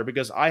manslaughter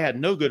because I had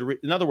no good.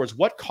 In other words,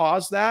 what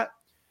caused that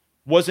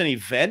was an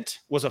event,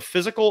 was a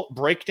physical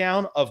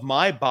breakdown of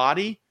my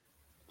body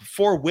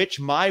for which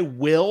my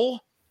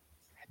will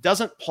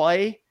doesn't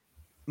play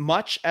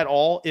much at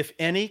all, if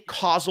any,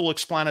 causal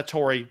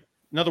explanatory.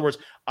 In other words,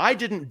 I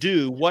didn't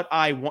do what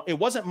I want. It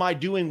wasn't my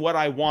doing what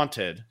I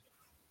wanted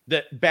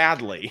that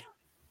badly,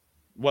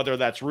 whether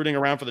that's rooting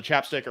around for the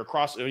chapstick or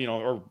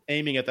or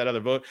aiming at that other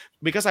vote,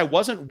 because I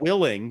wasn't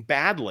willing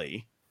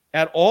badly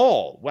at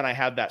all when I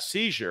had that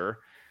seizure.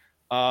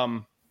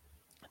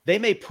 They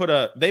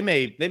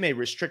may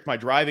restrict my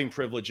driving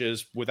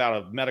privileges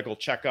without a medical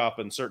checkup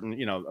and certain,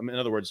 in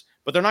other words,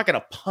 but they're not going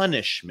to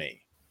punish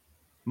me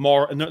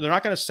more. And they're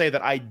not going to say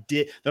that I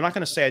did. They're not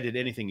going to say I did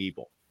anything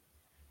evil.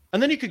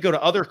 And then you could go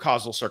to other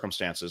causal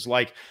circumstances.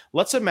 Like,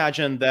 let's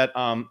imagine that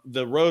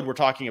the road we're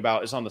talking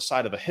about is on the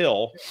side of a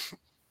hill,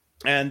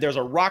 and there's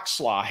a rock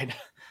slide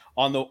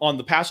on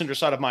the passenger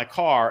side of my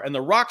car, and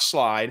the rock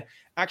slide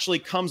actually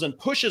comes and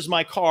pushes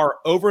my car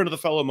over into the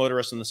fellow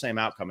motorist, and the same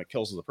outcome. It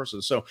kills the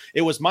person. So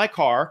it was my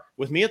car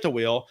with me at the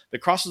wheel that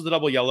crosses the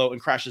double yellow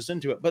and crashes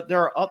into it. But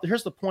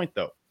here's the point,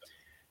 though.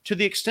 To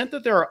the extent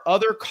that there are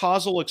other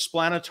causal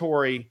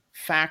explanatory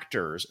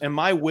factors, and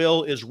my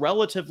will is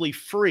relatively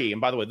free, and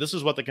by the way, this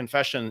is what the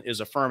confession is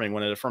affirming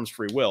when it affirms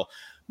free will.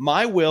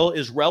 My will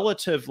is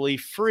relatively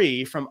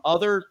free from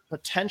other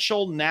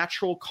potential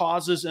natural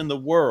causes in the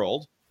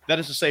world. That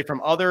is to say,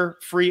 from other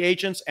free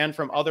agents and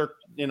from other,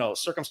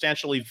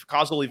 circumstantially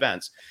causal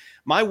events.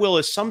 My will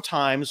is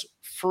sometimes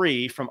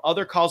free from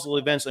other causal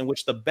events in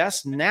which the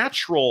best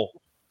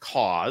natural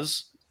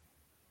cause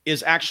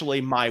is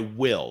actually my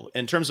will.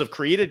 In terms of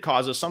created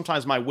causes,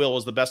 sometimes my will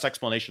is the best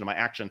explanation of my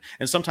action,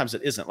 and sometimes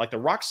it isn't. Like the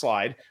rock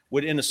slide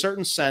would, in a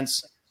certain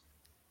sense,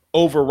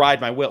 override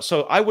my will.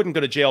 So I wouldn't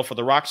go to jail for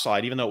the rock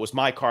slide, even though it was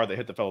my car that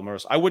hit the fellow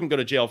motorist. I wouldn't go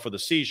to jail for the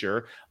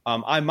seizure.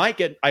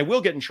 I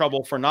will get in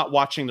trouble for not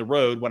watching the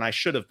road when I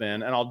should have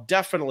been, and I'll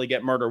definitely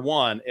get murder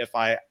one if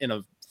I, in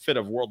a fit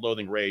of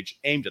world-loathing rage,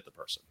 aimed at the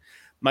person.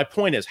 My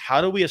point is,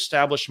 how do we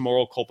establish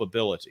moral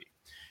culpability?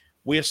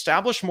 We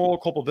establish moral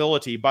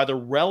culpability by the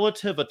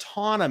relative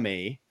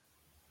autonomy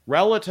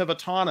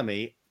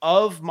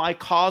of my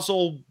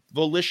causal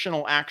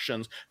volitional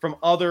actions from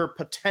other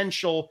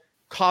potential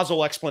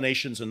causal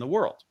explanations in the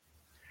world.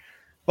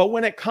 But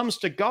when it comes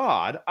to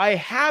God, I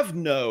have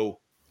no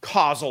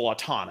causal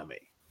autonomy.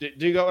 Do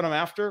you get what I'm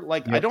after?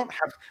 Like, yep.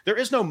 There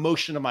is no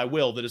motion of my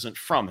will that isn't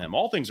from him.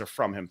 All things are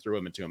from him, through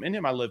him, and to him. In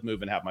him I live,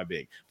 move, and have my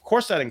being. Of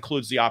course, that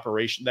includes the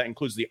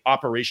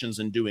operations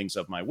and doings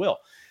of my will.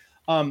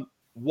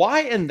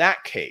 Why in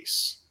that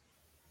case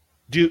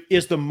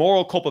is the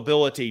moral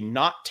culpability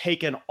not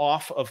taken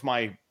off of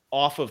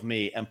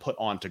me and put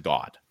onto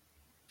God?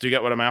 Do you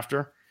get what I'm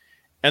after?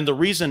 And the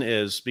reason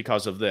is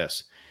because of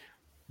this.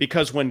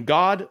 Because when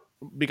God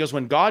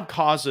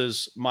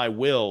causes my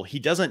will, he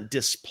doesn't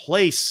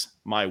displace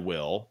my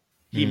will.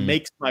 He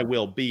makes my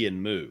will be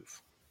and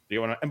move.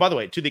 And by the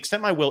way, to the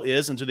extent my will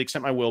is, and to the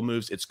extent my will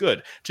moves, it's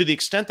good. To the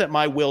extent that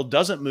my will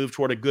doesn't move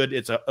toward a good,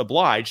 it's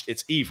obliged,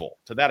 it's evil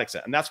to that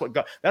extent. And that's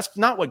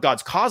not what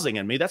God's causing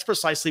in me. That's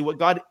precisely what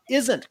God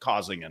isn't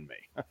causing in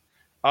me.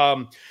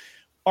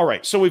 All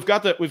right. So we've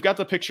got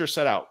the picture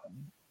set out.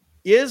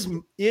 Is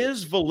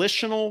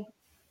volitional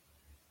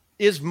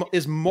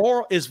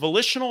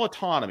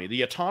autonomy,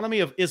 the autonomy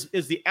of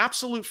is the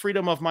absolute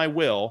freedom of my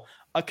will,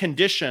 a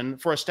condition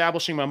for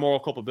establishing my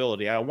moral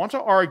culpability? I want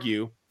to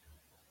argue,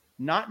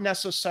 not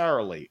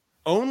necessarily,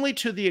 only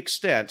to the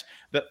extent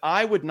that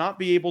I would not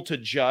be able to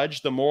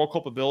judge the moral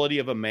culpability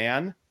of a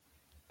man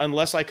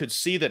unless I could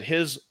see that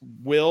his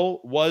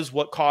will was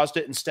what caused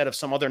it instead of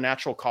some other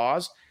natural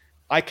cause.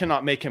 I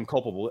cannot make him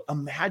culpable.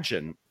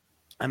 Imagine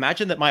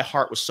that my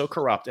heart was so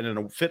corrupt, and in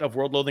a fit of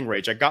world-loathing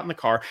rage, I got in the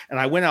car and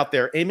I went out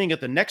there aiming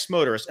at the next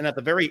motorist. And at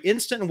the very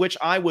instant in which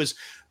I was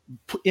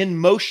in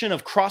motion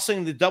of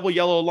crossing the double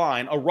yellow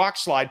line, a rock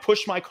slide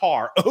pushed my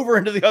car over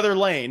into the other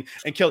lane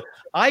and killed.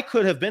 I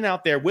could have been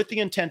out there with the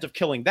intent of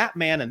killing that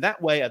man in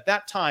that way at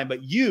that time,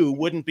 but you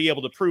wouldn't be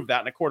able to prove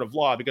that in a court of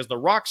law because the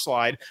rock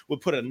slide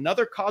would put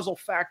another causal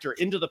factor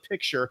into the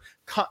picture.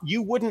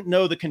 You wouldn't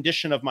know the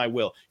condition of my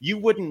will. You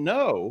wouldn't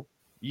know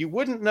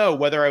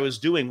whether I was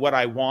doing what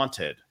I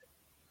wanted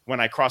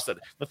when I crossed it.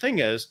 The thing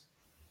is,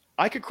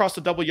 I could cross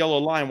the double yellow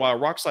line while a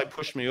rock slide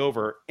pushed me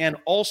over and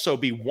also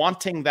be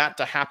wanting that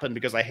to happen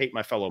because I hate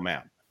my fellow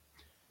man.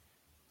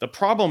 The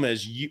problem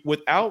is,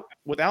 without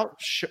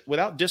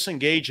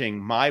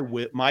disengaging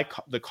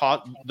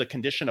the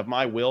condition of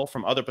my will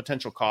from other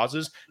potential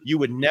causes, you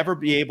would never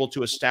be able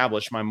to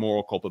establish my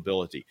moral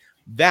culpability.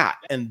 That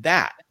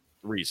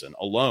reason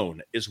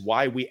alone is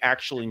why we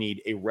actually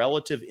need a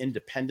relative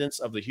independence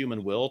of the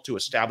human will to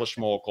establish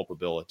moral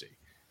culpability.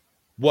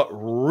 What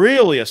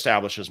really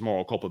establishes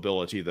moral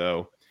culpability,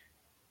 though,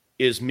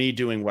 is me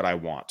doing what I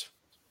want.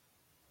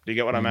 Do you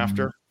get what I'm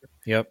after?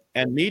 Yep.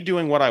 And me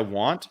doing what I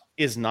want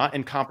is not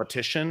in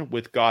competition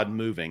with God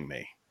moving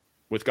me,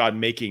 with God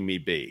making me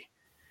be.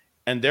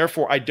 And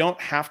therefore, I don't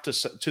have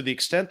to the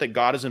extent that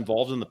God is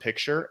involved in the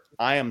picture,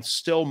 I am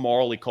still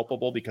morally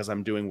culpable because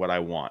I'm doing what I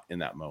want in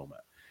that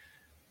moment.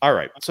 All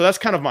right. So that's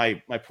kind of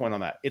my point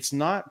on that. It's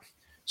not.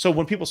 So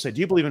when people say,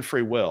 do you believe in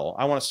free will?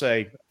 I want to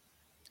say,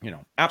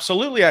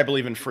 absolutely, I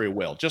believe in free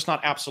will, just not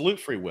absolute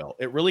free will.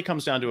 It really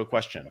comes down to a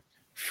question: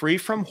 free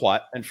from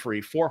what and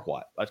free for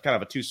what? That's kind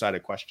of a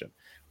two-sided question.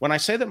 When I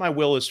say that my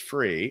will is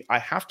free, I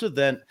have to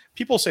then,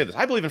 people say this,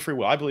 I believe in free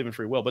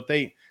will, but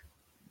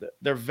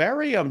they're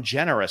very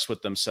generous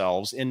with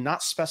themselves in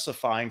not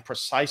specifying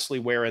precisely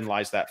wherein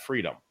lies that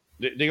freedom.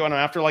 Do you know what I'm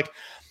after? Like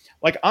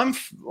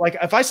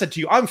if I said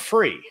to you, I'm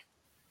free.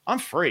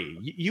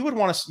 You would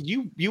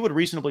you would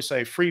reasonably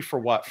say free for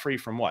what? Free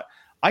from what?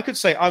 I could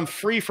say I'm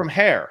free from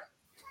hair.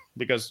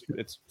 because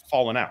it's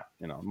fallen out,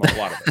 a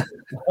lot of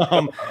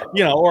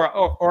it.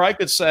 Or I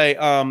could say,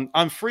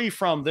 I'm free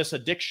from this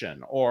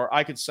addiction, or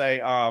I could say,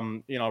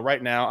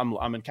 right now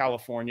I'm in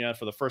California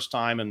for the first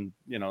time in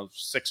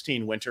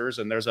 16 winters,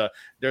 and there's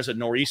a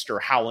nor'easter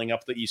howling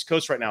up the East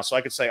Coast right now. So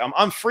I could say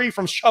I'm free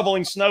from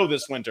shoveling snow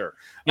this winter.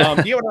 You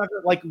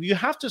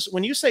have to,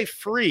 when you say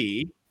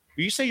free,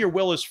 you say your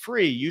will is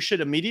free, you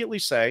should immediately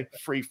say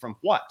free from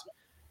what?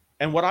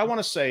 And what I want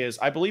to say is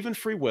I believe in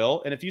free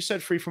will. And if you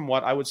said free from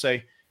what, I would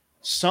say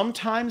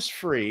sometimes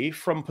free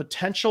from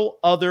potential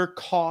other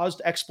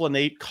caused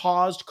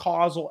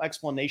causal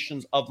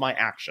explanations of my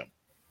action.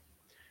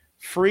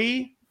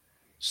 Free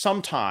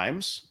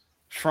sometimes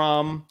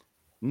from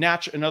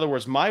natural. In other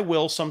words, my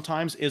will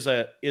sometimes is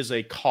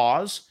a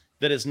cause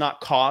that is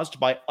not caused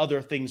by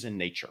other things in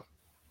nature.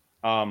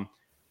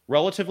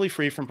 Relatively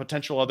free from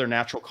potential other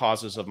natural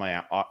causes of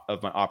my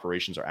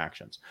operations or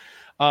actions.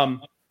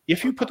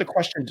 If you put the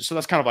question, so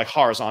that's kind of like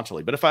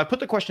horizontally, but if I put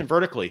the question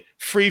vertically,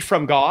 free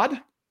from God,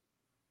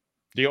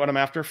 do you know what I'm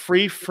after?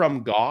 Free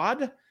from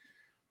God,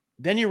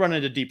 then you run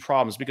into deep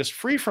problems, because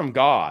free from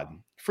God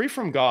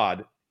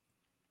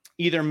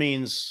either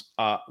means,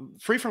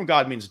 free from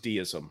God means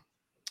deism,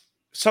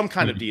 some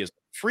kind of deism.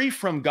 Free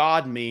from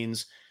God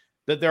means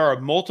that there are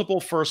multiple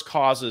first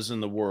causes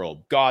in the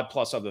world, God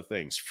plus other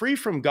things. Free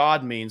from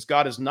God means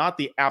God is not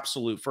the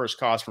absolute first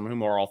cause from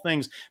whom are all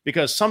things,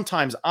 because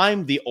sometimes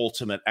I'm the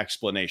ultimate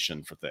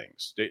explanation for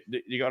things. Do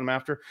you got what I'm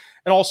after?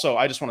 And also,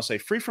 I just want to say,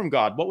 free from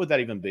God, what would that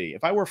even be?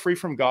 If I were free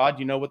from God,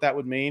 you know what that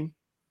would mean?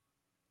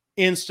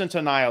 Instant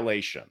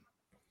annihilation.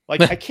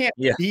 Like, I can't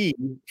be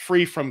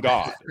free from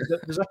God.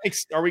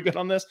 Are we good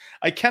on this?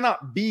 I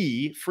cannot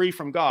be free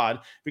from God,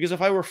 because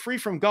if I were free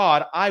from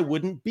God, I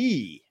wouldn't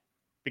be.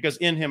 Because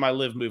in him I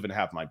live, move, and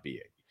have my being.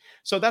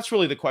 So that's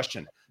really the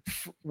question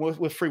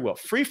with free will.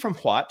 Free from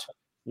what?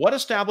 What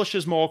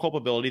establishes moral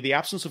culpability? The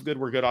absence of good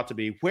where good ought to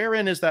be.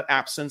 Wherein is that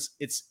absence?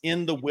 It's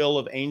in the will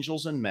of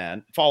angels and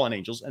men, fallen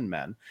angels and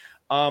men.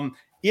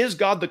 Is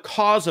God the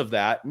cause of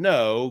that?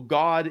 No,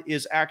 God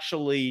is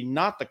actually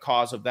not the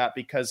cause of that,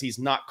 because he's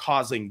not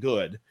causing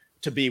good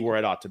to be where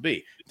it ought to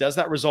be. Does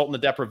that result in the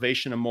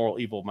deprivation and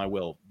moral evil of my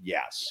will?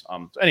 Yes.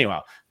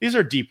 Anyhow, these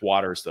are deep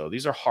waters, though.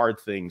 These are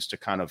hard things to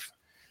kind of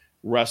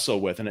wrestle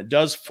with, and it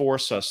does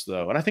force us,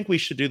 though, and I think we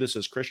should do this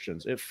as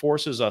Christians, it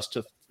forces us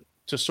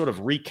to sort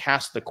of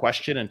recast the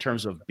question in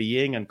terms of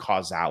being and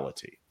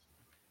causality.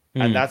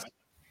 And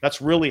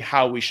that's really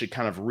how we should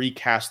kind of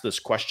recast this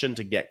question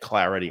to get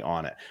clarity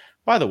on it.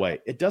 By the way,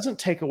 it doesn't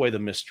take away the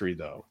mystery,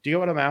 though. Do you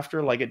know what I'm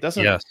after? Like, it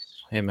doesn't. Yes.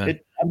 Amen.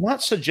 I'm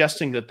not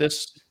suggesting that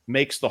this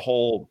makes the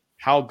whole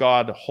how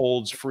God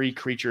holds free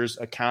creatures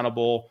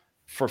accountable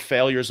for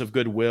failures of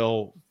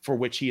goodwill for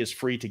which he is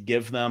free to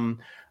give them.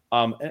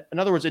 In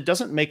other words, it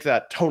doesn't make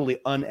that totally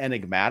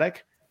unenigmatic,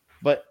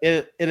 but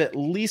it at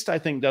least, I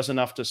think, does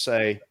enough to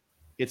say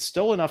it's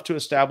still enough to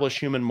establish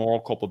human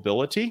moral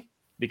culpability,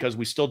 because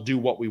we still do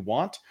what we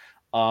want.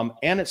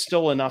 And it's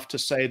still enough to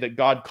say that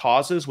God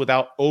causes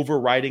without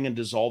overriding and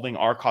dissolving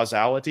our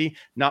causality,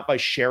 not by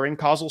sharing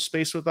causal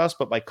space with us,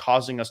 but by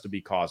causing us to be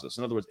causes.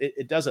 In other words,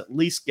 it does at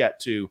least get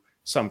to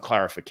some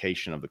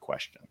clarification of the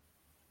question.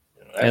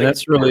 And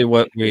that's really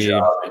what we...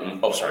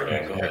 Oh, sorry,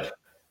 Dan, go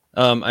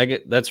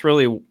ahead. That's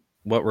really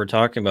what we're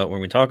talking about when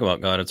we talk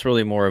about God. It's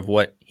really more of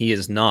what he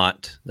is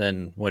not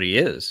than what he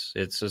is.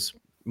 It's just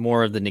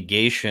more of the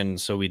negation,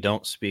 so we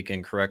don't speak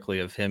incorrectly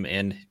of him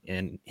and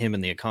him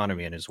in the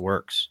economy and his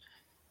works.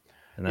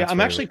 And that's I'm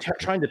actually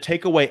trying to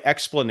take away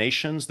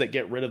explanations that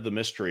get rid of the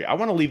mystery. I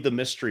want to leave the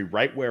mystery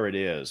right where it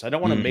is. I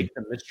don't want to make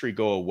the mystery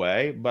go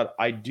away, but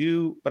I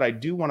do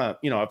want to,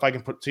 if I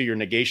can put to your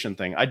negation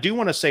thing, I do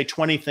want to say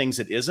 20 things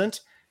it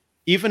isn't,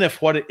 even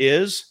if what it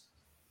is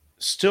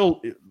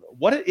still,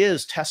 what it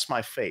is tests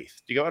my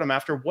faith. Do you get what I'm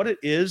after? What it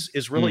is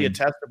really a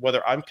test of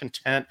whether I'm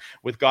content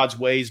with God's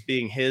ways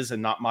being his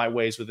and not my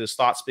ways, with his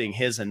thoughts being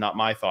his and not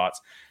my thoughts.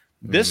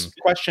 This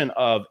question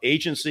of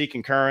agency,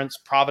 concurrence,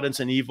 providence,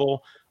 and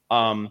evil,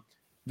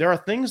 there are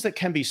things that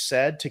can be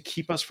said to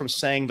keep us from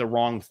saying the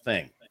wrong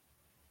thing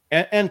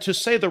and to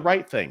say the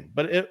right thing,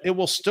 but it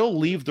will still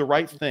leave the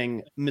right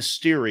thing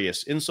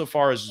mysterious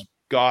insofar as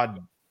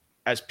God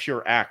as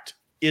pure act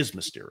is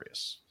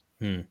mysterious.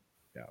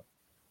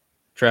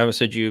 Travis,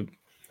 did you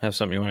have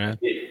something you want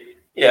to add?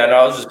 Yeah, no,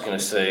 I was just going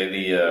to say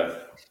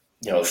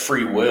the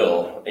free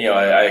will.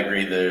 I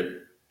agree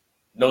that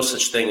no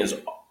such thing as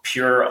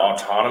pure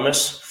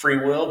autonomous free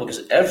will,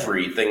 because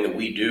everything that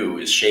we do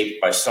is shaped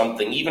by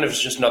something, even if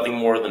it's just nothing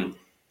more than,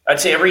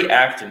 I'd say every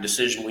act and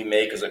decision we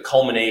make is a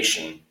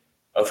culmination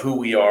of who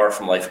we are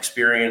from life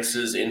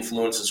experiences,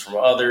 influences from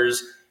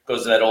others.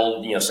 Goes to that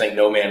old, saying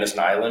no man is an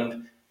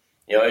island.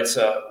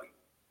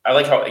 I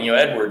like how,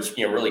 Edwards,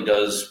 really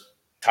does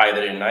tie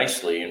that in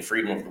nicely in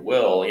freedom of the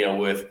will,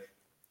 with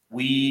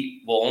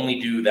we will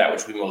only do that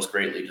which we most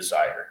greatly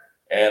desire.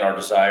 And our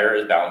desire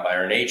is bound by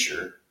our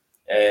nature.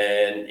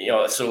 And,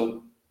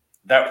 so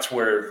that's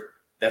where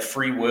that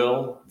free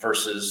will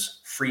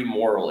versus free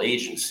moral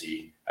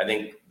agency, I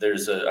think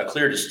there's a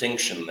clear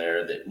distinction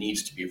there that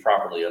needs to be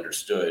properly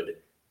understood,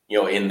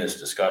 in this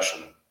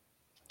discussion.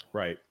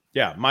 Right.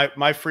 Yeah.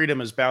 My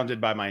freedom is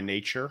bounded by my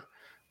nature.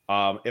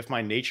 If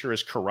my nature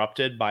is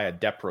corrupted by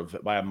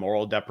a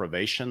moral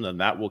deprivation, then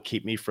that will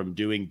keep me from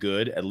doing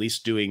good, at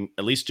least doing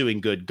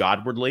good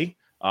Godwardly,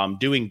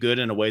 doing good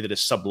in a way that is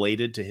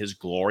sublated to His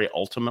glory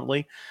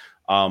ultimately.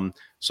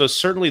 So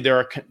certainly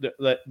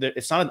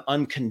it's not an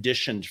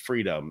unconditioned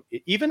freedom,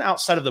 even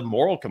outside of the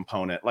moral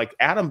component. Like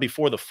Adam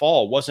before the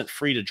fall wasn't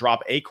free to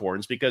drop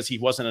acorns because he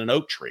wasn't an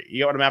oak tree.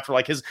 You know what I'm after?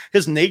 Like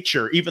his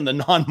nature, even the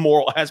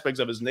non-moral aspects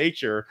of his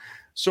nature,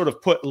 sort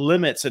of put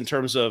limits in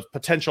terms of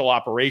potential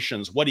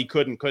operations, what he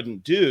could and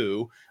couldn't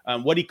do,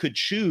 what he could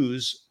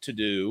choose to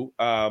do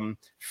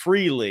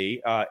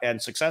freely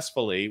and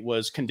successfully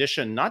was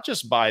conditioned not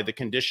just by the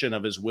condition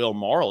of his will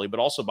morally, but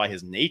also by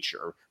his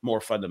nature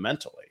more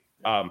fundamentally.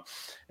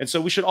 And so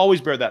we should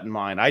always bear that in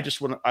mind. I would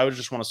just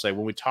want to say,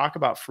 when we talk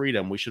about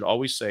freedom, we should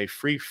always say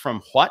free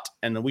from what,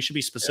 and then we should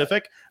be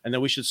specific, and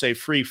then we should say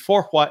free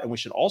for what, and we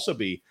should also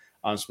be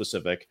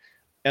specific.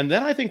 And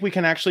then I think we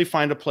can actually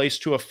find a place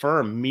to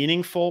affirm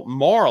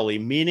morally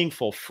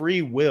meaningful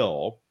free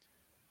will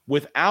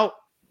without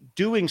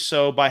doing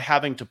so by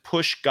having to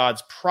push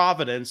God's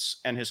providence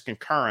and His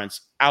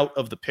concurrence out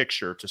of the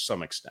picture to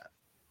some extent.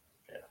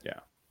 Yeah.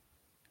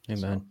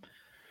 Amen.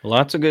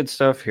 Lots of good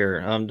stuff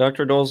here.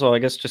 Dr. Dolezal, I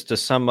guess just to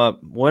sum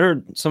up, what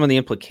are some of the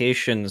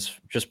implications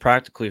just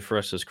practically for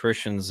us as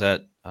Christians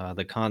that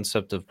the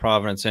concept of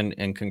providence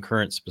and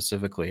concurrence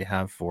specifically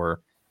have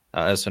for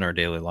us in our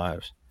daily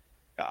lives?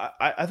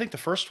 I think the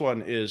first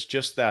one is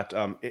just that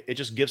it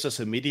just gives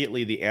us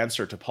immediately the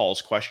answer to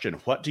Paul's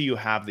question, what do you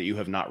have that you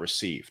have not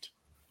received?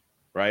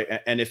 Right.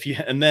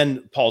 And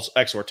then Paul's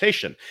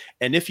exhortation,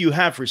 and if you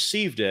have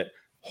received it,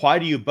 why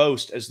do you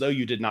boast as though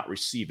you did not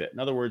receive it? In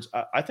other words,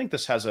 I think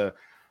this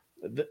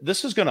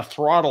is going to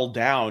throttle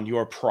down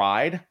your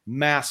pride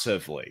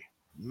massively,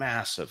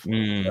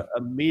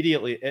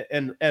 immediately.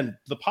 And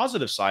the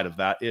positive side of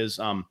that is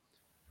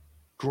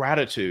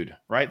gratitude,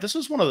 right? This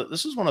is one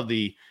of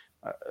the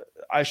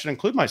I should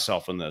include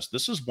myself in this.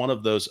 This is one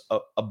of those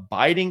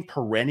abiding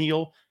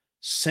perennial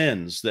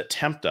sins that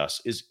tempt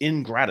us, is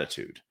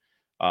ingratitude.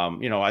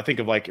 I think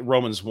of like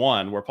Romans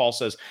 1, where Paul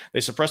says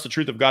they suppress the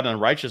truth of God and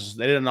unrighteousness.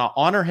 They did not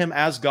honor Him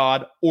as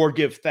God or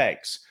give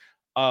thanks.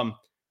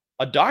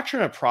 A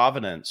doctrine of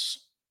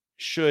providence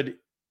should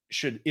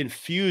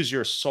infuse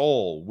your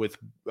soul with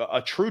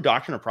a true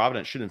doctrine of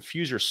providence should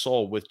infuse your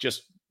soul with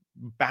just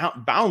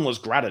boundless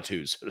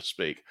gratitude, so to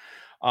speak.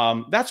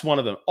 That's one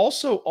of them.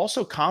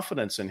 Also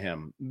confidence in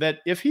Him, that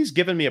if He's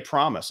given me a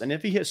promise, and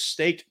if He has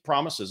staked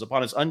promises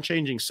upon His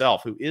unchanging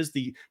self, who is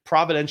the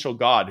providential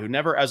God, who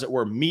never, as it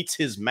were, meets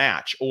his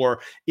match or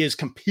is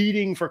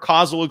competing for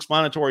causal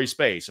explanatory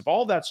space, if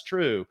all that's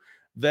true,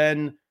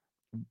 then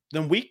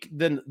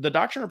the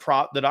doctrine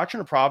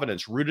of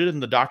providence, rooted in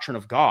the doctrine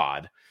of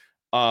God,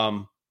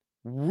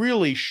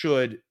 really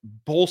should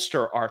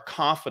bolster our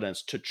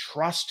confidence to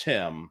trust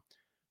Him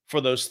for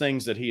those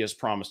things that He has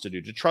promised to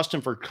do, to trust Him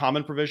for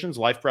common provisions,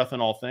 life, breath,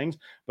 and all things,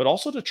 but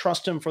also to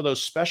trust Him for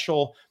those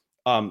special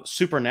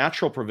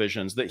supernatural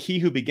provisions, that He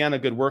who began a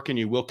good work in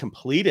you will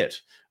complete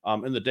it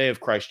in the day of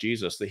Christ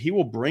Jesus, that He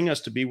will bring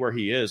us to be where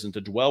He is and to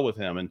dwell with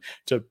Him and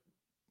to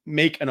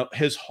make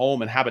His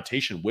home and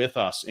habitation with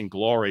us in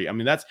glory. I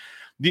mean, that's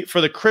for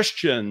the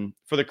Christian,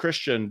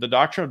 the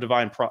doctrine of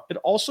divine it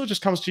also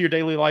just comes to your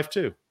daily life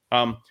too.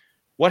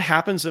 What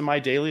happens in my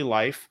daily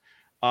life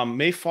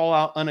may fall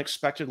out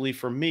unexpectedly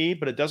for me,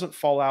 but it doesn't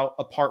fall out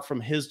apart from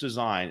His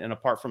design and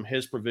apart from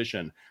His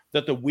provision.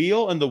 That the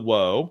weal and the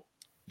woe,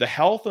 the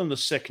health and the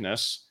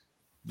sickness,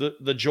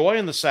 the joy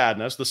and the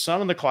sadness, the sun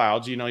and the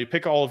clouds, you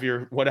pick all of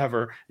your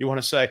whatever you want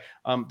to say,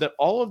 that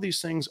all of these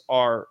things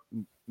are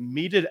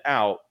meted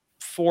out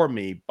for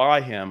me by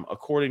Him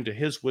according to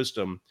His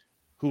wisdom,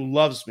 who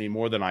loves me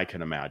more than I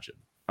can imagine.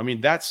 I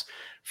mean, that's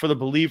for the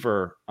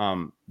believer.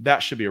 That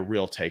should be a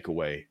real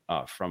takeaway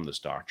from this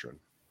doctrine.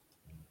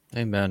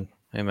 Amen.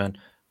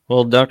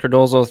 Well, Dr.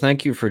 Dolezal,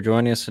 thank you for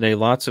joining us today.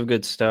 Lots of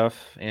good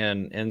stuff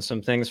and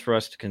some things for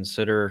us to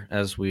consider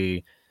as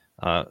we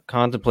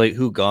contemplate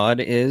who God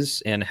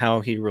is and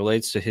how He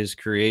relates to His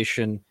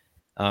creation.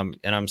 And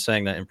I'm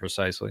saying that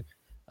imprecisely.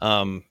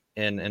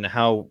 And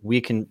how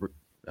we can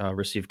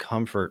receive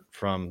comfort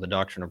from the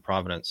doctrine of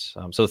providence.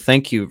 So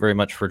thank you very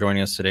much for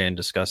joining us today and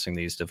discussing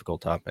these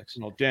difficult topics.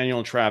 Well, Daniel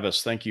and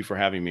Travis, thank you for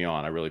having me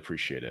on. I really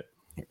appreciate it.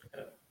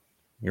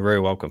 You're very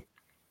welcome.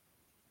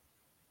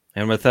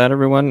 And with that,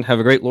 everyone, have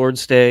a great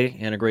Lord's Day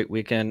and a great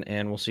weekend,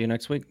 and we'll see you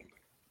next week.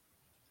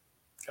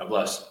 God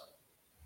bless.